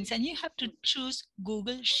of things, and you have to choose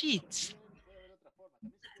Google Sheets.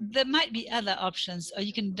 There might be other options, or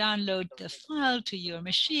you can download the file to your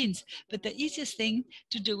machines, but the easiest thing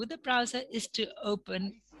to do with the browser is to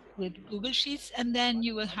open with Google Sheets, and then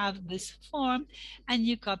you will have this form and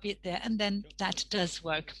you copy it there, and then that does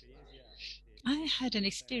work. I had an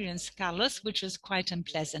experience, Carlos, which was quite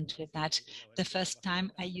unpleasant with that. The first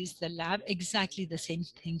time I used the lab, exactly the same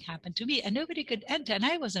thing happened to me, and nobody could enter, and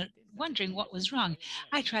I wasn't wondering what was wrong.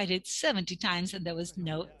 I tried it 70 times and there was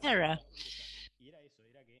no error.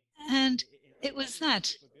 And it was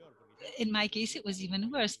that. In my case, it was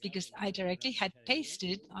even worse because I directly had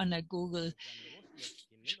pasted on a Google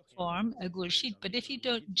form, a Google Sheet. But if you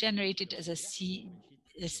don't generate it as a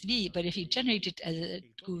CSV, but if you generate it as a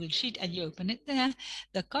Google Sheet and you open it there,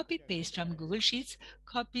 the copy paste from Google Sheets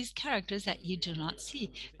copies characters that you do not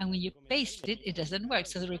see. And when you paste it, it doesn't work.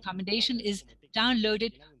 So the recommendation is download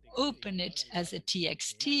it, open it as a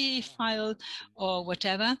TXT file or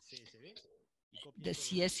whatever, the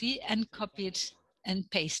CSV, and copy it and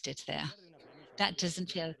paste it there. That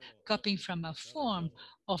doesn't feel copying from a form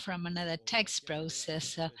or from another text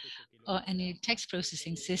processor or any text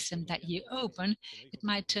processing system that you open. It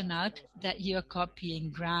might turn out that you're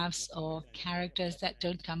copying graphs or characters that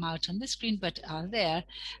don't come out on the screen but are there,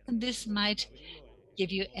 and this might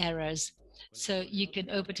give you errors. So you can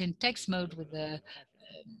open it in text mode with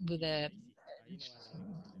a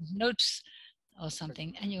notes or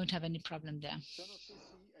something, and you won't have any problem there.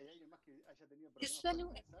 Did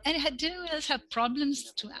anyone else have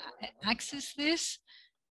problems to access this?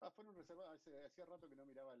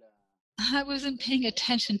 I wasn't paying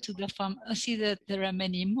attention to the form. I see that there are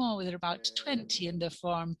many more. There are about 20 in the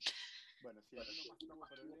form.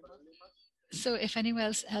 So if anyone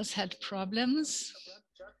else had problems,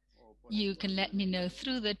 you can let me know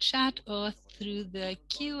through the chat or through the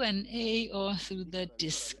Q&A or through the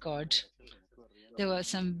Discord. There were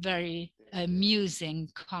some very amusing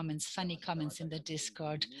comments, funny comments in the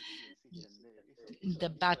Discord. The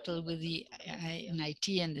battle with the IT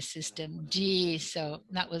and the system D, so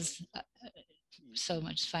that was so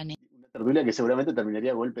much funny. Tertulia que seguramente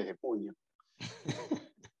terminaría a golpes de puño.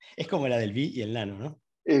 Es como la del V y el nano, ¿no?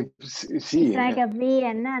 Sí. It's like a V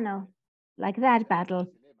and nano, like that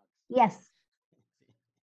battle. Yes.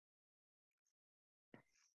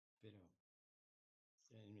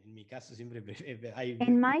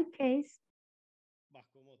 In my case,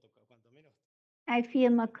 I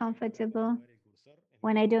feel more comfortable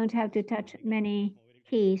when I don't have to touch many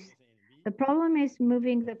keys. The problem is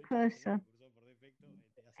moving the cursor.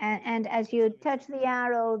 And as you touch the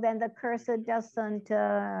arrow, then the cursor doesn't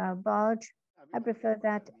budge. I prefer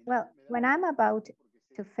that. Well, when I'm about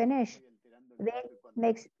to finish,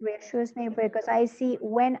 that reassures me because I see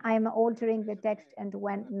when I'm altering the text and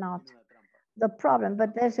when not. The problem,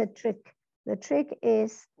 but there's a trick. The trick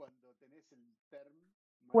is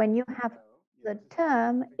when you have the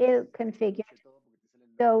term ill-configured,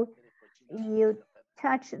 so you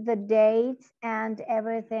touch the date and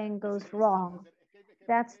everything goes wrong.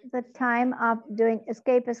 That's the time of doing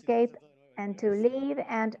escape, and to leave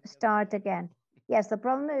and start again. Yes, the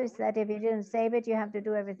problem is that if you didn't save it, you have to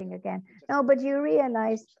do everything again. No, but you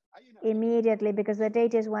realize immediately, because the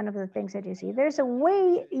date is one of the things that you see. There's a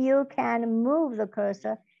way you can move the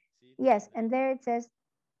cursor. Yes, and there it says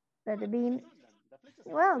that the beam,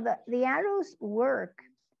 well, the arrows work.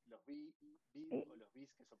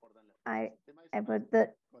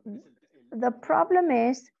 But the problem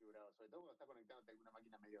is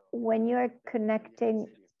when you're connecting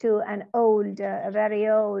to an old, a very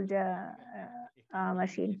old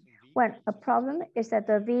machine. Well, a problem is that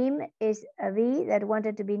the Veeam is a V that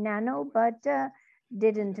wanted to be nano, but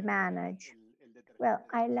didn't manage. Well,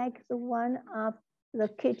 I like the one of the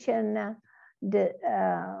kitchen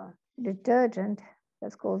detergent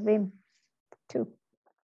that's called Veeam too.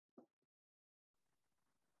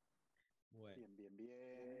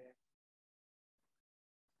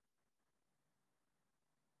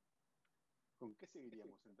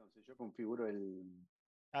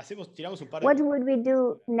 What would we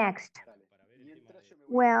do next?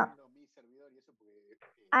 Well,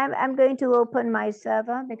 I'm going to open my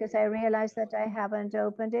server because I realized that I haven't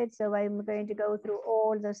opened it. So I'm going to go through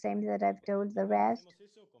all the same that I've told the rest.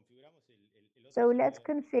 So let's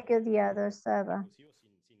configure the other server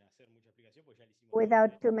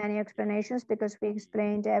without too many explanations because we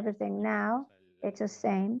explained everything now. It's the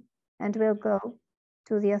same, and we'll go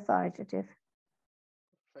to the authoritative.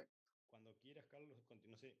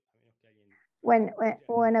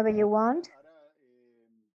 Whenever you want.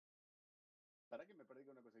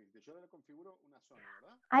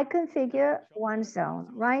 I configure one zone,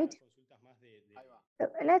 right? So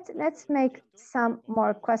let's make some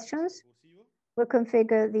more questions. We'll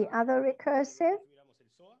configure the other recursive.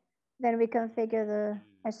 Then we configure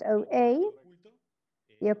the SOA,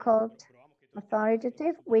 the occult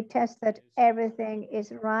authoritative. We test that everything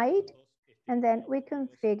is right. And then we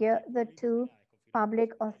configure the two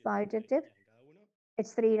public authoritative.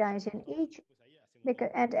 It's 3 lines in each,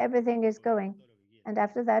 and everything is going. And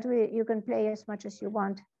after that, you can play as much as you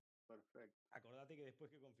want.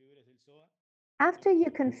 After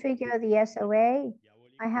you configure the SOA,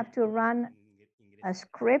 I have to run a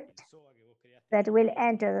script that will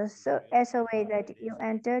enter the SOA that you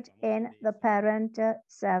entered in the parent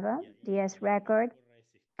server, DS record.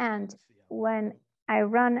 And when I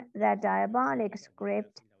run that diabolic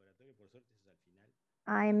script,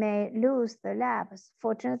 I may lose the labs.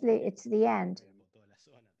 Fortunately, it's the end.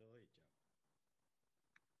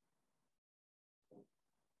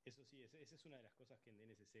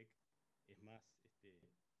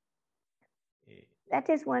 That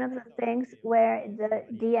is one of the things where the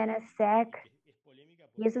DNSSEC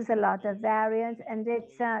uses a lot of variants, and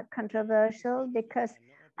it's controversial because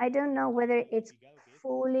I don't know whether it's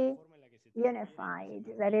fully unified.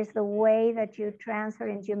 That is the way that you transfer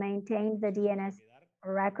and you maintain the DNS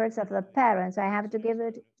records of the parents. I have to give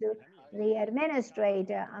it to the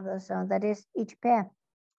administrator of the zone, that is each pair.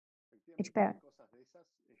 Each parent.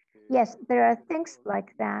 Yes, there are things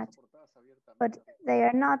like that, but they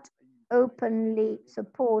are not openly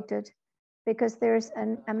supported because there's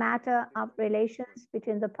a matter of relations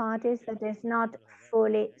between the parties that is not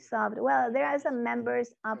fully solved. Well, there are some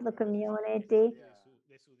members of the community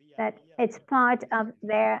that it's part of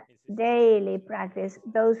their daily practice.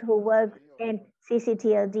 Those who work in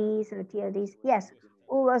CCTLDs or TLDs. Yes,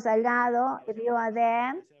 Hugo Salgado, if you are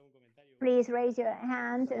there, please raise your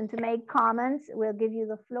hand and to make comments, we'll give you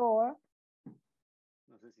the floor.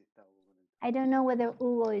 I don't know whether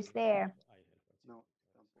Hugo is there.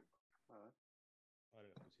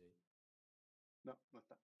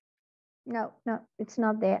 No, it's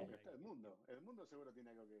not there.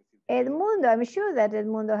 Edmundo, I'm sure that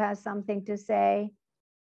Edmundo has something to say.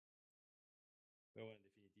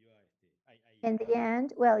 In the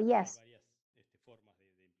end, well, yes.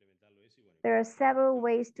 There are several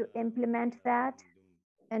ways to implement that,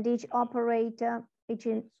 and each operator, each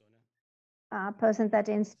person that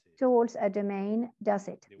installs a domain does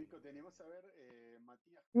it.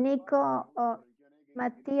 Nico,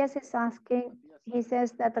 Matthias is asking, he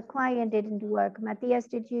says that the client didn't work. Matthias,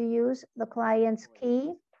 did you use the client's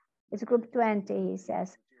key? It's group 20, he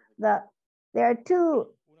says. There are two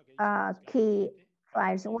key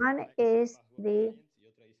files. One is the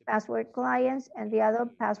password clients and the other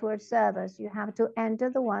password servers. You have to enter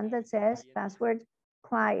the one that says password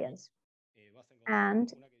clients.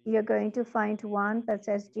 And you're going to find one that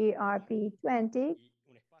says GRP20,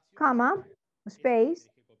 comma, space,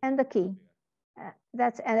 and the key.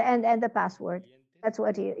 And the password. That's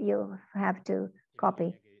what you have to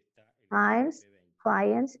copy. Files,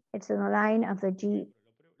 clients, it's in the line of the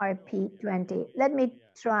GRP20. Let me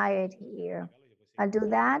try it here. I'll do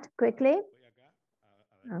that quickly.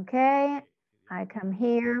 Okay, I come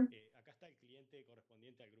here.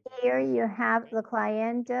 Here you have the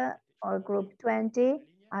client or group 20.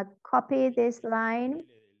 I copy this line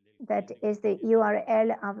that is the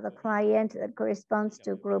URL of the client that corresponds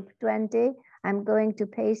to group 20. I'm going to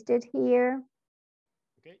paste it here.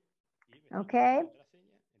 Okay,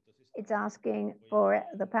 it's asking for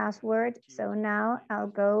the password. So now I'll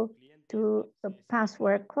go to the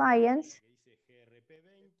password clients,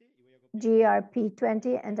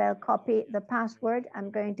 GRP20, and I'll copy the password. I'm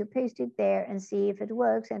going to paste it there and see if it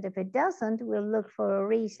works. And if it doesn't, we'll look for a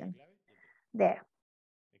reason. There,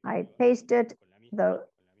 I pasted the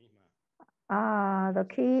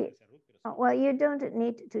key. Well, you don't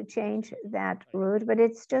need to change that root, but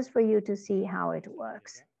it's just for you to see how it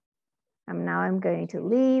works. And now I'm going to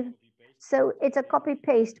leave. So it's a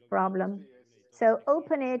copy-paste problem. So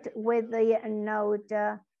open it with the node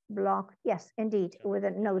block. Yes, indeed, with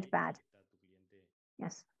a notepad.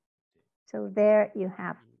 Yes. So there you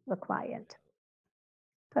have the client.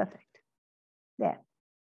 Perfect. There.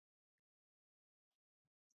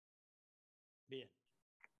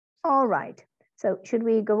 All right. So should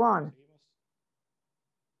we go on?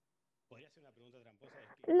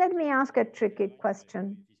 Let me ask a tricky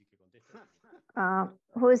question.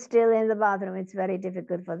 Who is still in the bathroom? It's very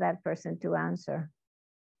difficult for that person to answer.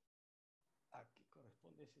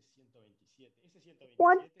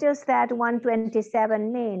 What does that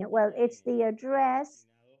 127 mean? Well, it's the address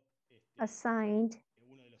assigned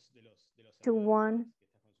to one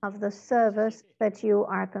of the servers that you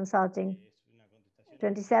are consulting.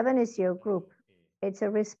 27 is your group. It's a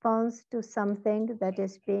response to something that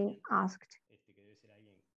is being asked.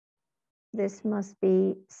 This must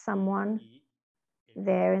be someone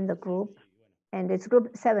there in the group. And it's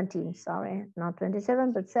group 17, sorry, not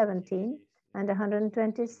 27, but 17 and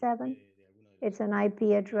 127. It's an IP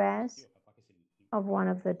address of one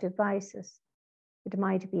of the devices. It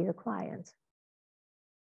might be the client.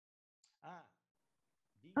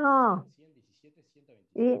 Oh,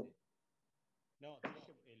 the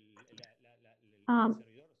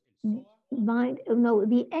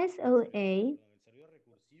SOA,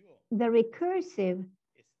 the recursive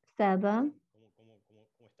server,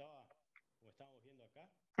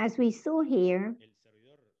 as we saw here,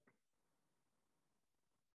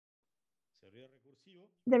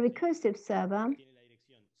 the recursive server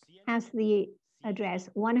has the address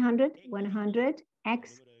 100, 100,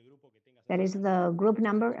 X, that is the group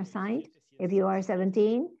number assigned. If you are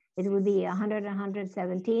 17, it will be 100,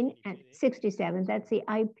 117, and 67. That's the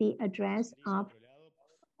IP address of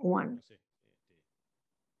one.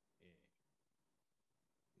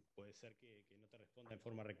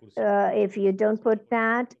 If you don't put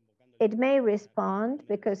that, it may respond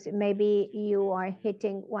because maybe you are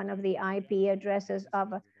hitting one of the IP addresses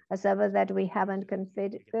of a server that we haven't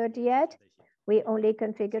configured yet. We only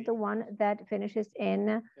configured the one that finishes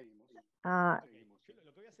in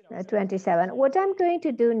 27. What I'm going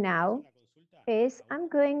to do now is I'm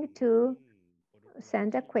going to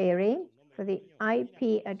send a query for the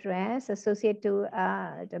IP address associated to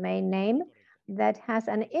a domain name that has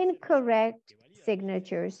an incorrect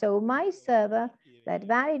signature. So my server that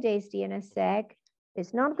validates DNSSEC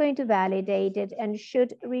is not going to validate it and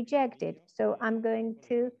should reject it. So I'm going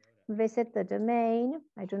to visit the domain.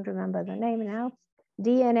 I don't remember the name now.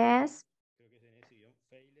 DNS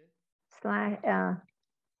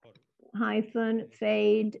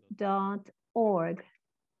 -failed.org.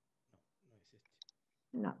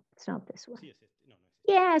 No, it's not this one.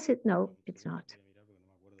 Yes, no, it's not.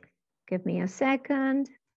 Give me a second.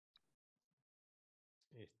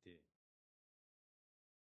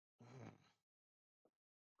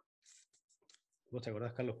 ¿Vos te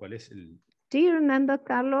acordás, Carlos, cuál es el? Do you remember,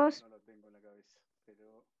 Carlos? No lo tengo en la cabeza,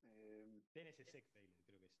 pero DNSSEC failed,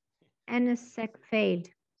 creo que es. NSSEC failed.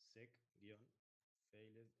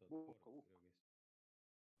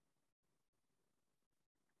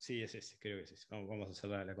 Sí, es ese, creo que es ese. Vamos a hacer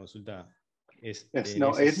la consulta. Es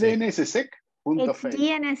no, es DNSSEC.failed. It's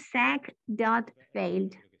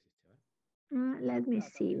DNSSEC.failed. Let me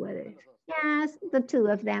see whether it's, yes, the two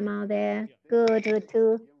of them are there. Good, the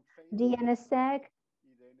two.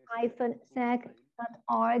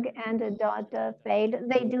 DNSSEC-sec.org and .failed,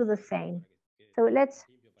 they do the same. So let's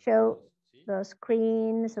show the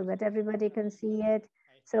screen so that everybody can see it.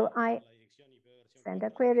 So I send a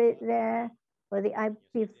query there for the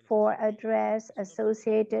IP4 address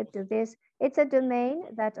associated to this. It's a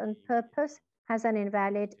domain that on purpose has an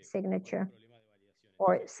invalid signature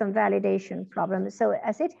or some validation problems. So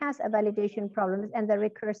as it has a validation problem and the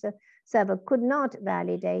recursive server could not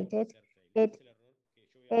validate it,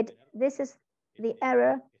 this is the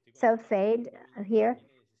error, failed here.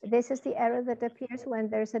 This is the error that appears when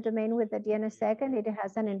there's a domain with a DNSSEC and it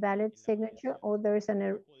has an invalid signature, or there's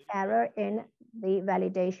an error in the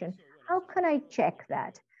validation. How can I check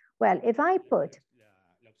that? Well, if I put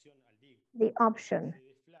the option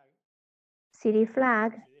CD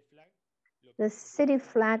flag, the CD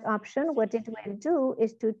flag option, what it will do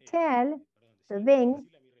is to tell the Bing,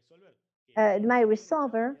 my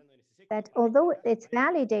resolver, that although it's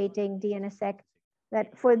validating DNSSEC,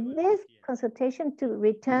 that for this consultation to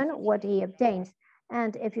return what he obtains.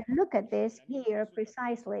 And if you look at this here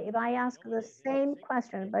precisely, if I ask the same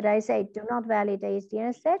question, but I say do not validate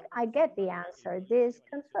DNSSEC, I get the answer. This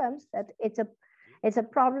confirms that it's a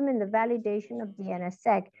problem in the validation of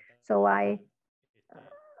DNSSEC. So I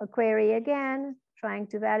query again, trying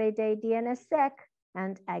to validate DNSSEC,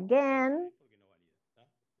 and again,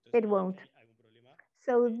 it won't.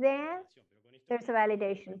 So there's a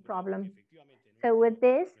validation problem. So with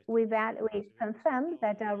this, we confirm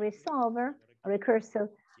that our resolver, recursive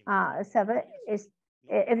server, if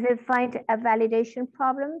they find a validation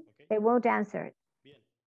problem, they won't answer it.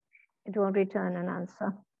 it won't return an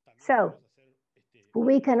answer. So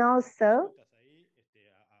we can also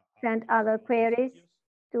send other queries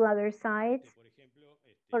to other sites.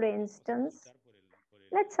 For instance,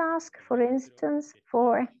 let's ask, for instance,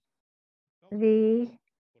 for the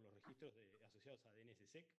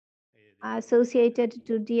associated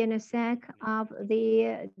to DNSSEC of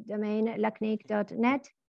the domain lacnic.net.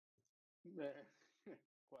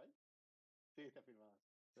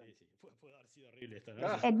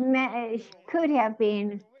 It could have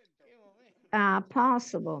been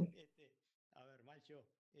possible.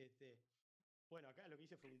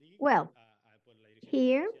 Well,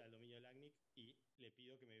 here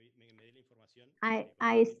I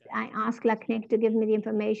ask LACNIC to give me the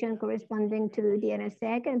information corresponding to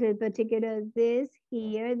DNSSEC, and in particular this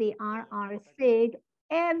here, the RRSIG,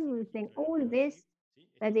 everything, all this,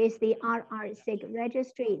 that is the RRSIG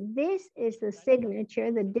registry. This is the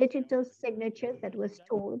signature, the digital signature that was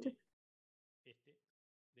stored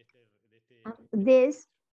on this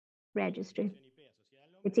registry.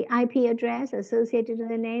 It's the IP address associated with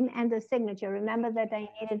the name and the signature. Remember that I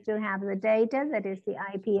needed to have the data, that is the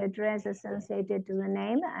IP address associated to the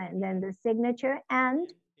name, and then the signature,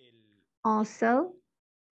 and also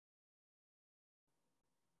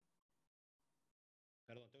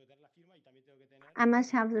I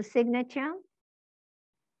must have the signature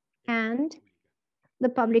and the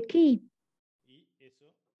public key.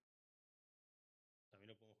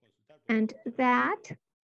 And that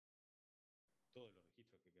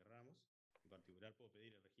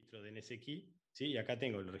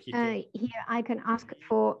here I can ask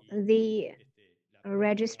for the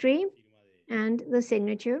registry and the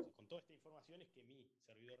signature.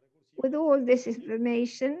 With all this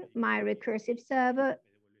information, my recursive server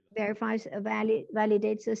verifies,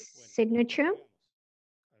 validates the signature.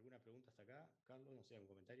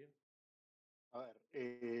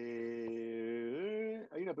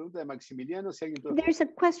 There's a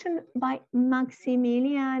question by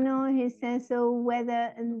Maximiliano. He says, so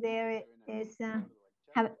whether there is,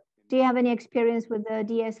 do you have any experience with the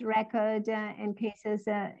DS record in cases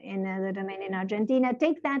in the domain in Argentina?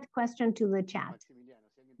 Take that question to the chat.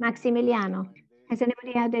 Maximiliano, has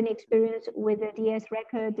anybody had any experience with the DS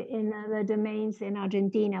record in the domains in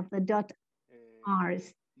Argentina of the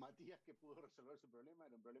 .rs?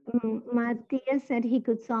 Matthias said he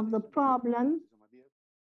could solve the problem.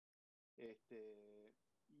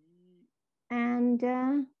 And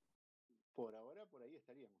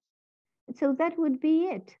so that would be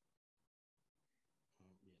it.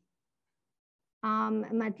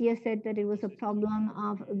 Matthias said that it was a problem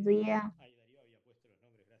of the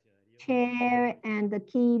chair and the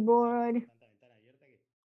keyboard.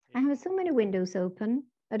 I have so many windows open,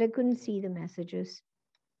 but I couldn't see the messages.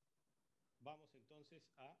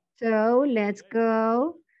 So let's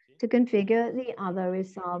go to configure the other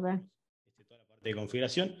resolver. De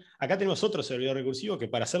configuración. Acá tenemos otro servidor recursivo que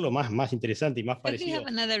para hacerlo más interesante y más parecido. We have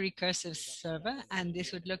another recursive server, and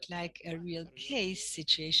this would look like a real case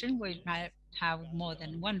situation where you might have more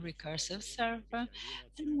than one recursive server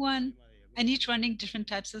and each running different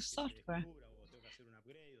types of software.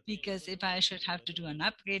 Because if I should have to do an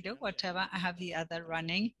upgrade or whatever, I have the other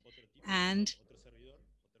running, and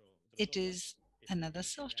it is another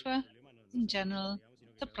software. In general,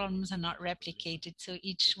 the problems are not replicated, so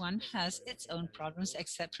each one has its own problems,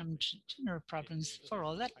 except from general problems for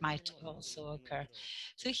all that might also occur.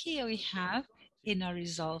 So here we have in our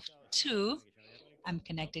resolve 2, I'm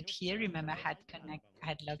connected here. Remember, I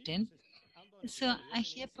had logged in. So I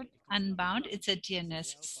here put Unbound. It's a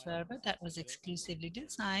DNS server that was exclusively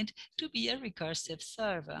designed to be a recursive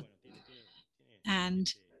server.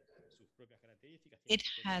 And it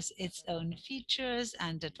has its own features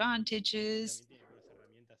and advantages,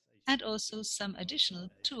 and also some additional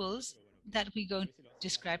tools that we're going to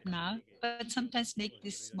describe now, but sometimes make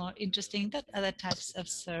this more interesting than other types of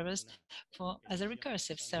servers as a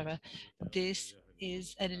recursive server. This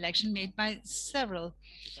is an election made by several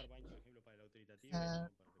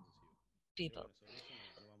people.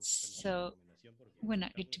 So we're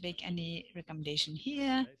not going to make any recommendation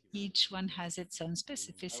here. Each one has its own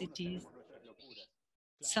specificities.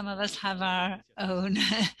 Some of us have our own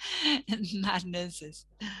madnesses.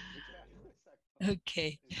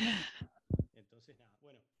 Okay.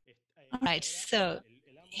 All right, so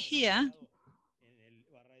here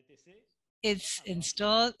it's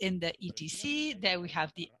installed in the etc. There we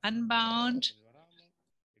have the Unbound.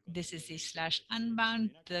 This is the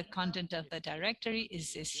 /unbound. The content of the directory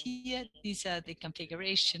is this here. These are the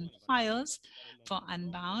configuration files for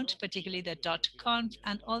Unbound, particularly the .conf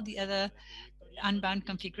and all the other unbound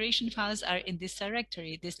configuration files are in this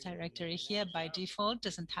directory. This directory here by default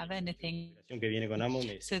doesn't have anything.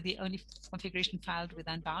 So the only configuration file with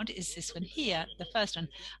unbound is this one here, the first one.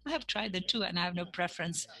 I have tried the two and I have no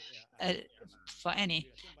preference for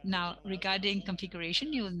any. Now, regarding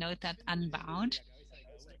configuration, you will note that unbound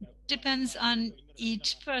depends on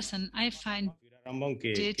each person. I find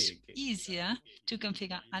it easier to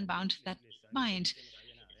configure unbound than bind.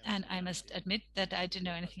 And I must admit that I didn't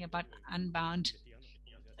know anything about unbound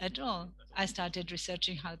at all. I started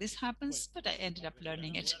researching how this happens, but I ended up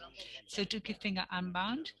learning it. So to configure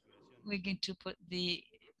unbound, we're going to put the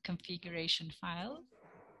configuration file,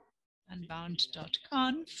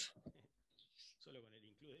 unbound.conf,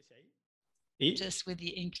 just with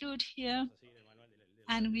the include here,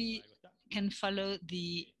 and we can follow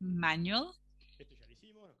the manual.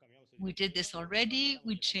 We did this already.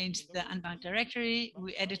 We changed the unbound directory.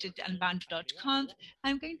 We edited unbound.conf.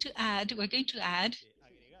 We're going to add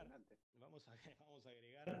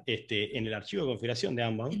en el archivo de configuración de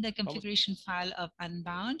Unbound, in the configuration file of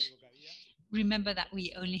unbound. Remember that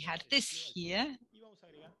we only had this here.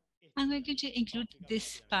 And we're going to include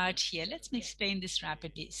this part here. Let's explain this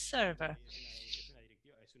rapidly. Server.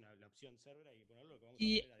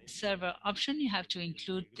 The server option, you have to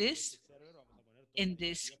include this in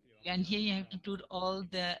this. And here you have to include all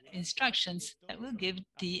the instructions that will give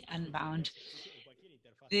the unbound.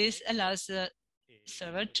 This allows the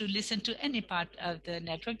server to listen to any part of the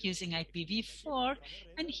network using IPv4,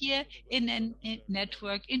 and here in a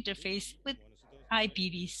network interface with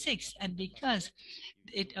IPv6. And because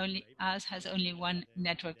it only has only one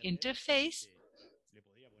network interface,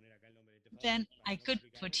 then I could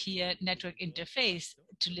put here network interface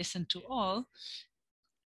to listen to all.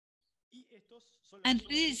 And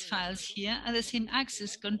these files here are the same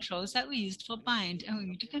access controls that we used for bind, and we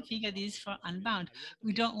need to configure these for unbound.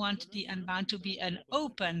 We don't want the unbound to be an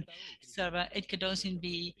open server. It could also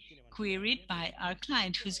be queried by our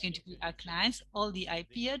client. Who's going to be our clients? All the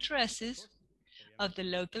IP addresses of the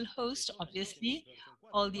local host, obviously,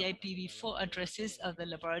 all the IPv4 addresses of the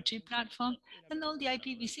laboratory platform, and all the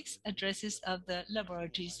IPv6 addresses of the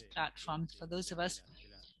laboratories platform. For those of us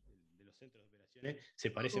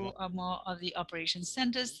who are more of the operation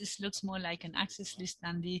centers, this looks more like an access list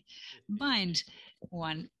than the bind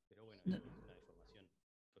one.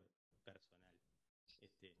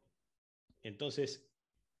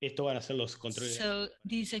 So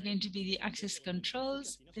these are going to be the access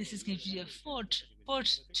controls. This is going to be a port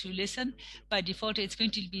to listen. By default, it's going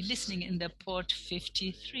to be listening in the port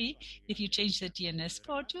 53. If you change the DNS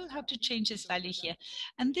port, you'll have to change this value here.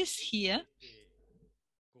 And this here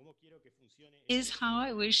is how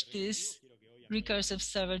I wish this recursive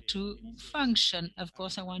server to function. Of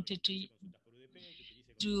course, I wanted to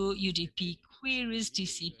do UDP queries,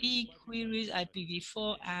 TCP queries,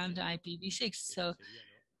 IPv4 and IPv6. So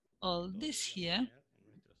all this here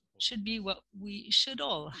should be what we should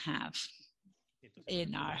all have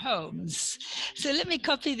in our homes. So let me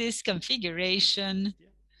copy this configuration.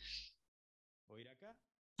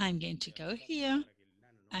 I'm going to go here.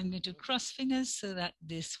 I'm going to cross fingers so that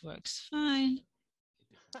this works fine.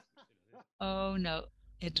 Oh no,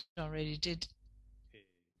 it already did.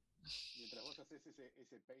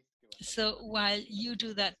 So while you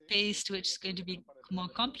do that paste, which is going to be more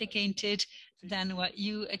complicated than what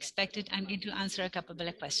you expected, I'm going to answer a couple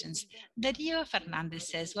of questions. Darío Fernandez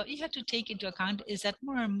says, what you have to take into account is that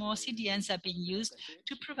more and more CDNs are being used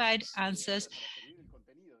to provide answers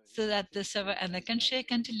so that the server and the cache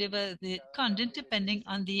can deliver the content depending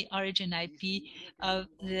on the origin IP of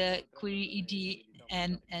the query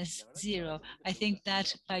DNS0. I think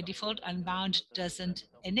that by default, Unbound doesn't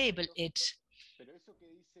enable it.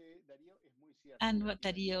 And what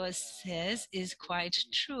Darío says is quite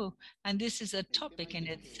true. And this is a topic in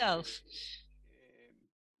itself.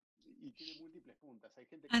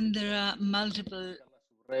 And there are multiple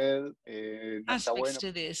aspects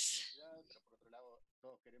to this.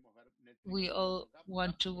 We all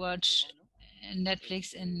want to watch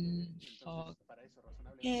Netflix in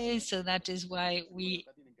 4K, so that is why we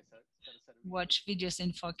watch videos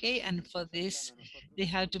in 4K, and for this they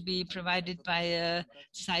have to be provided by a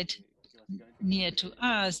site near to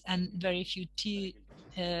us, and very few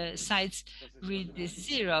sites read this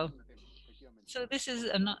 0. So this is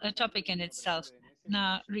a topic in itself.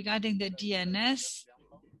 Now, regarding the DNS,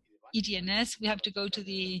 EDNS, we have to go to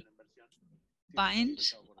the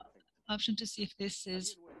bind option to see if this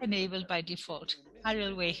is enabled by default.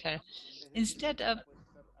 Ariel Waker. Instead of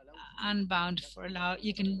unbound for allow,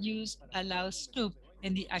 you can use allow snoop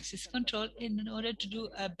in the access control in order to do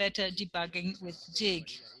a better debugging with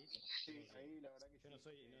JIG.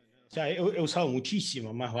 O sea, he usado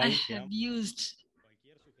muchísimo más I bind que have used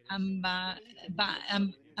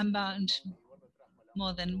unbound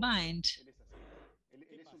more than bind.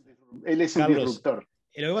 Él es un Carlos, disruptor.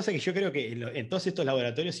 lo que pasa es que yo creo que en todos estos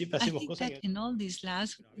laboratorios siempre I hacemos think cosas that que in all these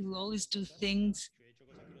labs, we always do things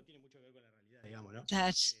digamos, ¿no?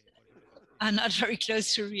 that are not very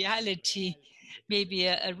close to reality. Maybe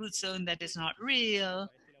a root zone that is not real.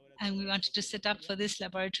 And we wanted to set up for this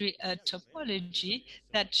laboratory a topology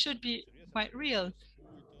that should be quite real.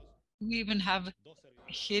 We even have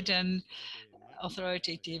hidden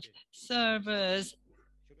authoritative servers,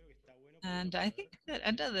 and I think that,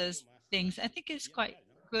 and other things. I think it's quite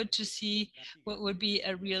good to see what would be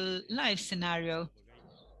a real life scenario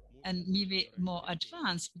and maybe more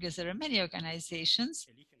advanced, because there are many organizations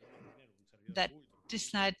that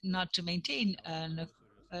decide not to maintain an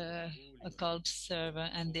occult server,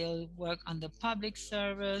 and they'll work on the public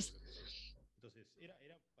servers.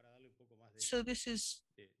 So this is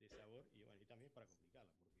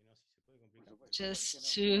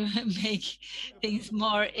just to make things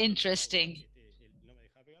more interesting.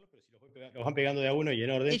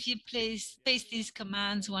 If you paste these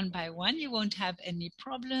commands one by one, you won't have any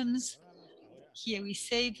problems. Here we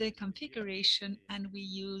save the configuration and we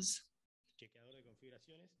use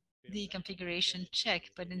the configuration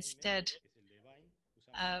check, but instead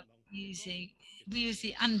we use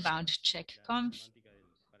the unbound check conf,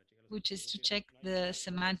 which is to check the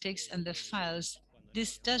semantics and the files.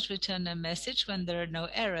 This does return a message when there are no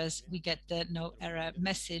errors. We get the no error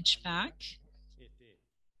message back,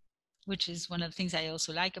 which is one of the things I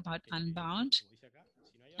also like about unbound.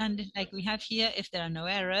 And like we have here, if there are no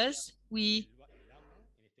errors, we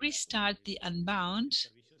restart the unbound.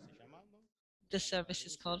 The service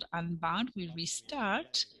is called unbound. We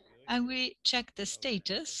restart and we check the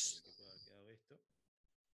status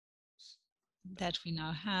that we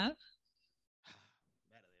now have.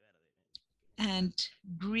 And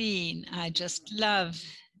green, I just love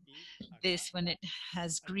this when it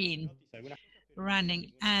has green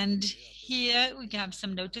running. And here we have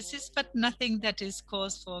some notices, but nothing that is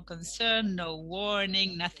cause for concern, no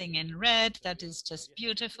warning, nothing in red. That is just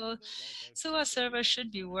beautiful. So our server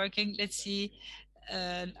should be working. Let's see,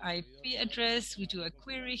 an IP address. We do a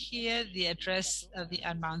query here. The address of the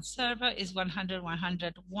unbound server is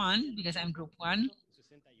 100.101 because I'm group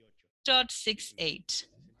 1.68.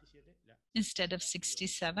 Instead of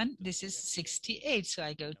 67, this is 68. So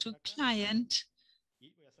I go to client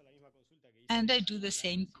and I do the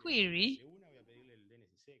same query.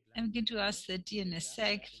 I'm going to ask the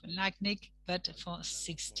DNSSEC for LACNIC, but for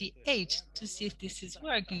 68 to see if this is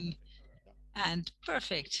working. And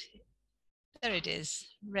perfect. There it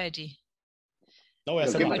is, ready.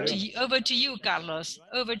 Over to you, Carlos.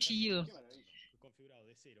 Over to you.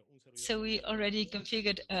 So we already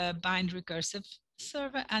configured a bind recursive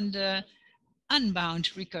server and a unbound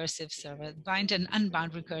recursive server, bind and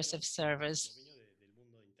unbound recursive servers.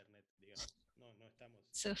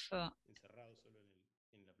 So for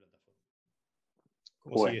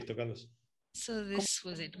So this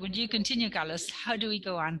was it. Would you continue, Carlos? How do we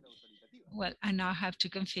go on? Well, I now have to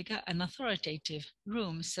configure an authoritative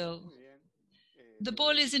room. So the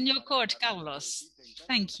ball is in your court, Carlos.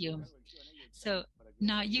 Thank you. So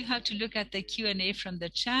now you have to look at the Q&A from the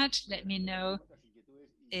chat. Let me know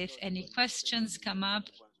if any questions come up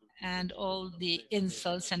and all the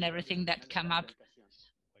insults and everything that come up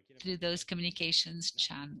through those communications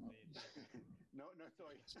channels.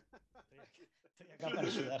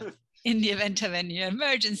 In the event of any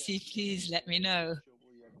emergency, please let me know.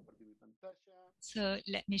 So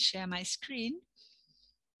let me share my screen.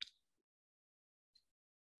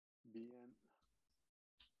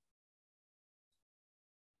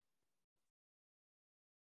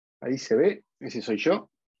 Ahí se ve, ese soy yo.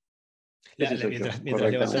 Ese soy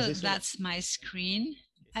yo, So that's my screen.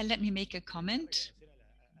 Let me make a comment.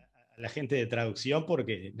 La gente de traducción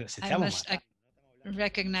porque I must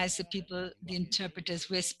recognize the people, the interpreters.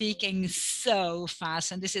 We're speaking so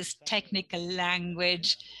fast, and this is technical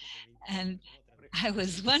language. And I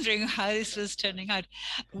was wondering how this was turning out.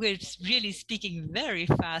 We're really speaking very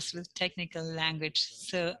fast with technical language.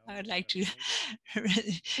 So I'd like to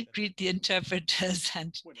greet the interpreters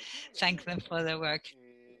and thank them for their work.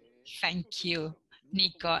 Thank you,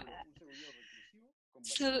 Nico.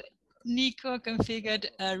 So Nico configured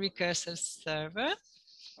a recursive server.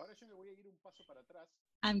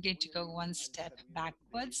 I'm going to go one step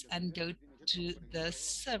backwards and go to the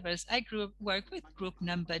servers. I work with group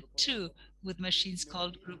number 2, with machines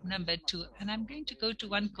called group number 2, and I'm going to go to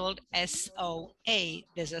one called SOA.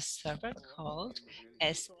 There's a server called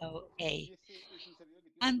SOA.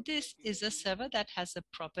 And this is a server that has a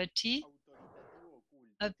property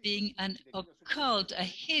of being an occult, a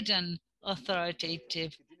hidden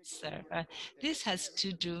authoritative server. This has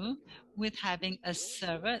to do with having a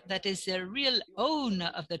server that is the real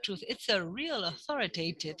owner of the truth. It's a real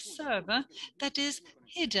authoritative server that is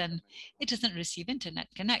hidden. It doesn't receive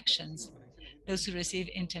internet connections. Those who receive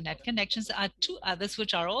internet connections are two others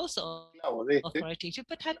which are also authoritative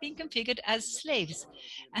but have been configured as slaves.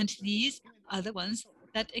 And these are the ones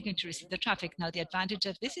that are going to receive the traffic. Now, the advantage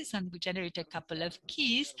of this is when we generate a couple of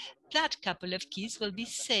keys, that couple of keys will be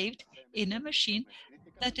saved in a machine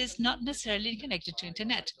that is not necessarily connected to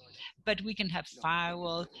internet. But we can have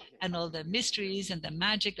firewall and all the mysteries and the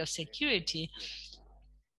magic of security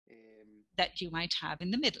that you might have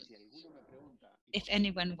in the middle. If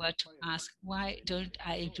anyone were to ask, why don't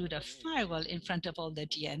I include a firewall in front of all the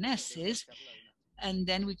DNSs? And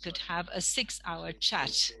then we could have a 6-hour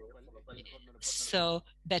chat. So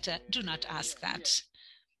better do not ask that.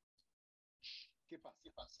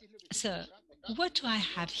 So what do I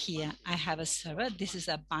have here? I have a server. This is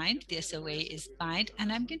a bind. The SOA is bind.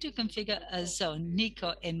 And I'm going to configure a zone.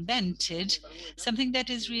 Nico invented something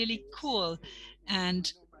that is really cool.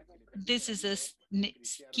 And this is a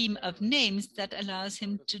scheme of names that allows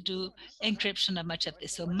him to do encryption of much of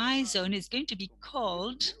this. So my zone is going to be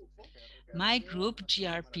called, my group,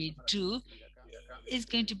 grp2, is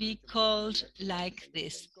going to be called like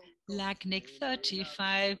this,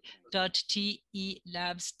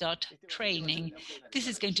 lacnic35.telabs.training. This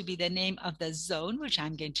is going to be the name of the zone which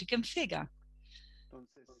I'm going to configure.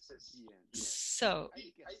 So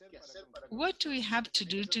what do we have to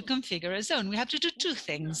do to configure a zone? We have to do two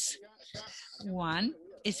things. One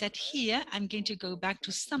is that here I'm going to go back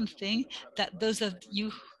to something that those of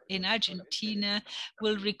you in Argentina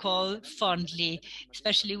will recall fondly,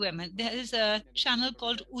 especially women. There is a channel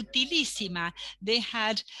called Utilísima. They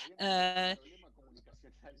had a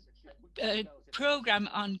program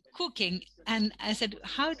on cooking, and I said,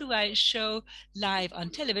 how do I show live on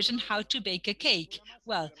television how to bake a cake?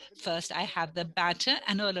 Well, first I have the batter,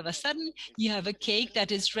 and all of a sudden you have a cake that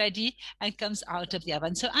is ready and comes out of the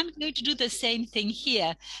oven. So I'm going to do the same thing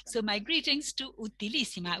here. So my greetings to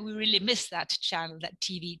Utilísima. We really miss that channel, that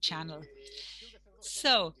TV channel.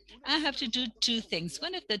 So I have to do two things.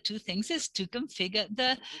 One of the two things is to configure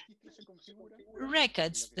the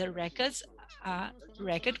records. The records are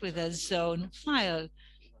record with a zone file.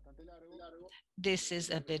 This is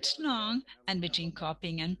a bit long, and between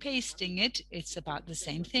copying and pasting it, it's about the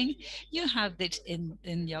same thing. You have it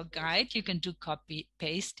in your guide. You can do copy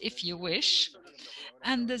paste if you wish.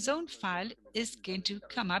 And the zone file is going to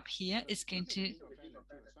come up here. It's going to,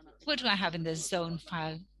 what do I have in the zone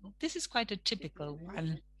file? This is quite a typical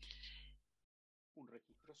one.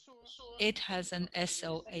 It has an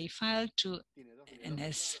SOA file, to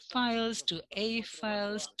NS files, to A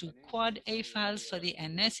files, to quad A files for the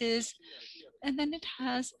NSs, and then it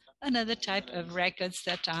has another type of records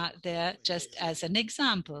that are there just as an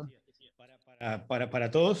example.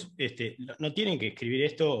 Para todos, no tienen que escribir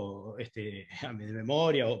esto de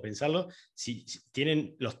memoria o pensarlo. Si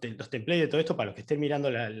tienen los templates de todo esto, para los que estén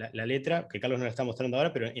mirando la letra, que Carlos no la está mostrando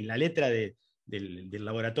ahora, pero en la letra del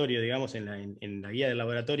laboratorio, digamos, en la guía del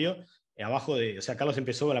laboratorio, abajo o sea, Carlos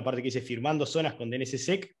empezó con la parte que dice firmando zonas con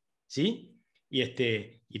DNSSEC, ¿sí?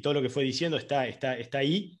 Y todo lo que fue diciendo está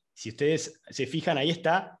ahí. Si ustedes se fijan, ahí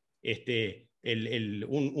está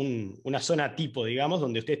una zona tipo, digamos,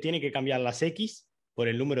 donde ustedes tienen que cambiar las X por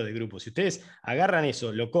el número de grupo. Si ustedes agarran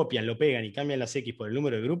eso, lo copian, lo pegan y cambian las X por el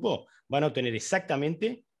número de grupo, van a obtener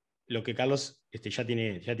exactamente lo que Carlos ya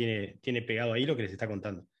tiene pegado ahí, lo que les está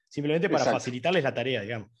contando. Simplemente para facilitarles la tarea,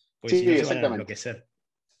 digamos, porque sí, si no se van a enloquecer.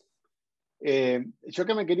 Yo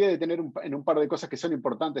acá me quería detener en un par de cosas que son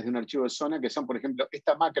importantes de un archivo de zona, que son, por ejemplo,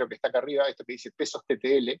 esta macro que está acá arriba, esto que dice pesos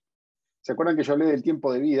TTL. ¿Se acuerdan que yo hablé del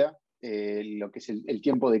tiempo de vida? Lo que es el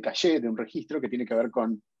tiempo de caché de un registro, que tiene que ver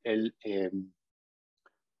con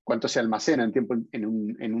cuánto se almacena en tiempo en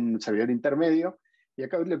un servidor intermedio. Y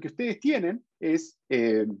acá lo que ustedes tienen es,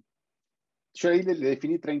 yo ahí le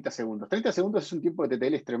definí 30 segundos. 30 segundos es un tiempo de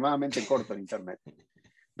TTL extremadamente corto en Internet.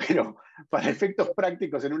 Pero para efectos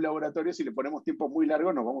prácticos en un laboratorio, si le ponemos tiempo muy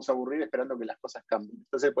largo, nos vamos a aburrir esperando que las cosas cambien.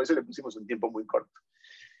 Entonces, por eso le pusimos un tiempo muy corto.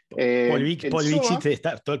 Paul Vixit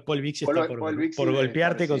está por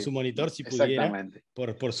golpearte con su monitor si pudiera,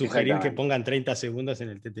 por sugerir que pongan 30 segundos en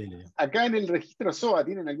el TTL. Acá en el registro SOA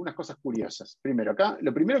tienen algunas cosas curiosas. Primero, acá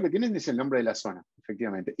lo primero que tienen es el nombre de la zona,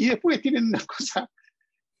 efectivamente. Y después tienen una cosa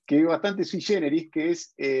que es bastante sui generis, que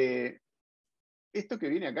es esto que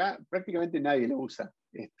viene acá, prácticamente nadie lo usa.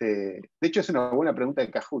 De hecho, es una buena pregunta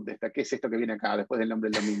de Kahoot, ¿qué es esto que viene acá después del nombre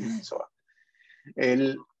del dominio en SOA?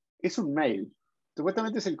 Es un mail.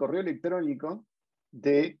 Supuestamente es el correo electrónico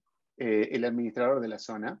de el administrador de la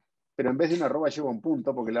zona, pero en vez de una arroba lleva un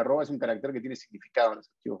punto, porque la arroba es un carácter que tiene significado en los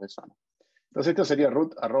archivos de zona. Entonces esto sería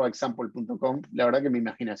root@example.com. La verdad que mi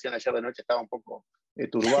imaginación ayer de noche estaba un poco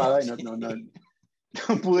turbada y no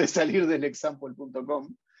pude salir del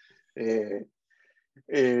example.com.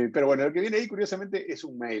 Pero bueno, lo que viene ahí curiosamente es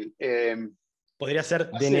un mail. Podría ser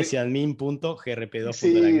dnsadmin.grp2.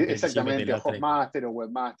 Sí, exactamente, o hostmaster o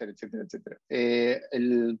webmaster, etcétera, etcétera.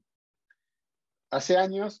 Hace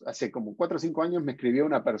años, hace como 4 o 5 años, me escribió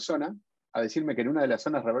una persona a decirme que en una de las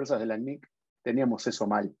zonas reversas de la NIC teníamos eso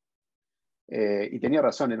mal. Y tenía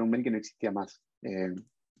razón, era un mail que no existía más.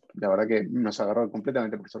 La verdad que nos agarró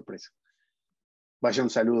completamente por sorpresa. Vaya un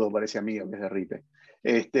saludo para ese amigo que es de Ripe.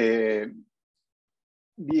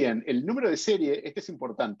 Bien, el número de serie, este es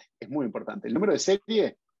importante, es muy importante. El número de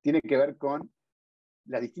serie tiene que ver con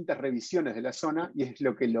las distintas revisiones de la zona y es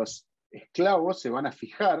lo que los esclavos se van a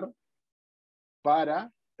fijar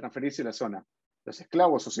para transferirse a la zona. Los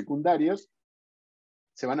esclavos o secundarios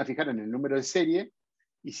se van a fijar en el número de serie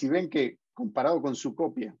y si ven que comparado con su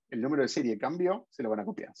copia el número de serie cambió, se lo van a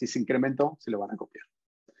copiar. Si se incrementó, se lo van a copiar.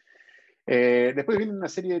 Después viene una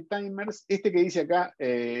serie de timers. Este que dice acá,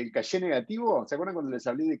 el caché negativo, ¿se acuerdan cuando les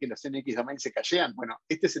hablé de que los NX domain se cachean? Bueno,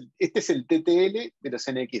 este es el TTL de los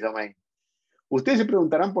NX domain. Ustedes se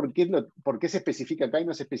preguntarán por qué se especifica acá y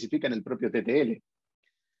no se especifica en el propio TTL.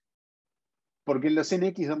 Porque en los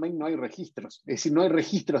NX domain no hay registros. Es decir, no hay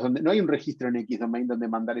un registro en X domain donde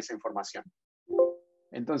mandar esa información.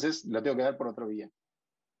 Entonces, lo tengo que dar por otro vía.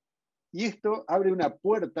 Y esto abre una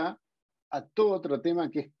puerta a todo otro tema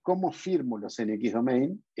que es cómo firmo los NX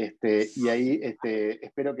domain. Y ahí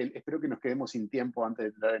espero que nos quedemos sin tiempo antes de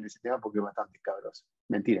entrar en ese tema porque es bastante cabroso.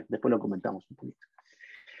 Mentira, después lo comentamos un poquito.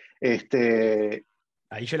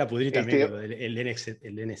 Ahí yo la pudrí también con el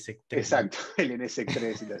DNSSEC 3. Exacto, el DNSSEC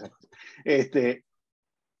 3 y todas esas cosas.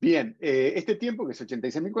 Bien, este tiempo que es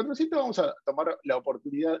 86.400, vamos a tomar la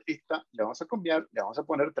oportunidad esta, la vamos a cambiar, le vamos a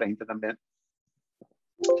poner 30 también.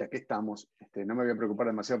 Ya que estamos, no me voy a preocupar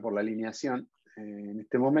demasiado por la alineación en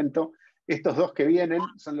este momento. Estos dos que vienen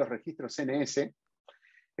son los registros CNS.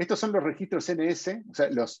 Estos son los registros CNS, o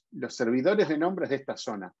sea, los servidores de nombres de esta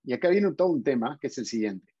zona. Y acá viene todo un tema, que es el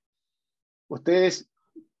siguiente. Ustedes,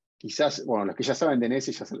 quizás, bueno, los que ya saben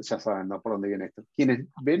DNS ya saben, ¿no?, por dónde viene esto. Quienes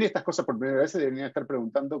ven estas cosas por primera vez deberían estar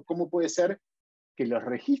preguntando cómo puede ser que los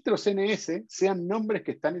registros CNS sean nombres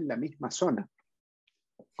que están en la misma zona.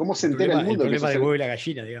 ¿Cómo se entera el mundo? El problema del huevo y la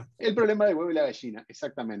gallina, digamos. El problema del huevo y la gallina,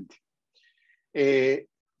 exactamente.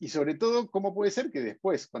 Y sobre todo, ¿cómo puede ser que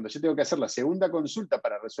después, cuando yo tengo que hacer la segunda consulta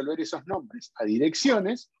para resolver esos nombres a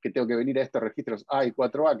direcciones, que tengo que venir a estos registros A y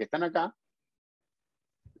 4A que están acá,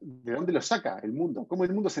 ¿de dónde los saca el mundo? ¿Cómo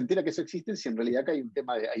el mundo se entera que eso existe si en realidad acá hay un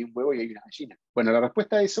tema hay un huevo y hay una gallina? Bueno, la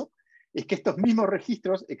respuesta a eso es que estos mismos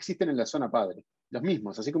registros existen en la zona padre. Los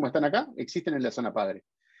mismos, así como están acá, existen en la zona padre.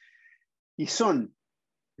 Y son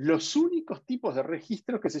los únicos tipos de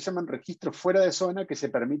registros que se llaman registros fuera de zona que se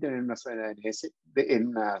permiten en una zona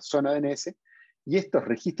DNS, y estos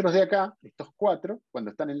registros de acá, estos 4, cuando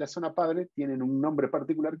están en la zona padre, tienen un nombre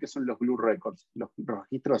particular que son los glue records, los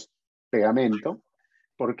registros pegamento.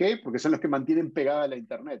 ¿Por qué? Porque son los que mantienen pegada la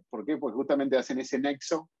internet. ¿Por qué? Porque justamente hacen ese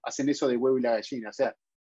nexo, hacen eso de huevo y la gallina. O sea,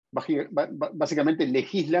 básicamente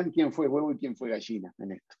legislan quién fue huevo y quién fue gallina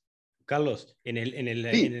en esto. Carlos,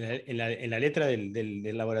 en la letra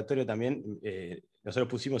del laboratorio también, nosotros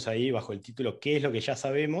pusimos ahí bajo el título ¿qué es lo que ya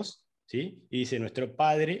sabemos? ¿Sí? Y dice, nuestro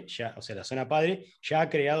padre, o sea, la zona padre, ya ha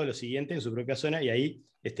creado lo siguiente en su propia zona, y ahí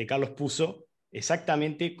Carlos puso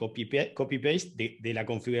exactamente copy-paste de la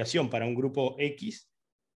configuración para un grupo X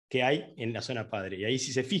que hay en la zona padre. Y ahí,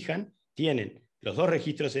 si se fijan, tienen los dos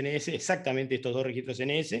registros NS, exactamente estos dos registros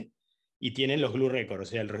NS, y tienen los glue records,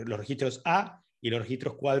 o sea, los registros A y los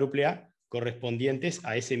registros cuádruple A correspondientes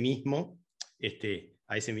a ese mismo,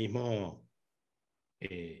 a esos mismos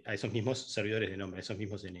servidores de nombre, a esos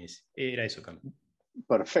mismos DNS. Era eso, Carlos.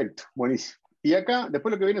 Perfecto, buenísimo. Y acá,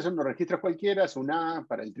 después lo que viene son los registros cualquiera, es un A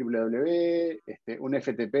para el www, un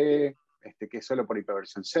FTP, que es solo por IPv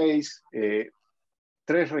 6,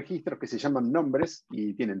 3 registros que se llaman nombres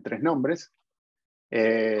y tienen 3 nombres.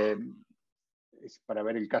 Es para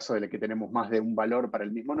ver el caso de que tenemos más de un valor para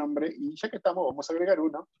el mismo nombre, y ya que estamos, vamos a agregar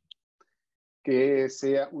uno que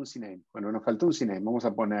sea un CNAME. Bueno, nos faltó un CNAME. Vamos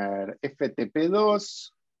a poner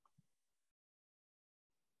FTP2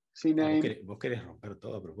 CNAME. Vos querés romper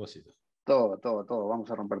todo a propósito. Todo.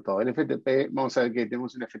 Vamos a romper todo. El FTP, vamos a ver que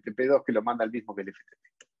tenemos un FTP2 que lo manda el mismo que el FTP.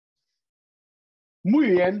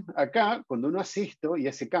 Muy bien, acá cuando uno hace esto y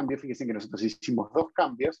hace cambio, fíjense que nosotros hicimos 2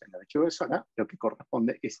 cambios en el archivo de zona, lo que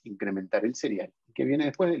corresponde es incrementar el serial, que viene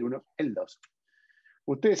después del 1, el 2.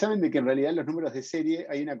 Ustedes saben de que en realidad en los números de serie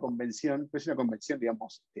hay una convención, pues una convención,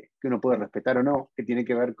 digamos, que uno puede respetar o no, que tiene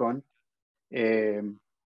que ver con,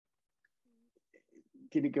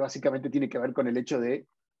 básicamente tiene que ver con el hecho de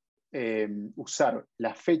usar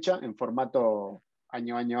la fecha en formato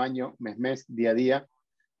año, año, año, mes, mes, día, día,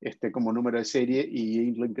 como número de serie y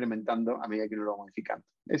irlo incrementando a medida que uno lo va modificando.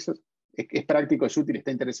 Eso es práctico, es útil, está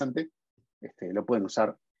interesante. Lo pueden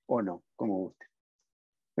usar o no, como guste.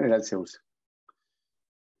 En general se usa.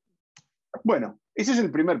 Bueno, ese es el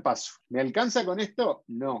primer paso. ¿Me alcanza con esto?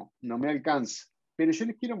 No, no me alcanza. Pero yo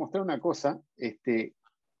les quiero mostrar una cosa, que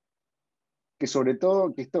sobre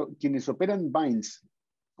todo que quienes operan binds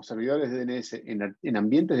o servidores de DNS en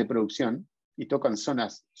ambientes de producción y tocan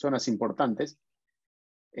zonas importantes,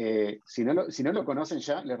 si no lo conocen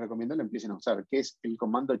ya, les recomiendo lo empiecen a usar, que es el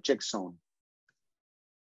comando checkzone.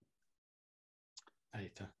 Ahí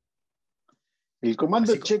está. El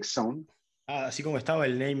comando checkzone. Así como estaba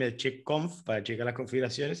el named checkconf para checar las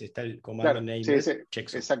configuraciones, está el comando Claro, named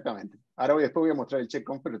checkzone. Exactamente. Ahora después voy a mostrar el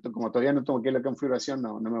checkconf, pero como todavía no toqué la configuración,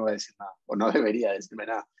 no me va a decir nada, o no debería decirme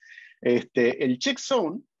nada. El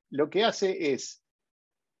checkzone lo que hace es,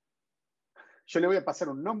 yo le voy a pasar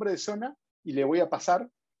un nombre de zona y le voy a pasar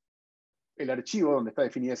el archivo donde está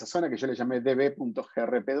definida esa zona, que yo le llamé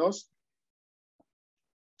db.grp2.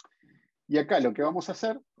 Y acá lo que vamos a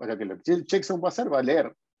hacer, o sea, que lo que el checkzone va a hacer, va a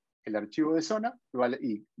leer el archivo de zona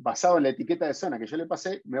y basado en la etiqueta de zona que yo le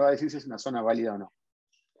pasé, me va a decir si es una zona válida o no.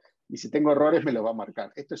 Y si tengo errores, me lo va a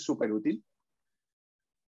marcar. Esto es súper útil.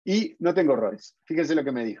 Y no tengo errores. Fíjense lo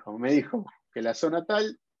que me dijo. Me dijo que la zona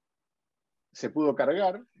tal se pudo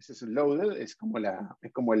cargar, ese es un loaded, es como el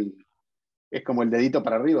dedito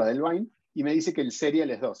para arriba del bind, y me dice que el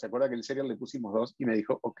serial es 2. ¿Se acuerda que el serial le pusimos 2? Y me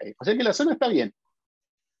dijo, ok. O sea que la zona está bien.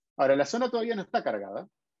 Ahora, la zona todavía no está cargada,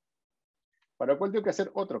 para lo cual tengo que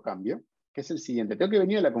hacer otro cambio, que es el siguiente. Tengo que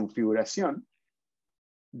venir a la configuración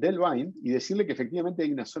del bind y decirle que efectivamente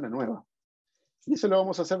hay una zona nueva. Y eso lo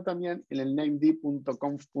vamos a hacer también en el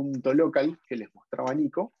named.conf.local que les mostraba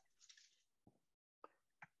Nico.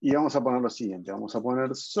 Y vamos a poner lo siguiente. Vamos a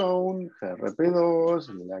poner zone,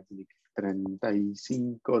 grp2, le da clic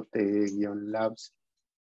 35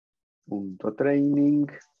 t-labs.training.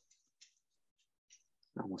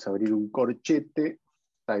 Vamos a abrir un corchete,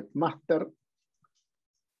 type master.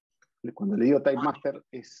 Cuando le digo type master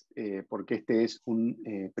es porque este es un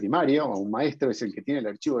primario o un maestro, es el que tiene el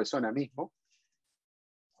archivo de zona mismo.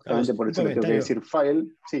 Justamente por eso le tengo que decir file.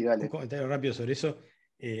 Sí, dale. Un comentario rápido sobre eso,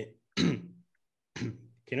 que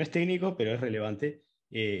no es técnico, pero es relevante.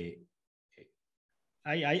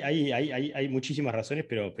 Hay muchísimas razones,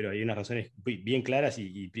 pero hay unas razones bien claras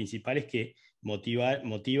y principales que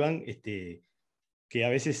motivan que a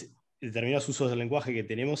veces determinados usos del lenguaje que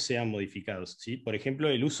tenemos sean modificados, ¿sí? Por ejemplo,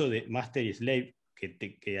 el uso de master y slave,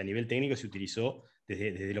 que a nivel técnico se utilizó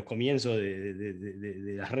desde los comienzos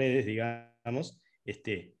de las redes, digamos,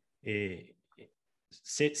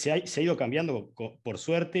 se ha ido cambiando por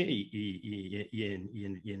suerte y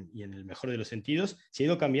en el mejor de los sentidos, se ha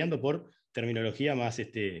ido cambiando por terminología más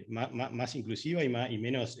inclusiva y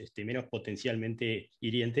menos potencialmente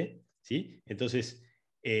hiriente, ¿sí? Entonces,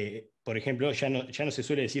 por ejemplo, ya no se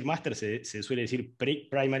suele decir master, se suele decir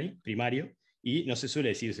primario, y no se suele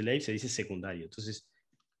decir slave, se dice secundario. Entonces,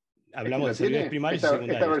 hablamos de servidores primarios y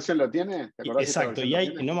secundarios. ¿Esta versión lo tiene? ¿Te acordás? Exacto, y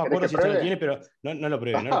no me acuerdo si esto lo tiene, pero no lo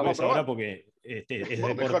pruebes ahora porque es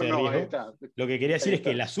deporte de riesgo. Lo que quería decir es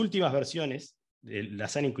que las últimas versiones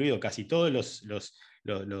las han incluido casi todos los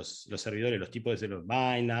servidores, los tipos de los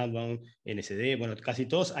bind, outbound, NSD, bueno, casi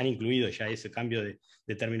todos han incluido ya ese cambio de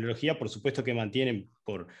terminología. Por supuesto que mantienen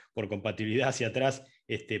por compatibilidad hacia atrás,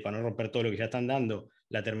 para no romper todo lo que ya están dando,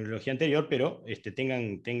 la terminología anterior, pero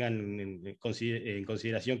tengan en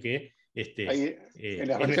consideración que en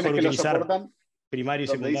las es versiones mejor que lo utilizar soportan, primario y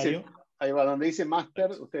secundario. Ahí va, donde dice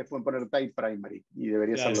master, ustedes pueden poner type primary y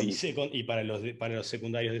debería ser lo mismo. Y para los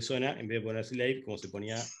secundarios de zona, en vez de poner slave, como se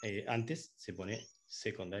ponía antes, se pone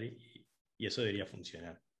secondary y eso debería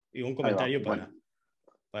funcionar. Y un comentario para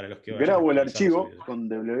los que vayan a grabo el actualizar archivo los con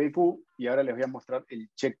WQ y ahora les voy a mostrar el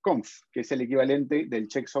checkconf, que es el equivalente del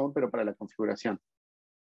checkzone, pero para la configuración.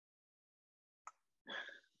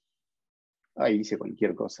 Ahí hice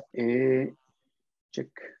cualquier cosa.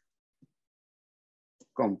 Checkconf.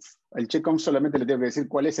 El checkconf solamente le tengo que decir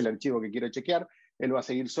cuál es el archivo que quiero chequear. Él va a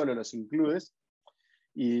seguir solo los includes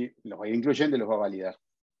y los va a ir incluyendo y los va a validar.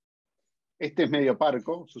 Este es medio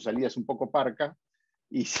parco, su salida es un poco parca,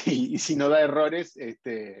 y si no da errores,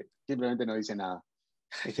 simplemente no dice nada.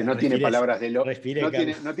 No tiene palabras de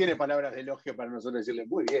no tiene palabras de elogio para nosotros decirle,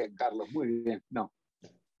 muy bien, Carlos, muy bien. No.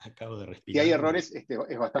 Acabo de respirar. Si hay errores,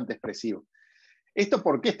 es bastante expresivo. ¿Esto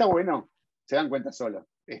por qué está bueno? Se dan cuenta solo.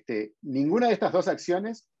 Ninguna de estas dos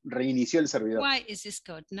acciones reinició el servidor. Why is this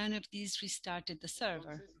code? None of these restarted the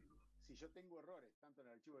server.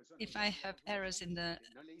 If I have errors in the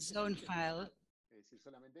zone file,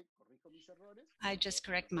 I just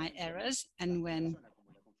correct my errors, and when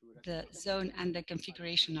the zone and the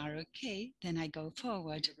configuration are okay, then I go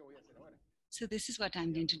forward. So this is what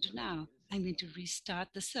I'm going to do now. I'm going to restart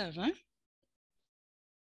the server.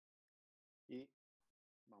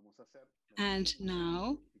 And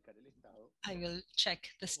now I will check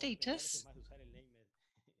the status.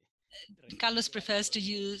 Carlos prefers to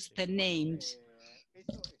use the named.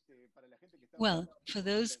 Well, for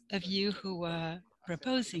those of you who are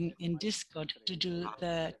proposing in Discord to do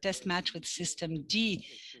the test match with system D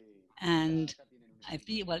and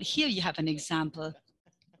IP, well, here you have an example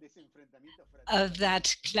of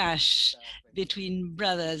that clash between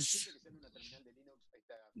brothers.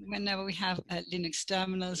 Whenever we have Linux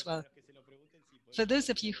terminals, well, for those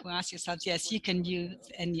of you who ask yourselves, yes, you can use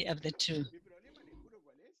any of the two.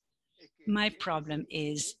 My problem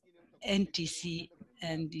is NTC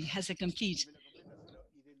and it has a complete,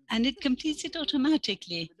 and it completes it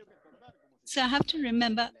automatically. So I have to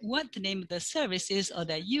remember what the name of the service is, or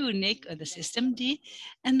the UNIC, or the system D,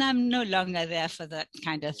 and I'm no longer there for that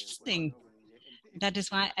kind of thing. That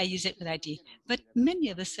is why I use it with ID. But many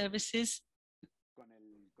of the services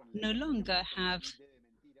no longer have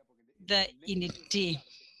the init D,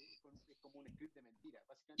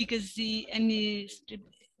 because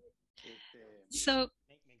so,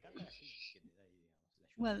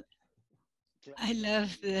 well, I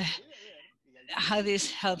love how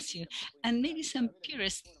this helps you. And maybe some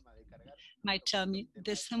purists might tell me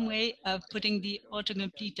there's some way of putting the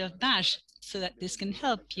autocomplete of bash so that this can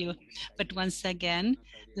help you. But once again,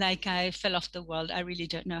 like I fell off the world, I really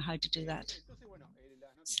don't know how to do that.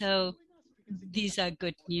 So these are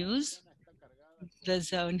good news. The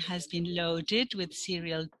zone has been loaded with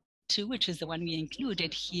serial 2, which is the one we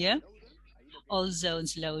included here. All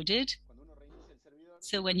zones loaded.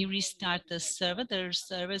 So when you restart the server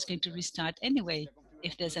is going to restart anyway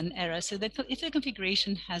if there's an error. So that if the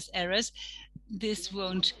configuration has errors, this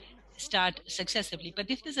won't start successively. But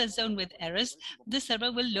if there's a zone with errors, the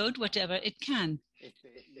server will load whatever it can.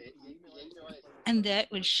 And that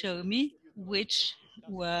will show me which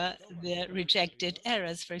were the rejected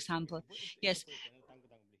errors, for example. Yes,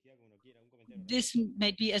 this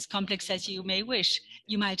might be as complex as you may wish.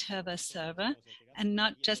 You might have a server and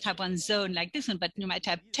not just have one zone like this one, but you might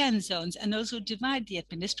have 10 zones and also divide the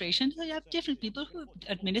administration. So you have different people who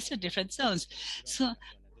administer different zones. So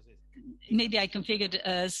maybe I configured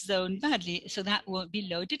a zone badly, so that won't be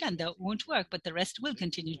loaded and that won't work, but the rest will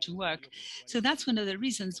continue to work. So that's one of the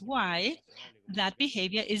reasons why that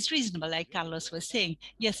behavior is reasonable, like Carlos was saying.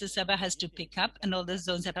 Yes, the server has to pick up, and all the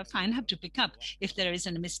zones that are fine have to pick up. If there is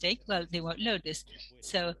a mistake, well, they won't load this.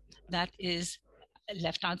 So that is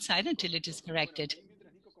left outside until it is corrected.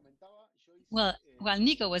 Well, while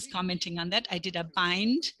Nico was commenting on that, I did a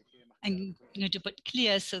bind. I'm going to put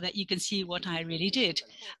clear so that you can see what I really did.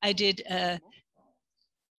 I did a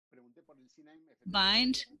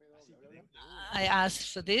bind. I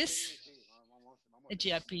asked for this, a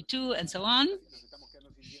GRP2, and so on.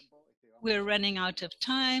 We're running out of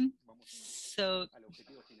time, so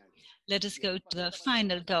let us go to the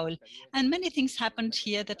final goal. And many things happened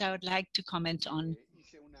here that I would like to comment on.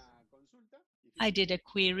 I did a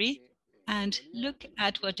query, and look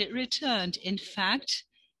at what it returned. In fact,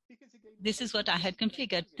 this is what I had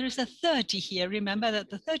configured. There's a 30 here. Remember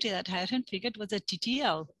that the 30 that I had configured was a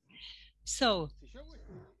TTL. So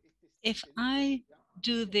if I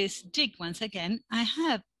do this dig once again, I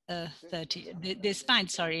have a 30, this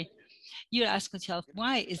find, sorry. You ask yourself,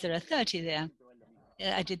 why is there a 30 there?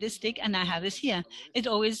 I did this dig and I have this here. It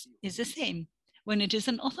always is the same. When it is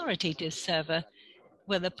an authoritative server,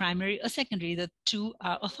 whether primary or secondary, the two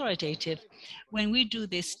are authoritative. When we do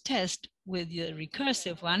this test with the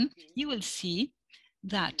recursive one, you will see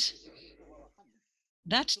that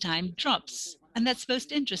that time drops. And that's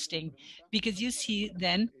most interesting, because you see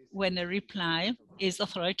then when a reply is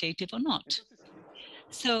authoritative or not.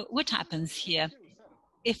 So what happens here?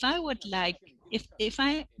 If I would like, if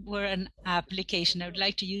I were an application, I would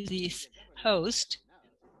like to use this host.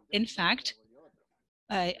 In fact,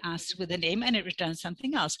 I asked with a name and it returns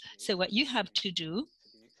something else. So what you have to do,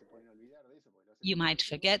 you might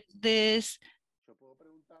forget this.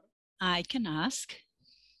 I can ask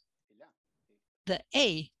the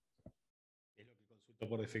A.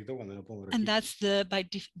 Por defecto cuando no pongo And registro. that's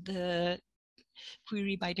the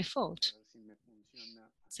query by default.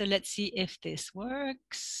 So let's see if this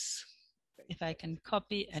works. If I can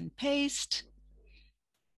copy and paste.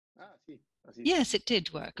 Yes, it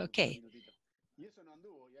did work. Okay.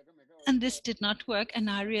 And this did not work, and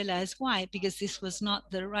I realized why, because this was not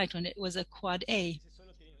the right one. It was a quad A.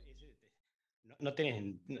 No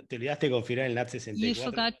tenés, te olvidaste de configurar el NAT64. You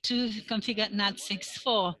forgot to configure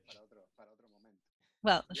NAT64.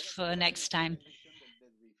 Well, for next time.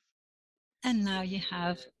 And now you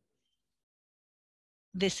have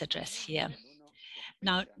this address here.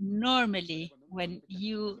 Now, normally, when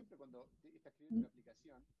you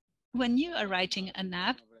are writing an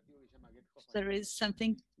app, there is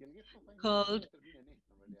something called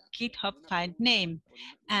GitHub find name,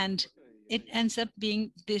 and it ends up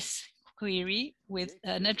being this query with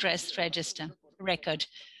an address record.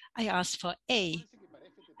 I asked for A,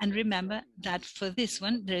 and remember that for this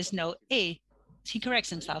one, there is no A. He corrects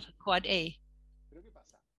himself, quad A.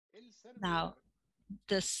 Now,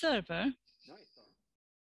 the server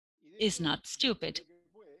is not stupid,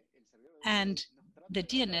 and the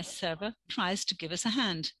DNS server tries to give us a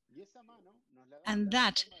hand. And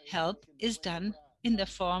that help is done in the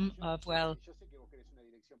form of, well,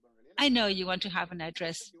 I know you want to have an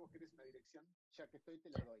address,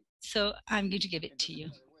 so I'm going to give it to you.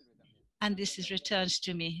 And this is returned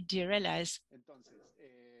to me. Do you realize?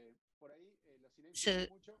 So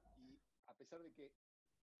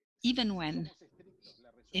even when,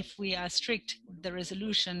 if we are strict, the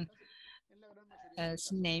resolution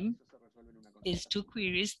name is 2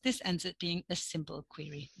 queries, this ends up being a simple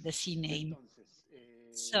query, the C name.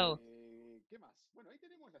 So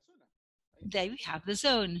there we have the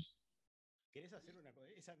zone.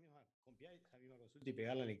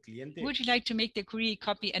 Would you like to make the query,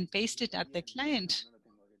 copy and paste it at the client?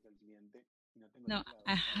 No,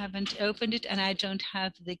 I haven't opened it and I don't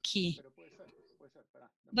have the key.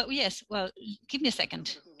 But yes, well, give me a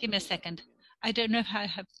second. Give me a second. I don't know how I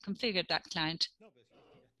have configured that client.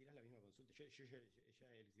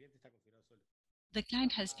 The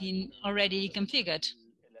client has been already configured.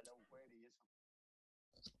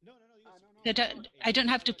 I don't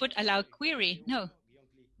have to put allow query. No.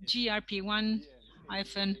 GRP1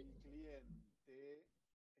 hyphen.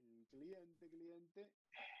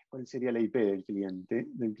 ¿Cuál sería la IP del cliente?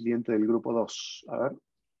 Del cliente del grupo 2. A ver.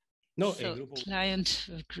 No, so client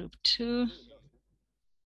of group 2.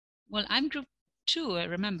 Well, I'm group 2, I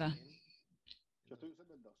remember.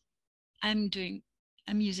 I'm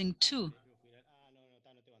using 2.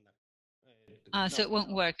 So it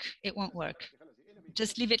won't work. It won't work.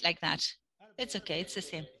 Just leave it like that. It's okay. It's the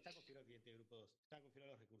same.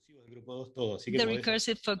 The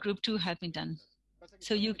recursive for group 2 have been done.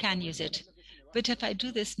 So you can use it. But if I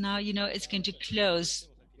do this now, you know, it's going to close.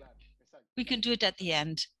 We can do it at the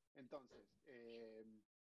end.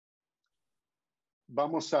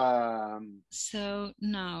 So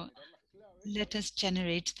now let us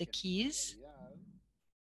generate the keys.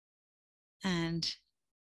 And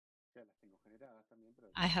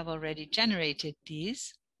I have already generated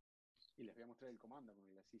these.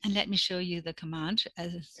 And let me show you the command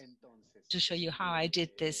to show you how I did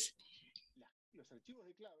this.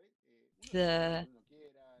 The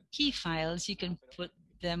key files, you can put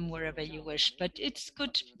them wherever you wish, but it's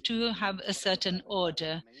good to have a certain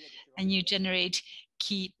order, and you generate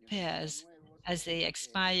key pairs. As they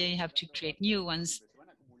expire, you have to create new ones,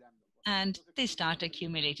 and they start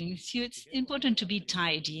accumulating. So it's important to be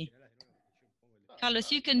tidy.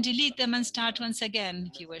 Carlos, you can delete them and start once again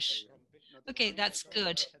if you wish. Okay, that's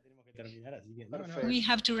good. We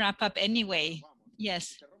have to wrap up anyway.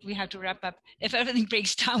 Yes, we have to wrap up. If everything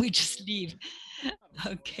breaks down, we just leave.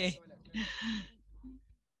 Okay.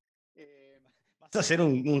 Vas a hacer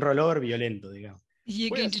un rollover violento, digamos. You're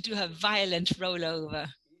going to do a violent rollover.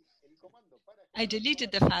 I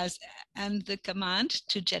deleted the files, and the command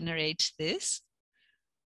to generate this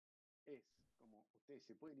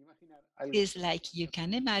is like you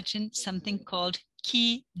can imagine something called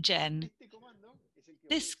keygen.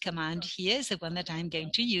 This command here is the one that I'm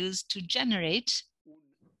going to use to generate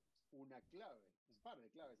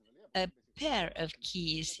a pair of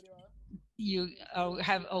keys. You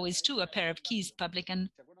have always 2, a pair of keys, public and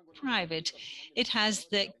private. It has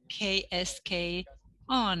the KSK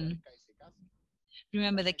on.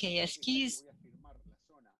 Remember the KS keys?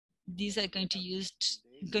 These are going to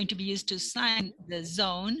be used to sign the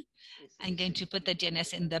zone. I'm going to put the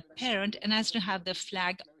DNS in the parent, and has to have the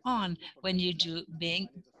flag on. When you do Bing,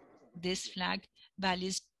 this flag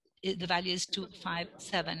values, the value is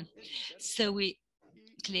 257. So we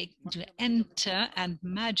click to enter, and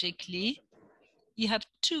magically you have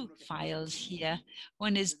two files here.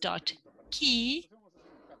 One is .key,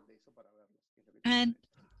 and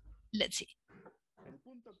let's see.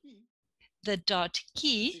 The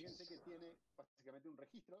 .key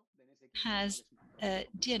has a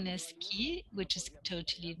DNS key, which is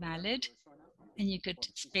totally valid, and you could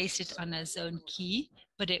space it on a zone key,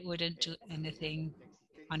 but it wouldn't do anything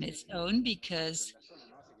on its own because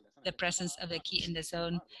the presence of a key in the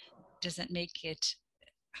zone doesn't make it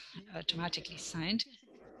automatically signed.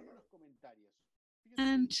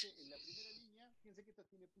 And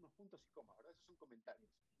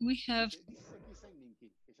we have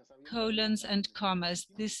colons and commas.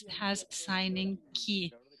 This has signing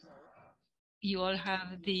key. You all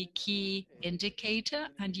have the key indicator,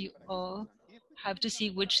 and you all have to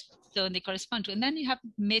see which zone they correspond to. And then you have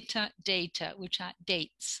metadata, which are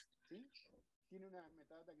dates.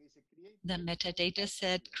 The metadata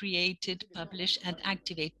said created, publish, and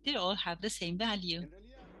activate. They all have the same value.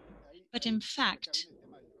 But in fact,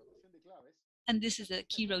 and this is a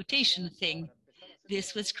key rotation thing,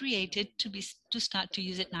 this was created to start to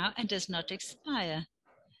use it now and does not expire.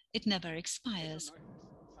 It never expires.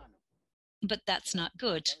 But that's not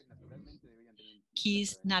good.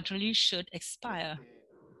 Keys naturally should expire.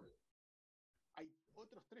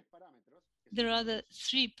 There are the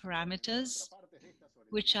three parameters,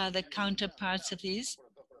 which are the counterparts of these,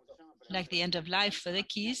 like the end of life for the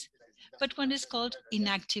keys, but one is called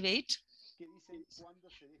inactivate,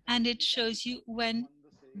 and it shows you when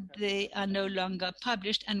they are no longer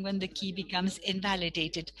published and when the key becomes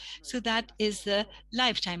invalidated. So that is the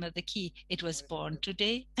lifetime of the key. It was born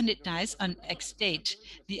today and it dies on X date.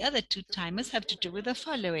 The other two timers have to do with the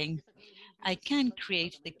following. I can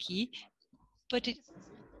create the key, but it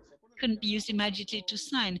couldn't be used immediately to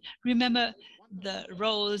sign. Remember the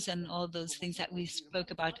roles and all those things that we spoke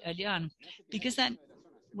about earlier on, because that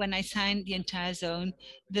when I sign the entire zone,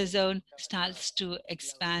 the zone starts to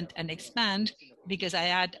expand and expand because I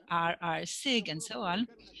add RRSIG and so on.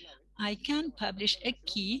 I can publish a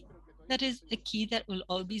key that is a key that will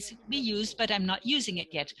always be used, but I'm not using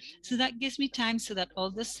it yet. So that gives me time so that all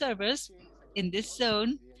the servers in this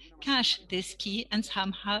zone cache this key and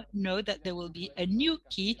somehow know that there will be a new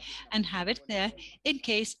key and have it there in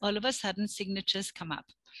case all of a sudden signatures come up.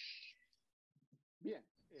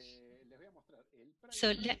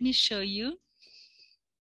 So let me show you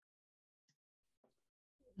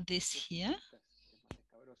this here.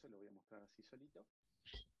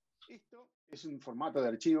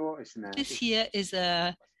 This here is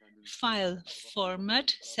a file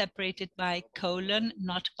format separated by colon,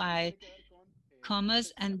 not by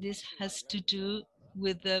commas, and this has to do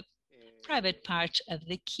with the private part of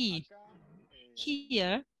the key.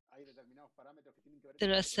 Here,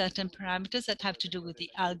 there are certain parameters that have to do with the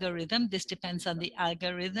algorithm. This depends on the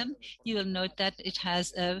algorithm. You will note that it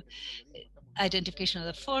has a identification of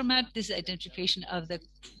the format. This is identification of the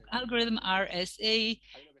algorithm, RSA,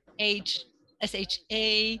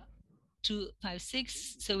 SHA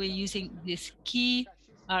 256. So we're using this key,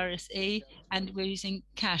 RSA, and we're using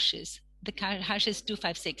caches. The hash is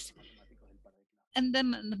 256. And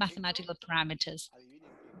then the mathematical parameters.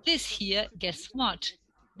 This here, guess what?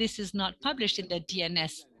 This is not published in the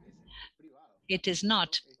DNS. It is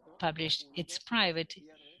not published, it's private.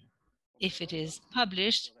 If it is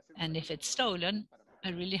published and if it's stolen, I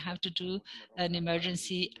really have to do an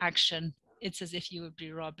emergency action. It's as if you would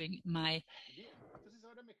be robbing my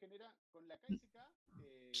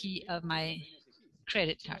key of my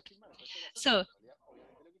credit card. So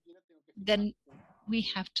then we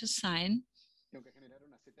have to sign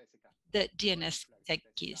the DNSSEC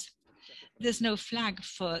keys. There's no flag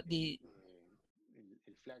for the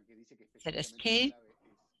ZSK.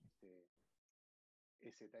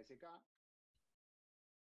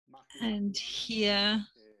 And here,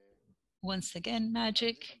 once again,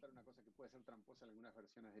 magic.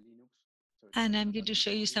 And I'm going to show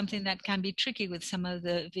you something that can be tricky with some of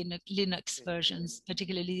the Linux versions,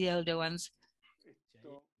 particularly the older ones.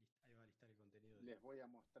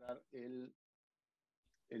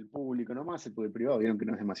 El público nomás, el privado, vieron que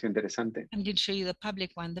no es demasiado interesante. I'm going to show you the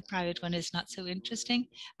public one. The private one is not so interesting,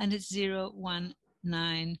 and it's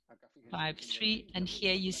 01953. And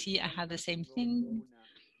here you see I have the same thing,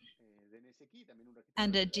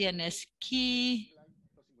 and a DNS key,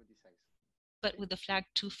 but with the flag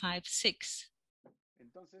 256.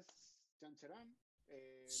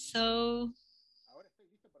 So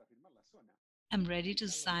I'm ready to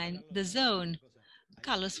sign the zone.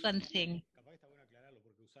 Carlos, one thing.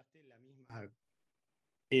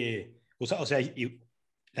 O sea,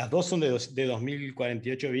 las dos son de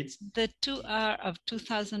 2048 bits. The two are of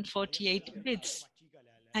 2048 bits.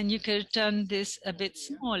 And you could turn this a bit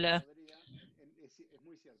smaller.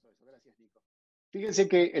 Fíjense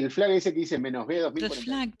que el flag ese que dice -B The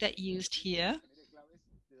flag that used here,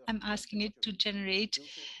 I'm asking it to generate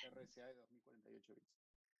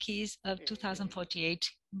keys of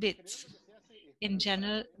 2048 bits. In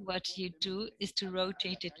general, what you do is to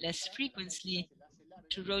rotate it less frequently,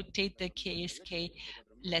 to rotate the KSK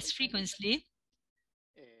less frequently.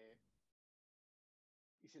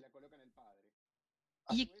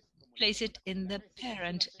 You place it in the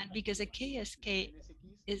parent, and because a KSK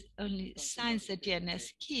is only signs the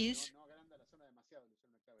DNS keys,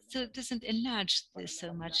 so it doesn't enlarge this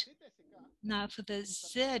so much. Now for the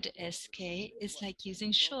ZSK, it's like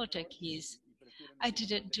using shorter keys. I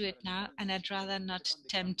didn't do it now, and I'd rather not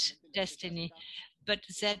tempt destiny. But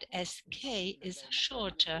ZSK is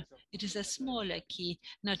shorter. It is a smaller key.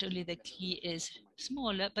 Not only the key is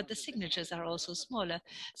smaller, but the signatures are also smaller.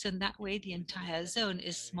 So in that way, the entire zone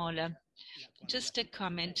is smaller. Just a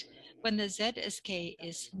comment, when the ZSK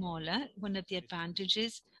is smaller, one of the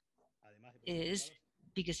advantages is,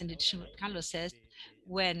 because in addition what Carlos says,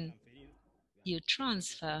 when you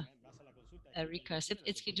transfer a recursive,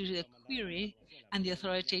 it's going to do the query, and the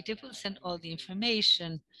authoritative will send all the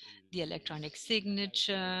information, the electronic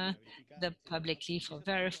signature, the public key for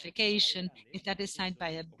verification. If that is signed by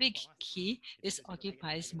a big key, this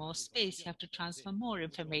occupies more space. You have to transfer more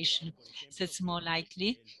information. So it's more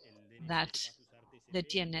likely that the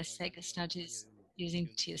DNSSEC starts using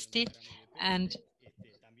TST, and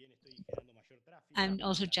I'm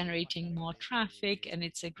also generating more traffic, and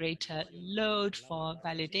it's a greater load for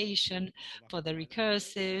validation, for the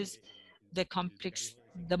recursives. The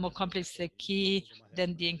more complex the key,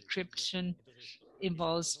 then the encryption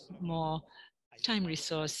involves more time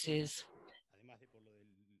resources.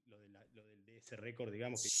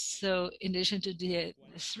 So in addition to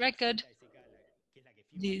this record,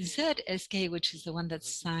 the ZSK, which is the one that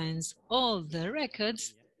signs all the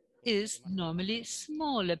records, is normally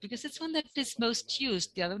smaller because it's one that is most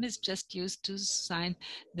used. The other one is just used to sign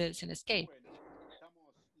the ZSK.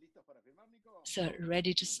 So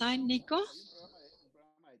ready to sign, Nico?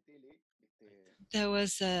 There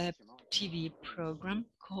was a TV program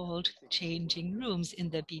called Changing Rooms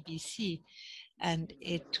in the BBC, and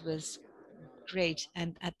it was great.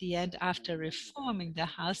 And at the end, after reforming the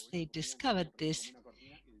house, they discovered this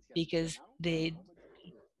because they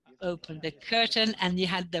opened the curtain and you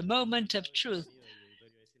had the moment of truth.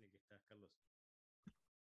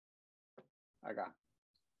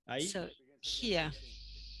 So here,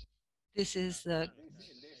 this is the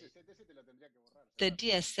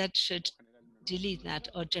DSZ should delete that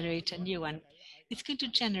or generate a new one. It's going to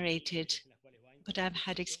generate it, but I've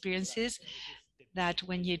had experiences that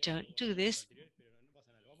when you don't do this,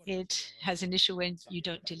 it has an issue when you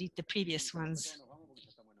don't delete the previous ones.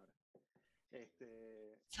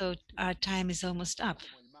 So our time is almost up.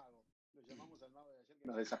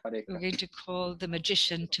 We're going to call the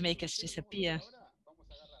magician to make us disappear.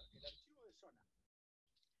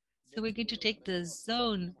 So we're going to take the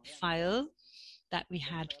zone file that we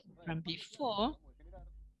had from before.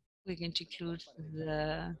 We're going to include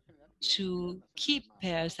the two key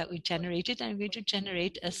pairs that we generated, and we're going to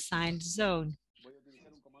generate a signed zone.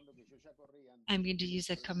 I'm going to use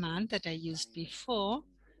a command that I used before,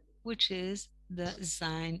 which is the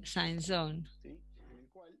sign zone.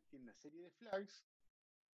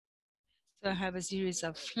 So I have a series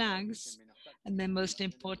of flags, and the most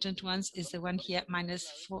important ones is the one here,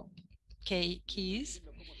 -4K keys.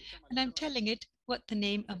 And I'm telling it what the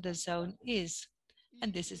name of the zone is.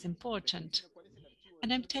 And this is important.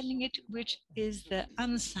 And I'm telling it which is the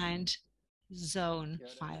unsigned zone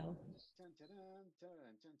file.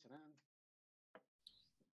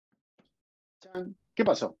 ¿Qué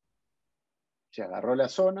pasó? Se agarró la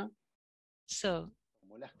zona. So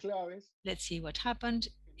let's see what happened.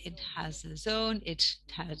 It has a zone, it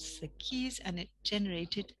has the keys, and it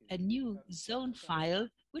generated a new zone file,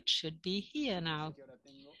 which should be here now.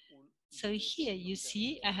 So here you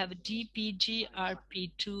see I have a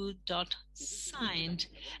dbgrp2.signed.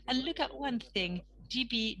 And look at one thing,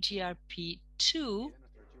 dbgrp2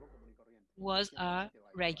 was our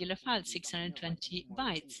regular file, 620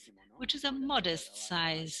 bytes, which is a modest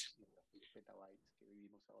size.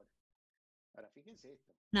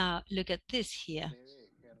 Now look at this here.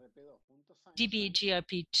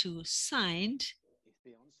 dbgrp2 signed,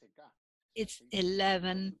 it's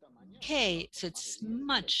 11K, so it's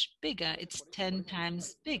much bigger, it's 10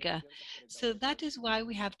 times bigger. So that is why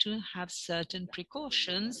we have to have certain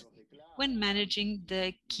precautions when managing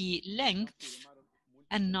the key lengths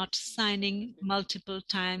and not signing multiple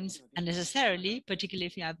times unnecessarily, particularly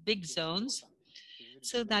if you have big zones.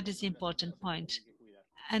 So that is the important point.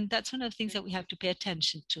 And that's one of the things that we have to pay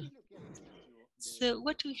attention to. So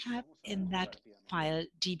what do we have in that file,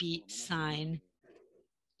 db sign?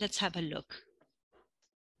 Let's have a look.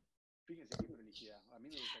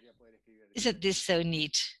 Isn't this so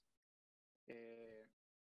neat?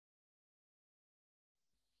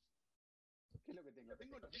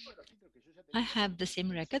 I have the same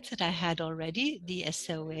records that I had already, the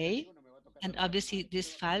SOA, and obviously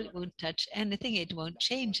this file won't touch anything, it won't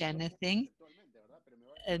change anything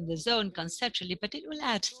in the zone conceptually, but it will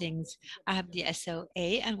add things. I have the SOA,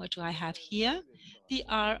 and what do I have here? The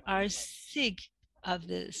RR-SIG of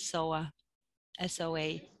the SOA.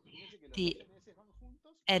 The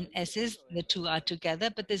NSs, the two are together,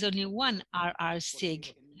 but there's only one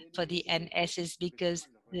RR-SIG for the NSs because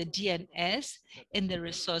the DNS in the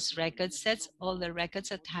resource record sets all the records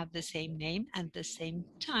that have the same name and the same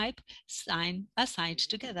type are signed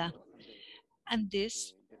together. And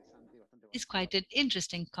this is quite an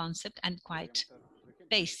interesting concept and quite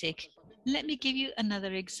basic. Let me give you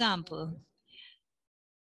another example.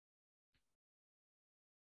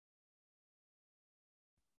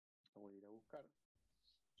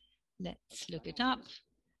 Let's look it up.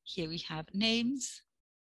 Here we have names.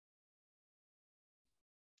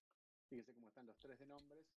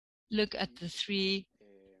 Look at the three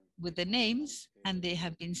with the names, and they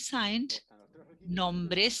have been signed.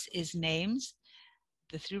 Nombres is names.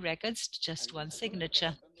 The three records, just one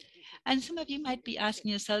signature. And some of you might be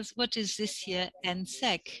asking yourselves, what is this here,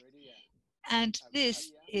 NSEC? And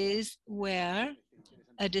this is where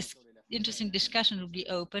an interesting discussion will be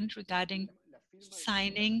opened regarding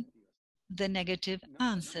signing the negative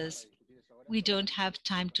answers. We don't have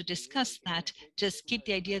time to discuss that. Just keep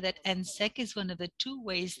the idea that NSEC is one of the two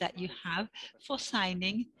ways that you have for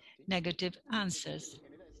signing negative answers.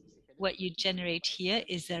 What you generate here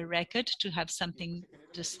is a record to have something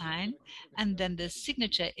to sign, and then the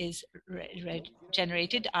signature is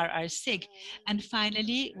generated, RR-SIG. And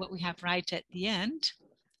finally, what we have right at the end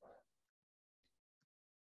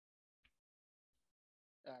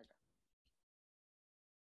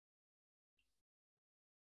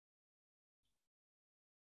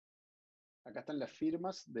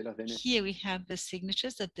here we have the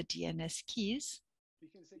signatures of the DNS keys.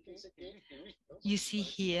 You see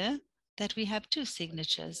here that we have two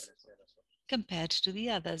signatures compared to the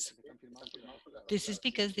others. This is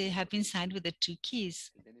because they have been signed with the two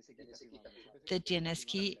keys. The DNS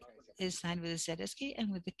key is signed with the ZS key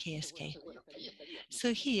and with the KSK.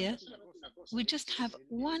 So here we just have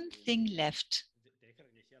one thing left.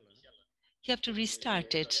 You have to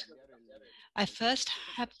restart it. I first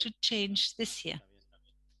have to change this here.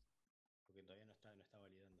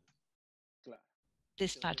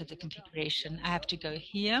 This part of the configuration. I have to go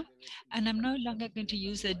here, and I'm no longer going to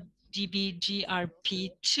use a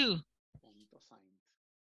dbgrp2.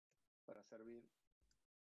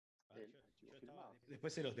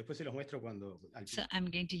 So I'm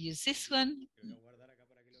going to use this one.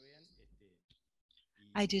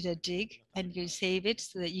 I did a dig, and you save it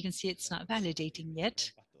so that you can see it's not validating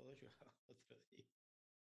yet.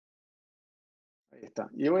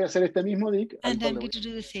 And I'm going to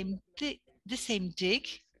do the same dig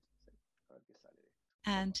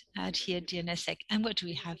and add here DNSSEC. And what do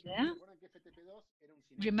we have there?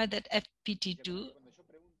 Remember that FPT2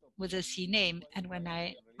 was a C name, and when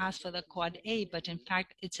I asked for the quad A, but in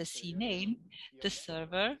fact it's a C name, the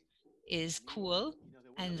server is cool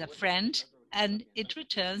and a friend, and it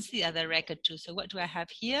returns the other record too. So what do I have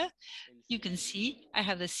here? You can see I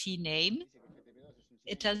have the C name.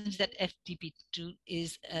 It tells me that FTP2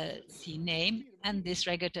 is a C name, and this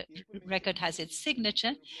record has its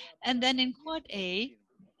signature. And then in quad A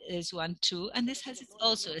is 1, 2, and this has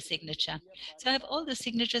also a signature. So I have all the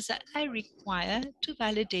signatures that I require to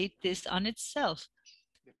validate this on itself.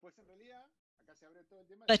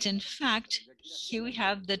 But in fact, here we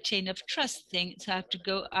have the chain of trust thing. So I have to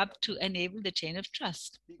go up to enable the chain of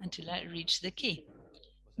trust until I reach the key.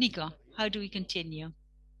 Nico, how do we continue?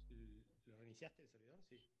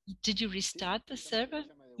 Did you restart the server?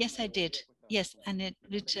 Yes, I did. Yes, and it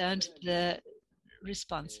returned the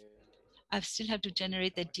response. I still have to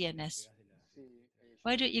generate the DNS.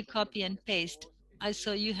 Why don't you copy and paste? I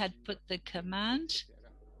saw you had put the command.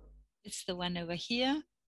 It's the one over here.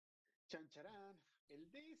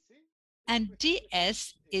 And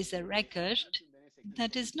DS is a record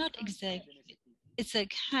that is not exactly, it's a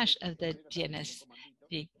hash of the DNS.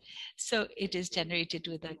 So it is generated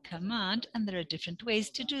with a command, and there are different ways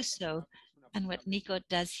to do so. And what Nico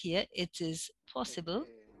does here, it is possible.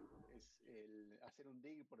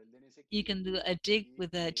 You can do a dig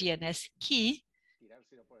with a DNS key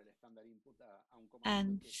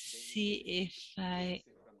and see if I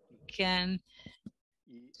can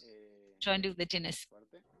try and do the DNS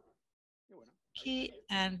key,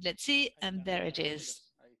 and let's see, and there it is.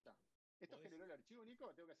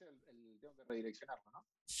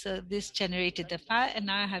 So this generated the file, and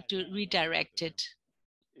now I have to redirect it.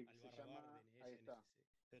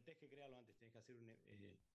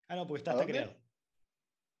 Ah, no, porque está creado.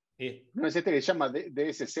 ¿No es este que se llama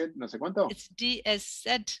DSSEC no sé cuánto? It's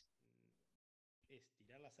DSSEC.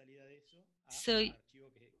 So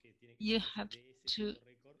you have to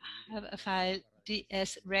have a file,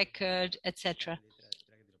 DS record, etc.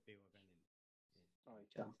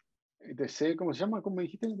 DSSEC, ¿cómo se llama? ¿Cómo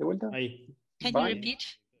dijiste de vuelta? Ahí. Can you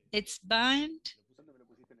repeat? It's bind.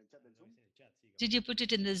 Did you put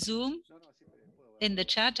it in the Zoom? In the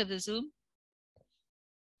chat of the Zoom?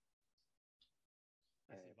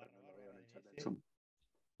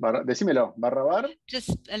 Decímelo, /var.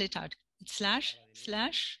 Just spell it out. It's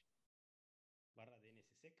 //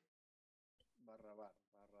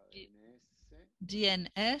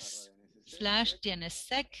 DNS /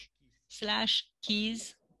 DNSSEC /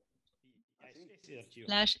 keys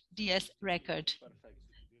 / DS record.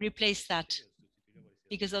 Replace that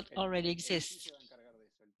because that already exists.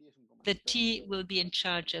 The T will be in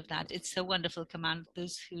charge of that. It's a wonderful command.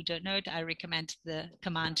 Those who don't know it, I recommend the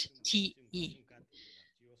command TE.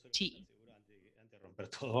 T.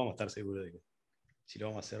 Vamos a estar seguros de que si lo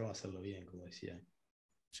vamos a hacerlo bien, como decía.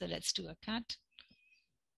 So let's do a cut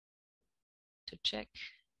to check.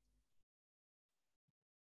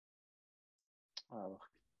 Oh.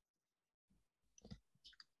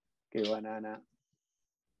 Qué banana.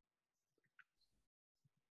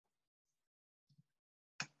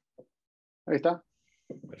 Ahí está.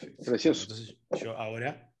 Perfecto. Precioso. Entonces yo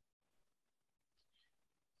ahora.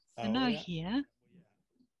 So now here,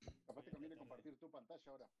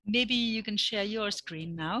 maybe you can share your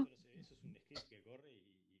screen now.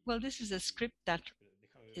 Well, this is a script that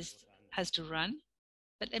has to run,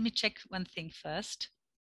 but let me check one thing first.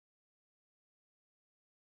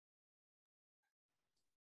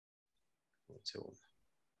 Un segundo.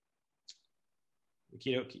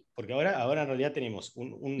 Porque ahora en realidad tenemos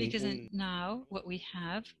now what we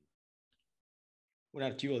have un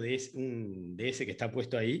archivo un DS que está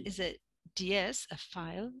puesto ahí. Is a DS, a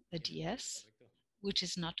file, a DS, which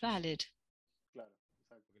is not valid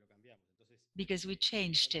because we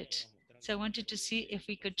changed it. So I wanted to see if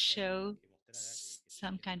we could show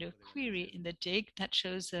some kind of query in the dig that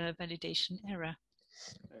shows a validation error.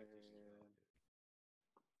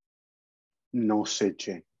 No sé,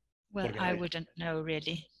 che. Well, I wouldn't know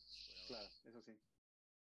really.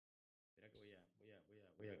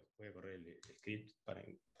 Voy a correr el script para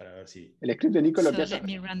ver si. El script de Nico lo que hace. Let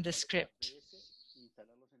me run the script.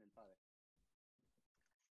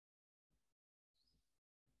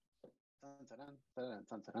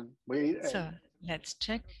 Voy a ir. So let's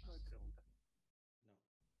check.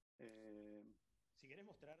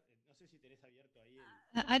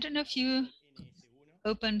 I don't know if you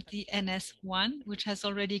opened the NS1, which has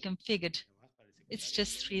already configured. It's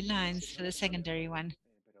just 3 lines for the secondary one.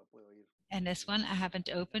 NS1, I haven't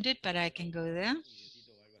opened it, but I can go there.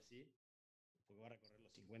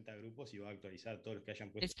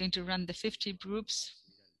 It's going to run the 50 groups,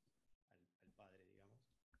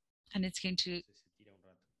 and it's going to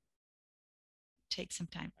take some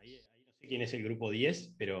time. ¿Quién es el grupo 10?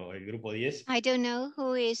 Pero el grupo 10. I don't know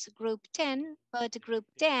who is group 10, but group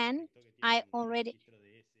 10, I already.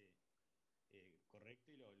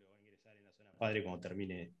 Padre cuando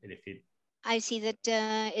termine el script. I see that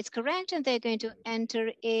it's correct, and they're going to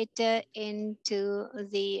enter it into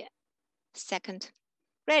the second.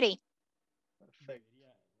 Ready?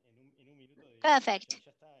 Perfect.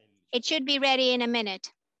 It should be ready in a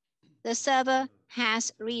minute. The server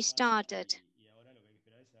has restarted.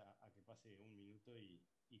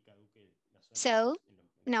 So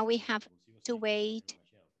now we have to wait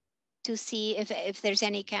to see if there's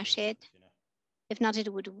any cache hit. If not,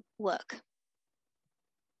 it would work.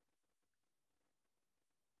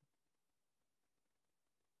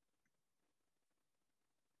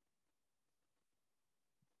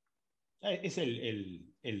 Es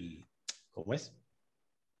 ¿cómo es?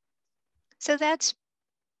 So that's,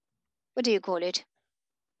 what do you call it?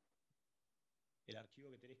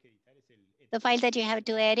 The file that you have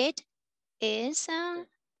to edit is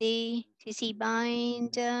the CC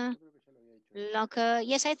bind locker.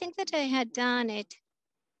 Yes, I think that I had done it.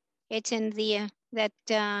 It's in the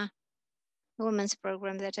that women's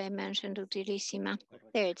program that I mentioned, Utilissima.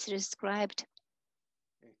 There, it's described.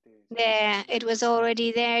 There, it was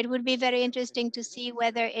already there. It would be very interesting to see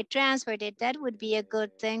whether it transferred it. That would be a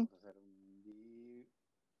good thing.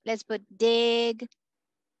 Let's put dig.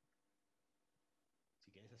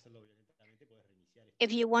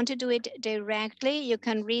 If you want to do it directly, you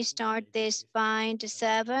can restart this bind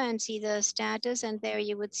server and see the status, and there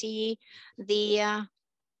you would see the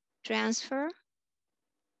transfer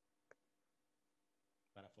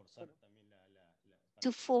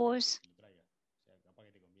to force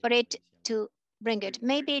for it to bring it.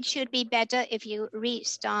 Maybe it should be better if you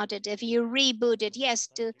restart it, if you reboot it. Yes,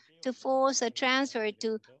 to force a transfer,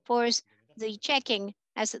 to force the checking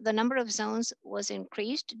as the number of zones was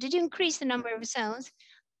increased. Did you increase the number of zones?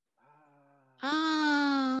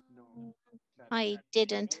 Ah, I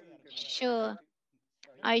didn't. Sure.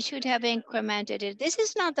 I should have incremented it. This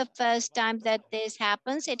is not the first time that this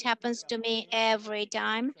happens. It happens to me every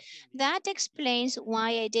time. That explains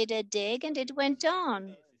why I did a dig and it went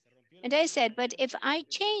on. And I said, but if I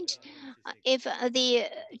changed, if the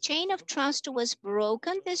chain of trust was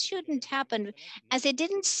broken, this shouldn't happen, as I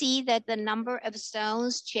didn't see that the number of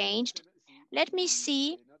zones changed. Let me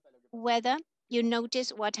see whether you notice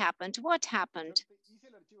what happened. What happened?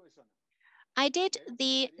 I did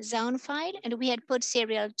the zone file and we had put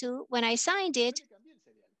serial 2. When I signed it,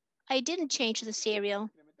 I didn't change the serial.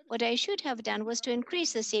 What I should have done was to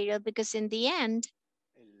increase the serial, because in the end,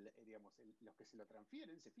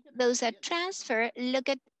 those that transfer look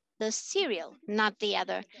at the serial, not the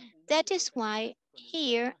other. That is why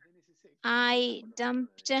here I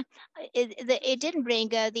dumped, it didn't bring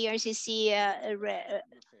the RCC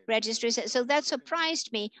registries. So that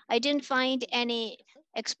surprised me. I didn't find any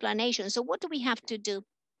explanation. So what do we have to do?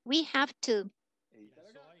 We have to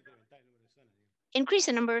increase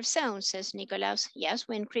the number of zones, says Nicolas. Yes,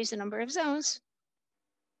 we increase the number of zones.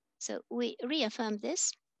 So we reaffirm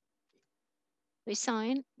this. We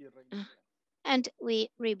sign and we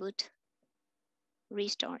reboot,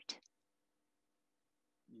 restart.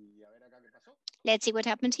 Let's see what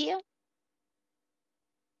happened here.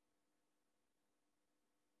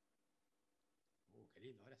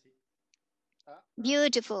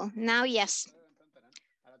 Beautiful. Now, yes.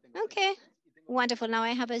 Okay, wonderful. Now I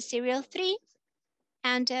have a serial 3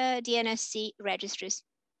 and DNSC registries.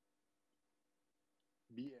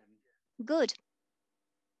 Good.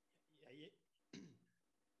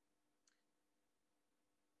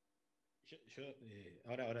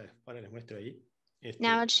 Ahora les muestro ahí.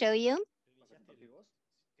 Now I'll show you.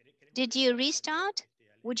 Did you restart?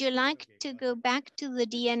 Would you like to go back to the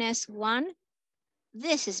DNS1?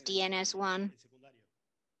 This is DNS1.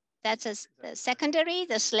 That's the secondary,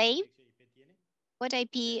 the slave. What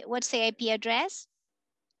IP? What's the IP address?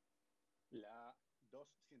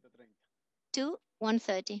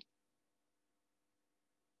 2130.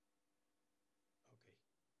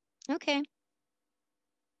 Okay.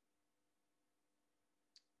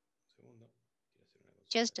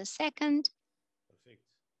 Just a second.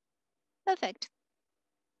 Perfect.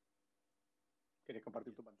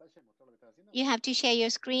 You have to share your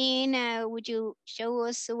screen. Would you show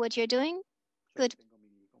us what you're doing? Good.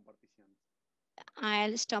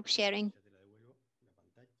 I'll stop sharing.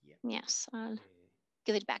 Yes, I'll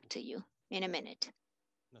give it back to you in a minute.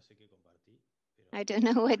 I don't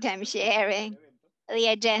know what I'm sharing. The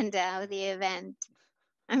agenda of the event.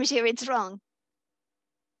 I'm sure it's wrong.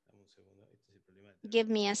 Give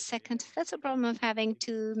me a second. That's a problem of having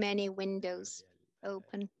too many windows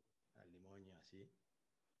open.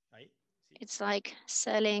 It's like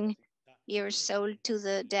selling your soul to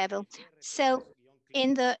the devil. So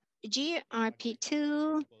in the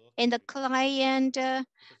gRPC2, in the client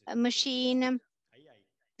machine,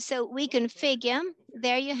 so we configure,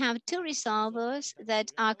 there you have 2 resolvers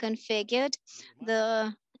that are configured.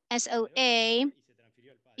 The SOA,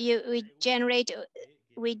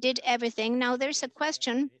 we did everything. Now there's a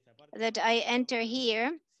question that I enter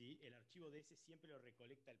here.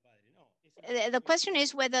 The question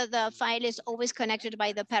is whether the file is always connected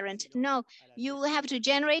by the parent. No, you will have to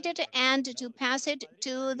generate it and to pass it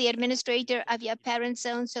to the administrator of your parent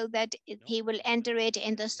zone so that he will enter it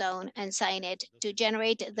in the zone and sign it to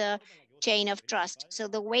generate the chain of trust. So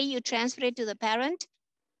the way you transfer it to the parent,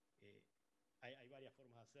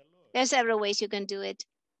 there's several ways you can do it.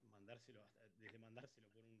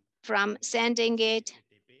 From sending it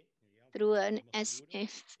through an SFTP,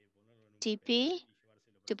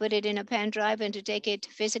 to put it in a pen drive and to take it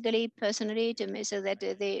physically, personally, so that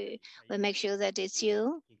they will make sure that it's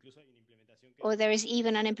you. Or there is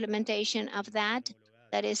even an implementation of that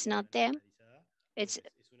is not there. It's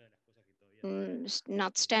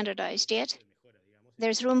not standardized yet.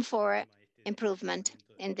 There's room for improvement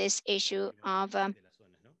in this issue of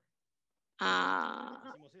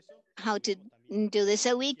how to do this.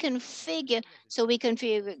 So we configure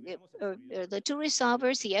the two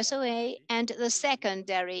resolvers, the SOA and the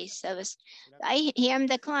secondary service. I am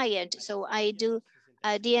the client, so I do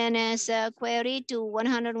a DNS query to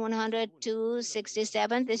 100, 100,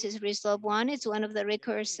 267. This is resolve 1. It's one of the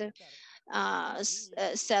recursive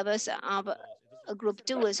servers of group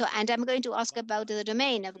 2. So, and I'm going to ask about the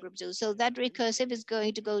domain of group 2. So that recursive is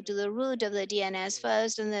going to go to the root of the DNS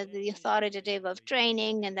first, and then the authoritative of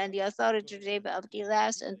training, and then the authoritative of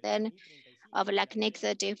DLS, and then of LACNIC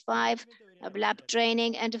 35, of lab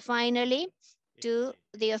training, and finally to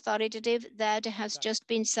the authoritative that has just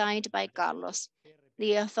been signed by Carlos,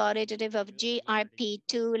 the authoritative of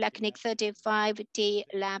GRP2 LACNIC 35 T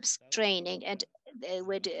labs training, and they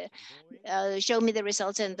would show me the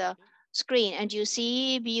results in the screen. And you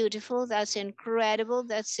see, beautiful, that's incredible,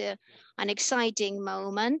 that's an exciting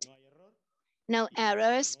moment, no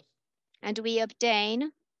errors, and we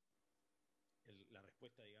obtain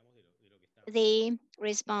the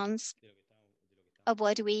response of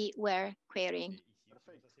what we were querying.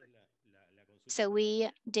 So we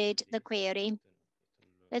did the query.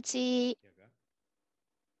 Let's see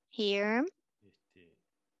here,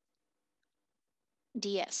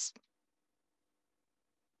 DS.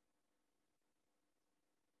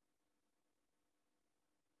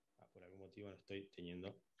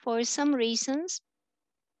 For some reasons,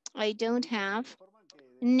 I don't have.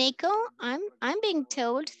 Nico, I'm being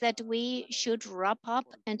told that we should wrap up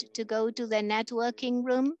and to go to the networking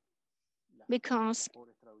room because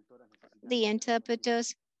the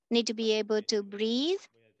interpreters need to be able to breathe.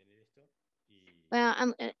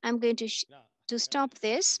 Well, I'm going to stop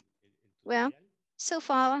this. Well, so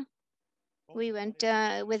far we went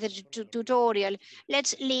with a tutorial.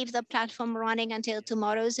 Let's leave the platform running until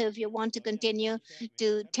tomorrow. So if you want to continue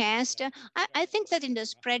to test, I think that in the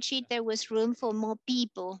spreadsheet there was room for more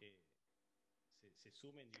people.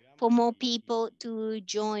 To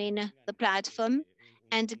join the platform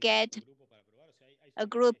and get a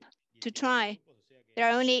group to try. There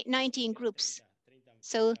are only 19 groups.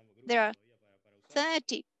 So there are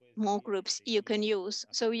 30 more groups you can use.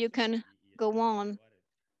 So you can go on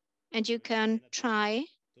and you can try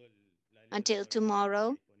until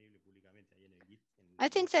tomorrow. I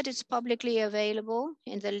think that it's publicly available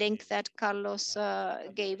in the link that Carlos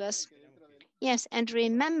gave us. Yes, and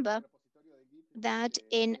remember that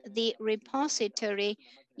in the repository,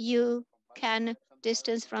 you can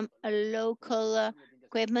distance from a local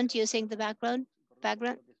equipment using the background.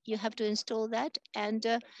 You have to install that and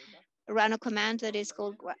run a command that is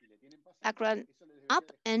called background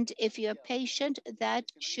up. And if you're patient, that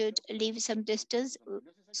should leave some distance.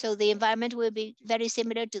 So the environment will be very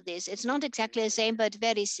similar to this. It's not exactly the same, but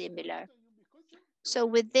very similar. So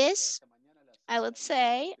with this, I would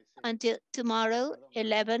say until tomorrow,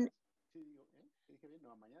 11.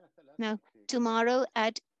 Now, tomorrow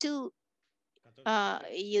at 2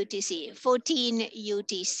 UTC, 14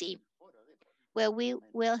 UTC, where we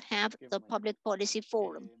will have the public policy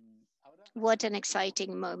forum. What an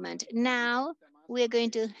exciting moment. Now, we're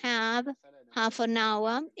going to have half an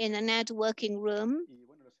hour in a networking room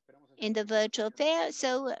in the virtual fair,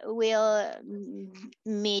 so we'll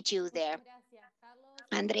meet you there.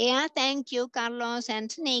 Andrea, thank you, Carlos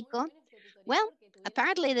and Nico. Well,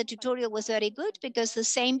 apparently the tutorial was very good because the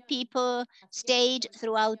same people stayed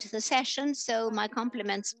throughout the session, so my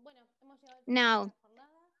compliments. Now,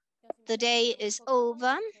 the day is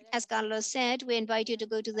over. As Carlos said, we invite you to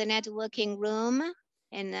go to the networking room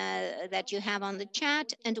and that you have on the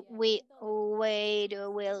chat, and we'll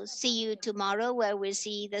see you tomorrow, where we'll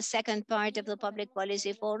see the second part of the Public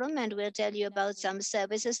Policy Forum, and we'll tell you about some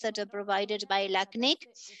services that are provided by LACNIC.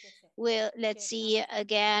 Let's see you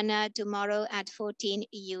again tomorrow at 14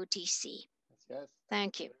 UTC.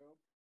 Thank you.